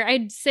 similar.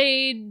 I'd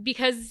say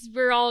because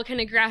we're all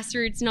kind of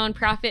grassroots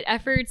nonprofit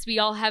efforts, we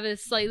all have a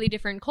slightly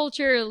different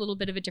culture, a little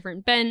bit of a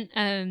different bent.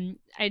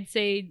 I'd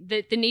say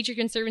that the Nature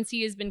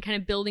Conservancy has been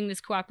kind of building this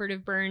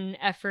cooperative burn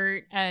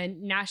effort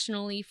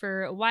nationally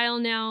for a while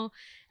now.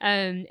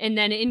 And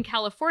then in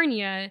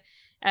California,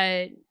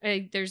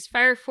 there's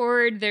Fire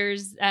Forward,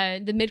 there's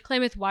the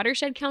Mid-Klamath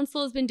Watershed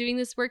Council has been doing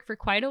this work for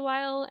quite a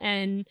while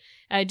and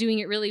doing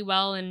it really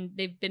well, and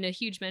they've been a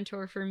huge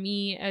mentor for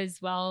me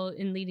as well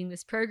in leading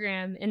this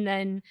program. And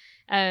then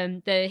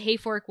the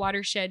Hayfork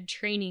Watershed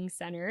Training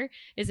Center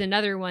is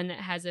another one that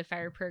has a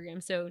fire program.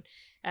 So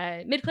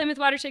Mid-Klamath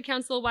Watershed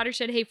Council,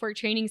 Watershed Hayfork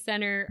Training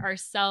Center,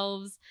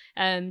 ourselves,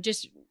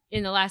 just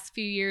in the last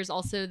few years,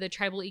 also the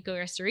Tribal Eco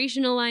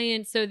Restoration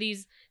Alliance. So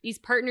these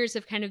partners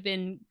have kind of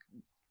been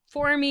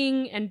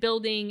forming and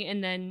building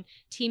and then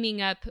teaming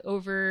up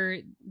over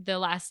the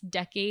last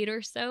decade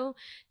or so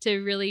to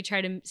really try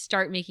to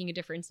start making a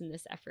difference in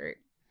this effort.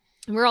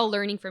 And we're all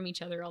learning from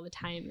each other all the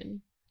time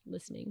and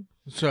listening.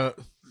 So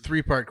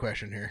 3-part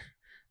question here.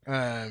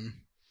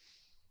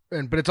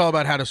 But it's all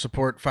about how to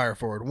support Fire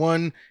Forward.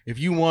 1, if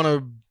you want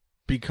to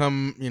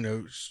become,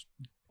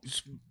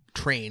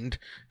 trained,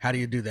 how do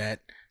you do that?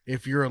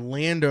 If you're a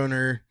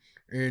landowner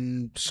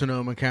in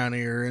Sonoma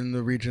County or in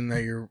the region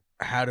that you're,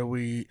 how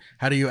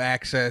do you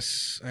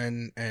access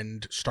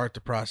and start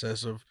the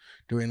process of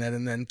doing that?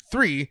 And then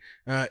 3,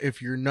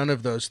 if you're none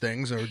of those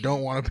things or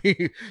don't want to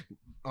be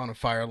on a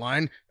fire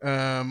line,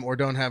 or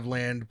don't have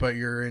land, but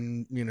you're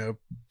in,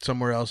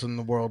 somewhere else in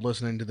the world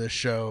listening to this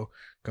show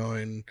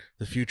going,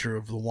 the future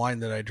of the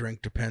wine that I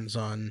drink depends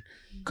on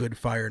good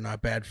fire,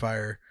 not bad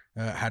fire.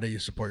 How do you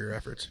support your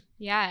efforts?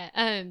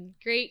 Yeah,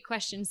 great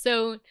question.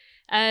 So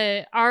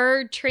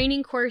our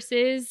training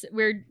courses,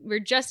 we're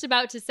just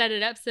about to set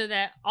it up so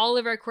that all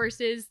of our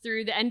courses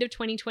through the end of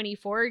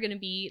 2024 are going to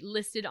be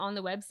listed on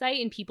the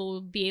website, and people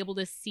will be able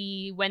to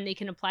see when they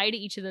can apply to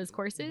each of those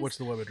courses. What's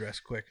the web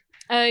address? Quick.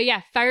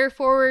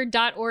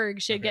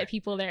 fireforward.org should Okay. get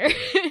people there.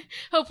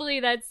 Hopefully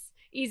that's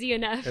easy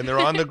enough. And they're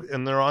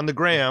on the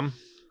gram.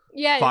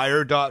 Yes.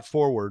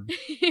 Fire.forward.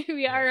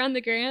 We are on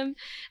the gram.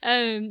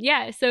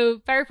 So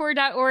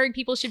fireforward.org,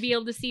 people should be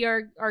able to see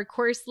our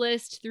course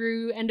list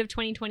through end of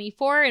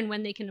 2024 and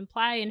when they can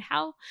apply and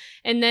how.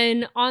 And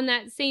then on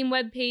that same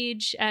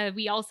webpage,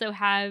 we also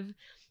have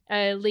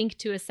a link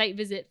to a site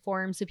visit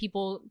form. So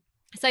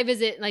site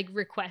visit like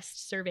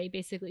request survey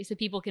basically, so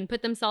people can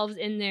put themselves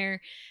in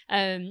there.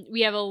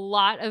 We have a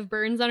lot of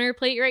burns on our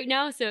plate right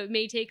now, so it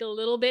may take a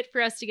little bit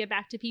for us to get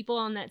back to people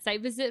on that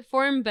site visit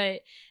form, but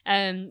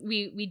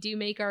we do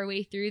make our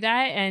way through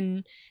that,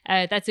 and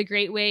that's a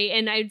great way.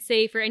 And I'd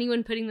say for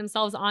anyone putting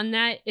themselves on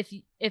that,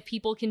 if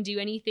people can do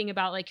anything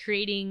about like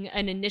creating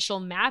an initial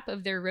map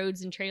of their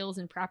roads and trails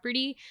and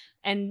property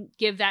and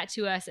give that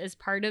to us as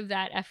part of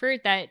that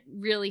effort, that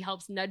really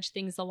helps nudge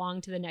things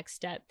along to the next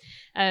step.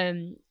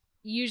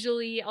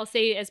 Usually I'll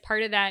say as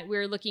part of that,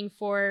 we're looking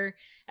for,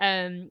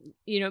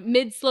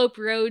 mid-slope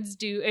roads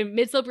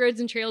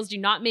and trails do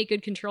not make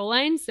good control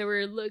lines. So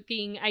we're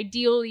looking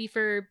ideally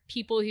for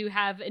people who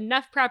have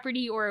enough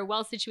property or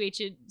a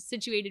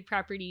situated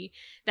property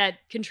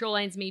that control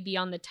lines may be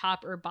on the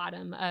top or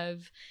bottom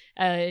of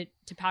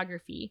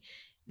topography.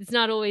 It's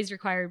not always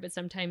required, but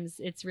sometimes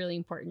it's really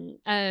important.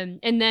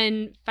 And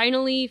then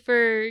finally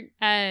for,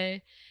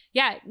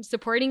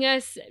 supporting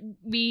us,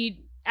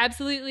 we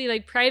absolutely,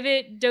 like,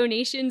 private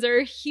donations are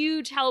a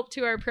huge help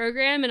to our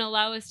program and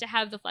allow us to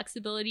have the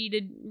flexibility to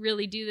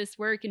really do this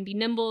work and be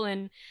nimble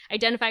and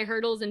identify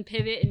hurdles and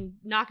pivot and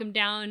knock them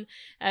down.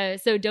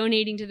 So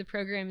donating to the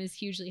program is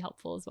hugely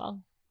helpful as well.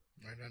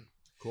 Right on.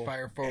 Cool.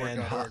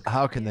 Fireforward.org.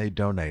 How can they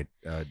donate?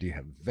 Do you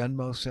have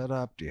Venmo set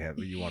up? Do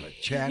you want a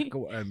check?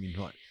 I mean,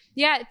 what?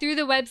 Yeah, through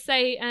the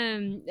website,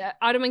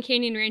 Audubon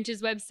Canyon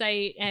Ranch's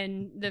website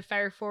and the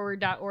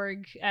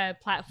fireforward.org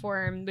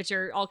platform, which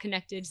are all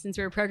connected since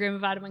we're a program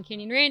of Audubon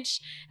Canyon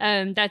Ranch.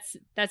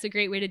 That's a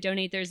great way to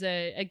donate. There's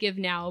a Give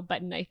Now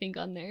button, I think,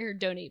 on there, or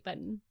donate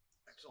button.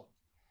 Excellent.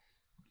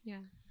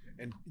 Yeah.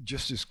 And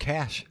just as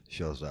Cash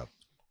shows up.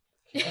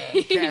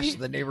 Cash,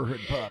 the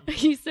neighborhood pup.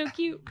 He's so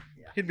cute.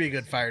 He'd be a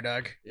good fire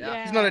dog.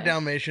 Yeah. He's not a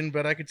Dalmatian,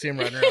 but I could see him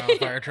riding around on a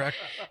fire truck.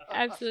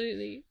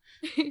 Absolutely.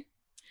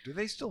 Do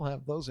they still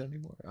have those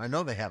anymore? I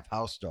know they have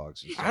house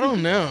dogs. And stuff. I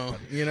don't know.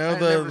 You know, I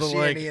never the see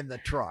like any in the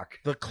truck.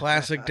 the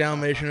classic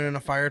Dalmatian in a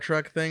fire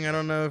truck thing. I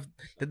don't know if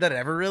did that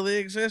ever really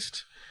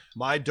exist.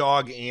 My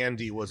dog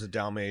Andy was a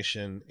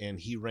Dalmatian, and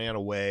he ran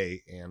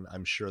away, and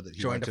I'm sure that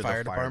he Joined went the to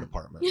fire the fire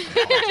department.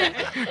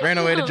 department. Ran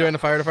away to join the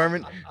fire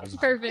department. That's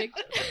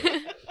perfect.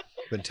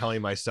 Been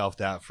telling myself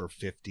that for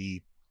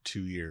 52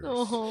 years.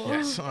 Oh.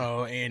 Yes.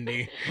 Oh,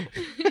 Andy.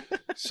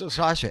 So,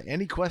 Sasha,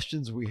 any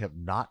questions we have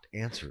not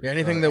answered? Yeah,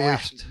 anything or that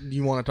asked?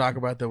 you want to talk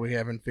about that we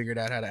haven't figured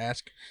out how to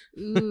ask?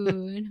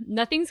 Ooh,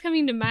 nothing's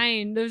coming to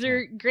mind. Those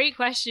are great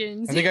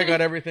questions. I think I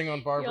got everything on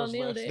Y'all Barbara's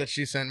nailed list it. that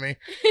she sent me.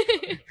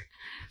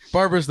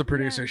 Barbara's the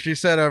producer. Yeah. She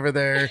sat over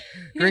there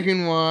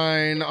drinking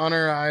wine on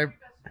her eye.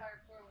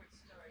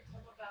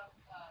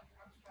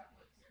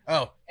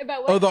 Oh,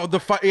 About what?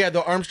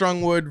 the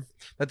Armstrong Wood.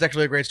 That's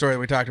actually a great story that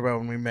we talked about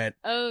when we met.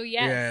 Oh,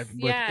 yes.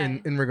 Yeah,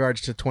 in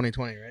regards to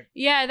 2020, right?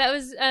 Yeah, that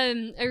was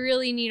a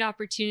really neat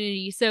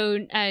opportunity.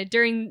 So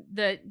during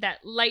that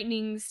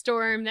lightning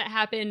storm that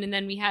happened, and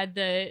then we had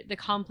the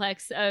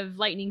complex of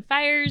lightning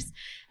fires,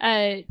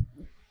 I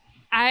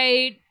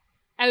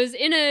was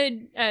in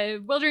a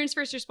wilderness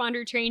first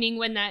responder training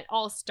when that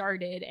all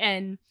started,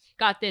 and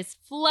got this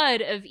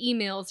flood of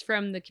emails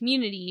from the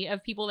community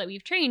of people that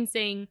we've trained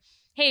saying,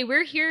 hey,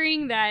 we're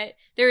hearing that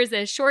there is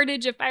a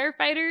shortage of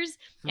firefighters,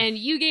 and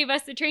you gave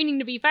us the training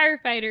to be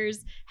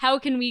firefighters. How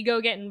can we go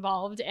get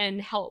involved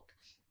and help?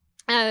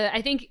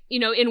 I think,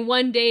 in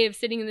one day of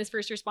sitting in this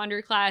first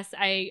responder class,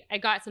 I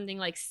got something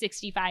like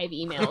 65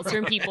 emails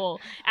from people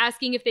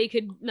asking if they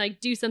could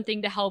do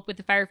something to help with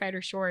the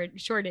firefighter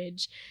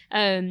shortage.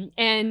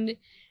 And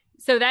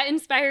so that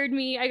inspired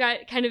me. I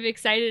got kind of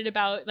excited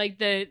about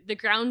the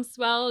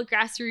groundswell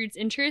grassroots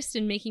interest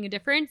in making a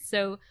difference.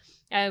 So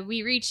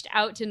we reached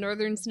out to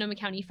Northern Sonoma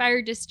County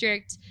Fire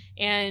District,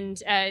 and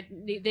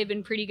they've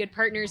been pretty good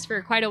partners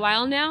for quite a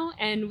while now.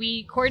 And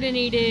we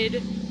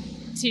coordinated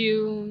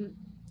to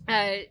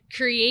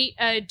create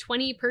a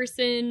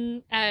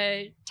 20-person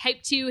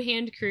Type 2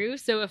 hand crew,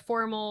 so a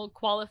formal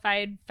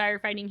qualified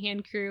firefighting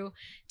hand crew,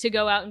 to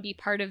go out and be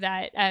part of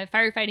that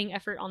firefighting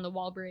effort on the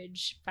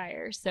Wallbridge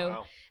fire.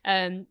 So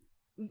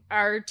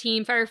our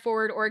team, Fire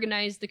Forward,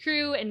 organized the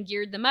crew and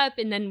geared them up,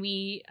 and then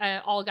we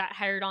all got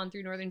hired on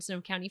through Northern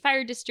Sonoma County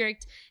Fire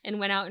District and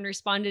went out and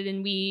responded.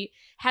 And we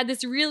had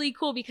this really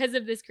cool, because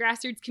of this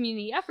grassroots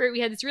community effort,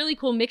 we had this really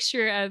cool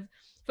mixture of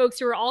folks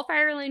who are all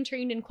fire line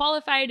trained and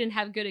qualified and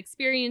have good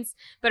experience,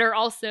 but are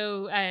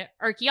also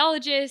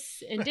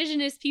archaeologists,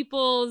 indigenous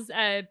peoples,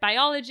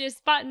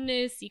 biologists,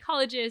 botanists,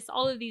 ecologists,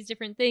 all of these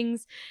different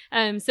things.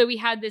 So we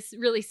had this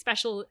really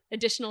special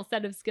additional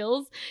set of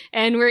skills,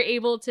 and we're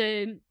able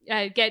to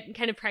get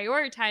kind of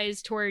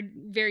prioritized toward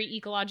very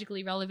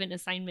ecologically relevant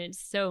assignments.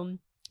 So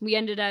we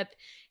ended up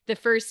the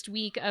first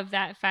week of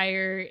that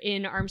fire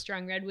in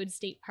Armstrong Redwood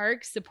State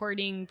Park,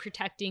 supporting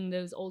protecting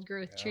those old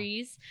growth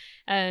trees,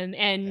 and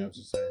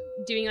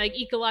doing like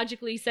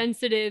ecologically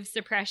sensitive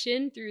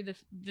suppression through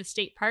the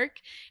state park.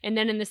 And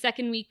then in the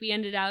second week, we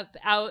ended up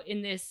out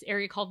in this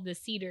area called the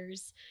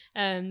Cedars,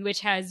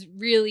 which has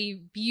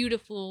really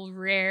beautiful,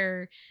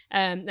 rare,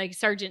 like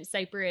Sargent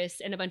cypress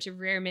and a bunch of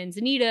rare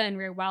manzanita and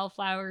rare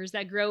wildflowers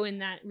that grow in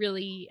that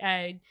really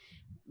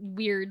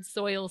weird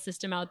soil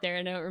system out there,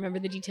 and I don't remember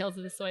the details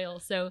of the soil.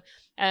 So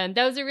that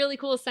was a really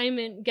cool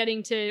assignment,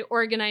 getting to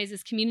organize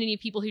this community of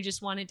people who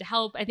just wanted to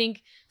help. I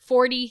think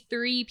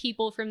 43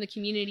 people from the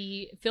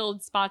community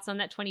filled spots on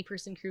that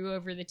 20-person crew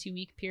over the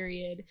 2-week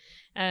period.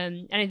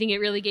 And I think it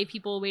really gave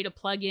people a way to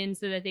plug in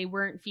so that they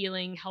weren't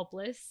feeling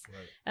helpless,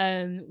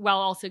 while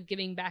also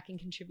giving back and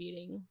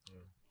contributing.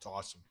 It's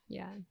awesome.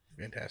 Yeah.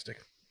 Fantastic.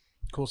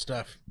 Cool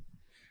stuff.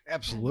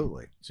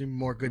 Absolutely. See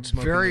more good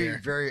smoke. Very, in the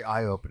air. very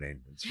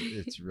eye-opening.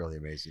 It's really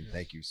amazing.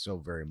 Thank you so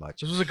very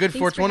much. This was a good Thanks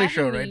 420 for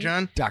show, having right, me.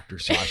 John? Dr.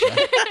 Sasha.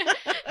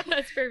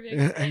 That's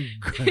perfect.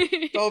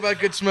 It's all about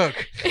good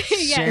smoke.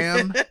 Yes.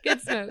 Sam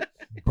Good smoke.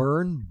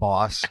 Burn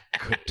Boss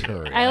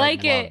Couture. I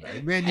like it.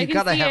 That. Man, I you can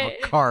gotta see have it.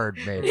 a card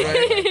made. Right. Like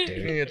that, I'm dude.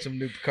 gonna get some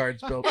new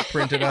cards built,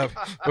 printed up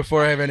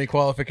before I have any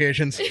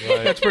qualifications.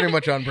 That's pretty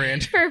much on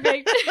brand.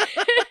 Perfect.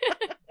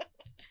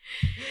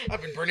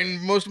 I've been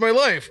burning most of my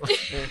life.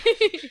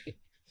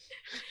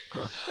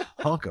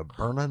 Hunk of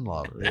burning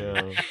love.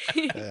 Yeah.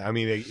 I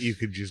mean, you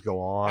could just go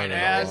on. And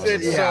Yes, on.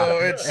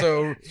 it's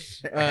so.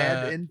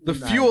 Ad The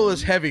infinitum. fuel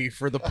is heavy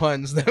for the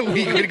puns that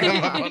we could come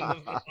up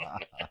with.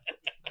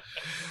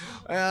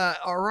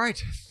 All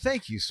right.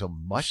 Thank you so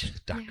much,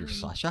 Dr. Yeah.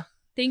 Sasha.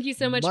 Thank you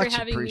so much for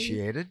having me.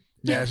 appreciated.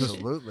 Yeah, this is-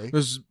 Absolutely. This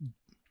was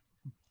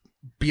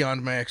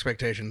beyond my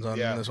expectations on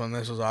Yeah. this one.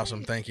 This was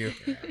awesome. Thank you.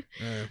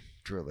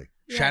 Truly.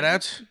 Yeah. Shout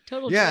outs.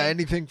 Total Yeah. joy.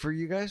 Anything for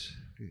you guys?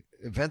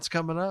 Events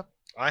coming up?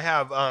 I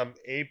have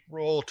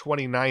April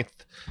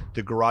 29th,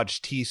 the Garage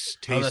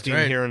tasting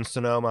right. here in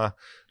Sonoma.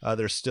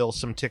 There's still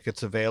some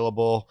tickets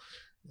available.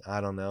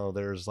 I don't know.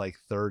 There's like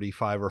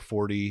 35 or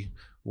 40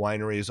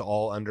 wineries,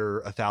 all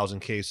under 1,000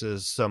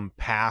 cases. Some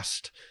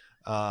past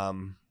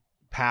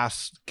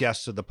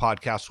guests of the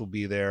podcast will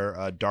be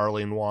there.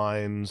 Darling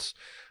Wines,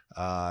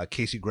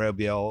 Casey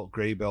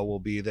Graybell will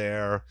be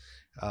there.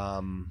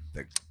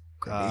 The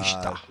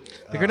Granista.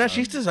 The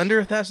Grenachista's under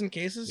 1,000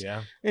 cases.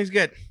 Yeah. He's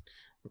good.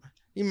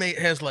 He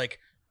has like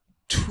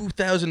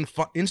 2,000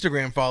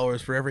 Instagram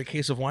followers for every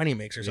case of wine he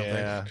makes or something.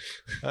 Yeah,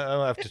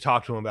 I'll have to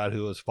talk to him about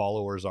who his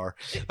followers are.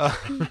 So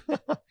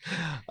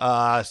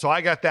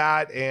I got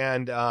that,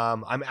 and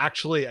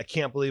I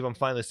can't believe I'm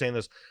finally saying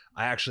this.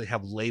 I actually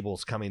have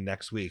labels coming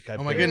next week.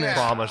 Oh my goodness.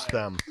 Promised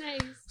them. Nice.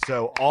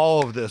 So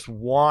all of this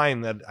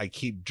wine that I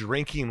keep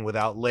drinking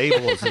without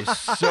labels is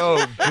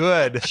so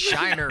good.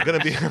 Shiner. I'm gonna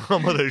be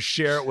able to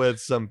share it with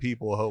some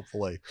people,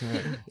 hopefully.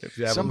 If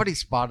you haven't- Somebody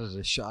spotted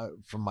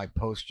from my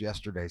post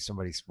yesterday.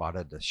 Somebody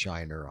spotted a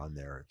shiner on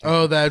there.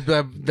 Oh,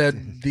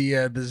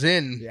 the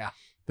Zin. Yeah.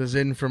 The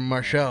Zin from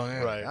Marshall.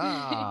 Yeah. right.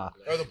 Ah.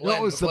 Or the No,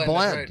 it was the that's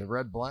blend, right. the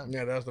red blend.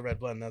 Yeah, that was the red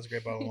blend. That was a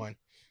great bottle of wine.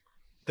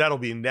 That'll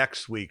be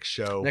next week's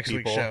show. Next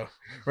people. week's show.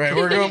 Right.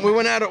 We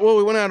went out of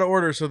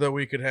order so that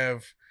we could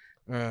have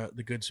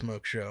the Good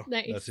Smoke show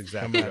Nice. That's come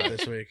exactly out right.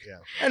 this week. Yeah.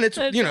 And it's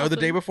That's the awesome.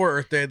 day before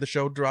Earth Day. The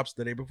show drops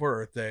the day before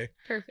Earth Day,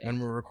 Perfect.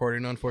 and we're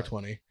recording on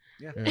 420.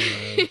 Yeah.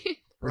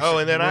 Oh,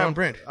 and then we're on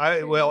brand.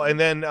 and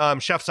then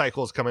Chef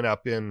Cycle is coming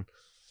up in.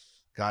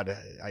 God,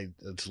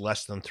 it's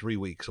less than 3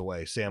 weeks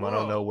away. Sam, I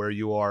don't know where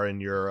you are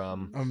in your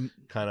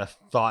kind of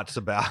thoughts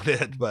about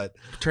it, but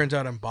Turns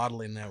out I'm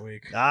bottling that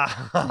week.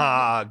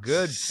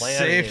 good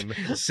planning.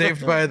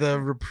 Saved by the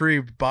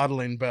Reprieve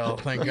bottling bell.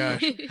 Thank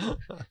gosh.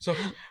 So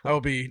I will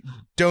be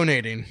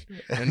donating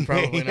and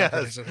probably not Yes.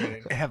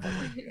 participating.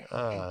 Heavily.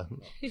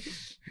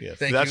 Yes,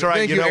 Thank that's you. right.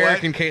 Thank you you, know Eric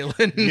what? and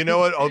Caitlin. You know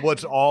what?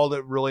 What's all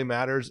that really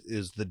matters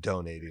is the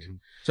donating.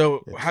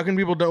 So how can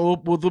people there'll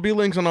be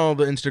links on all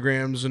the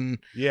Instagrams and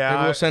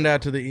Yeah, we'll send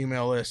out to the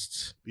email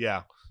lists.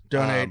 yeah.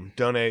 Donate.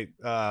 Donate.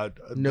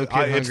 No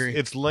kid hungry.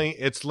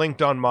 It's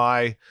linked on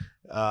my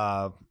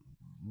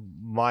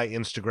my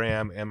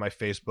Instagram and my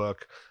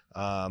Facebook.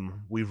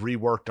 We've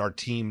reworked our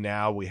team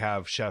now. We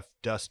have Chef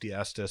Dusty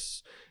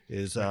Estes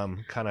is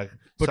kind of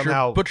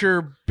somehow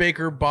Butcher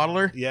Baker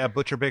Bottler. yeah,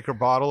 Butcher Baker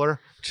Bottler.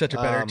 Such a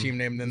better team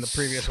name than the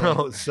previous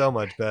one. So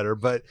much better.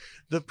 But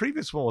the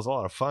previous one was a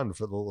lot of fun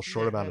for the little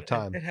short amount of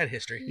time. It had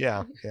history.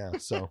 Yeah.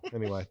 So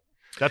anyway,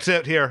 that's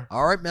it here.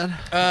 All right,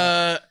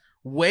 man.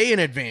 Way in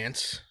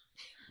advance,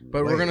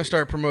 but we're Way. going to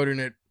start promoting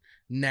it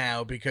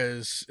now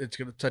because it's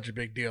such a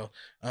big deal.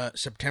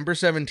 September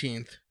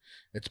 17th,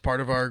 it's part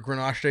of our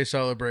Grenache Day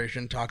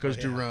celebration, Tacos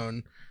du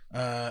Rhone.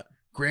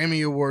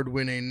 Grammy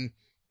Award-winning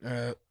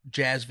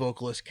jazz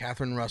vocalist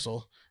Catherine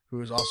Russell,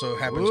 who is also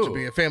happens to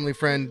be a family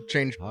friend,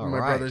 changed All my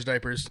right. brother's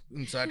diapers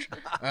and such,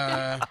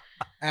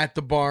 at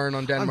the barn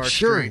on Denmark I'm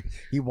sure Street.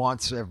 he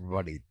wants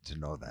everybody to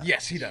know that.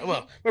 Yes, he does.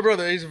 Well, my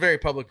brother, he's a very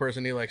public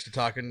person. He likes to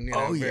talk and, you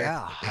know. Oh, very-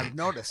 yeah. I've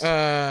noticed.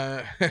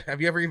 have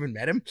you ever even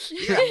met him?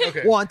 Yeah.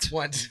 Okay. Once.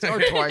 Once. Or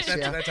twice, That-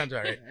 yeah. That sounds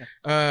all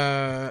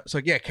right. So,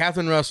 yeah,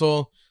 Catherine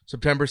Russell,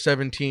 September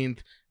 17th,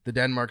 the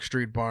Denmark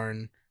Street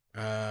Barn.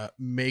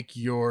 Make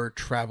your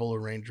travel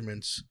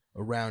arrangements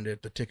around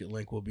it. The ticket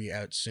link will be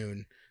out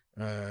soon.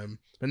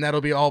 And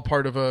that'll be all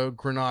part of a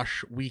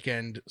Grenache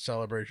weekend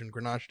celebration.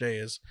 Grenache Day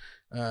is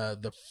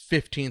the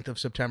 15th of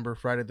September,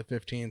 Friday the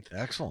 15th.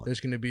 Excellent. There's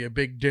going to be a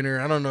big dinner.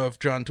 I don't know if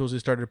John Toolsy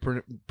started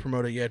to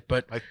promote it yet,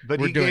 but But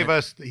we're he doing gave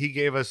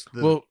it. us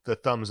the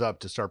thumbs up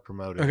to start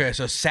promoting. Okay,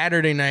 so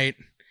Saturday night,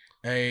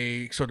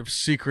 a sort of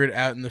secret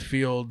out in the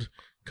field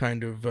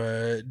kind of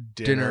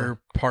dinner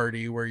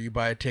party where you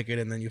buy a ticket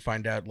and then you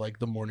find out like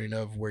the morning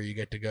of where you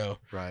get to go.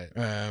 Right.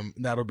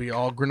 That'll be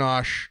all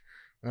Grenache.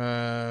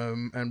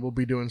 And we'll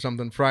be doing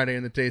something Friday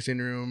in the tasting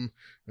room,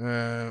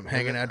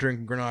 hanging out,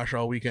 drinking Grenache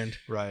all weekend.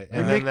 Right. You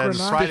And make then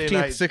Grenache? Friday 15th,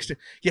 night 16th.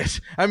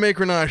 Yes, I make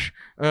Grenache,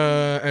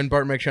 and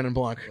Bart makes Chenin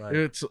Blanc. Right.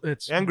 It's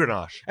and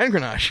Grenache. and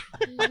Grenache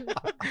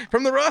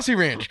from the Rossi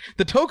Ranch,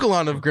 the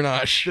Tokalon of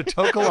Grenache. The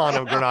Tokalon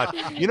of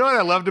Grenache. You know what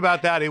I loved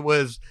about that? It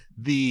was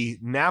the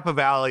Napa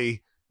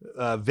Valley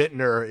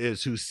vintner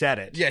is who said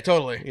it. Yeah,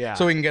 totally. Yeah.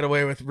 So we can get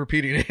away with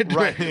repeating it.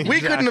 Right,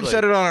 We couldn't have exactly.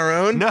 said it on our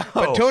own. No.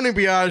 But Tony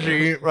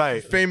Biaggi,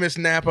 Right. famous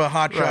Napa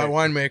hotshot Right.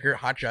 winemaker,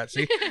 hotshot,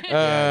 see,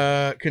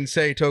 can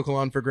say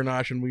Tokalon for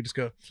Grenache, and we just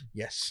go,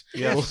 yes.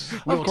 Yes.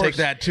 We'll Of take course.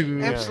 that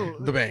to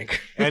Absolutely. the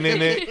bank. And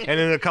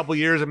in a couple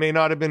years, it may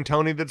not have been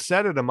Tony that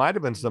said it. It might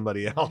have been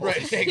somebody else.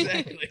 Right,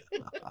 exactly.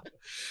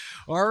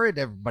 All right,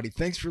 everybody.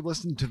 Thanks for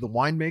listening to the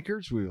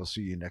Winemakers. We will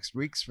see you next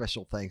week.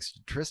 Special thanks to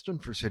Tristan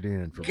for sitting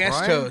in for Guest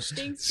Brian. host.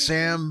 Thanks.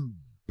 Sam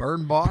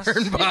Burnboss.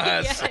 Burn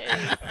boss.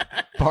 Yes.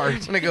 Bart. I'm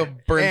going to go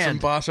burn some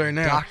And boss right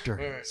now. Dr.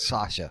 All right.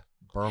 Sasha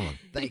Berleman.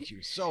 Thank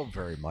you so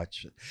very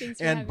much. Thanks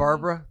for And having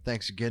Barbara,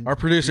 thanks again. Our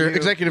producer, to you.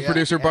 executive Yeah,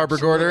 producer, Barbara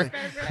Gorder.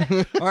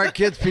 me. All right,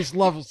 kids. Peace and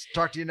love. We'll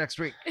talk to you next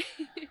week.